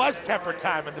 It was temper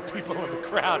time, and the people in the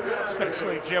crowd,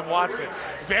 especially Jim Watson,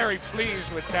 very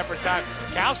pleased with temper time.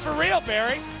 Cal's for real,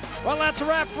 Barry. Well, that's a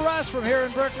wrap for us from here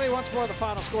in Berkeley. Once more, the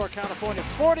final score, California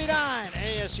 49,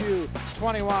 ASU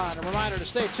 21. A reminder to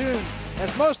stay tuned,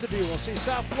 as most of you will see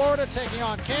South Florida taking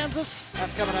on Kansas.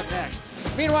 That's coming up next.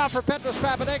 Meanwhile, for Petros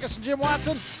Papadakis and Jim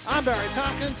Watson, I'm Barry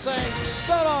Tompkins saying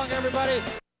so long, everybody.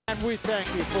 And we thank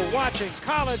you for watching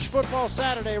College Football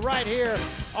Saturday right here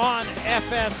on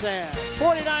FSN.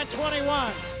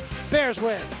 49-21, Bears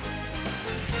win.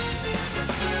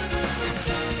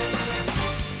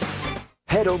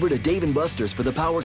 Head over to Dave & Buster's for the Power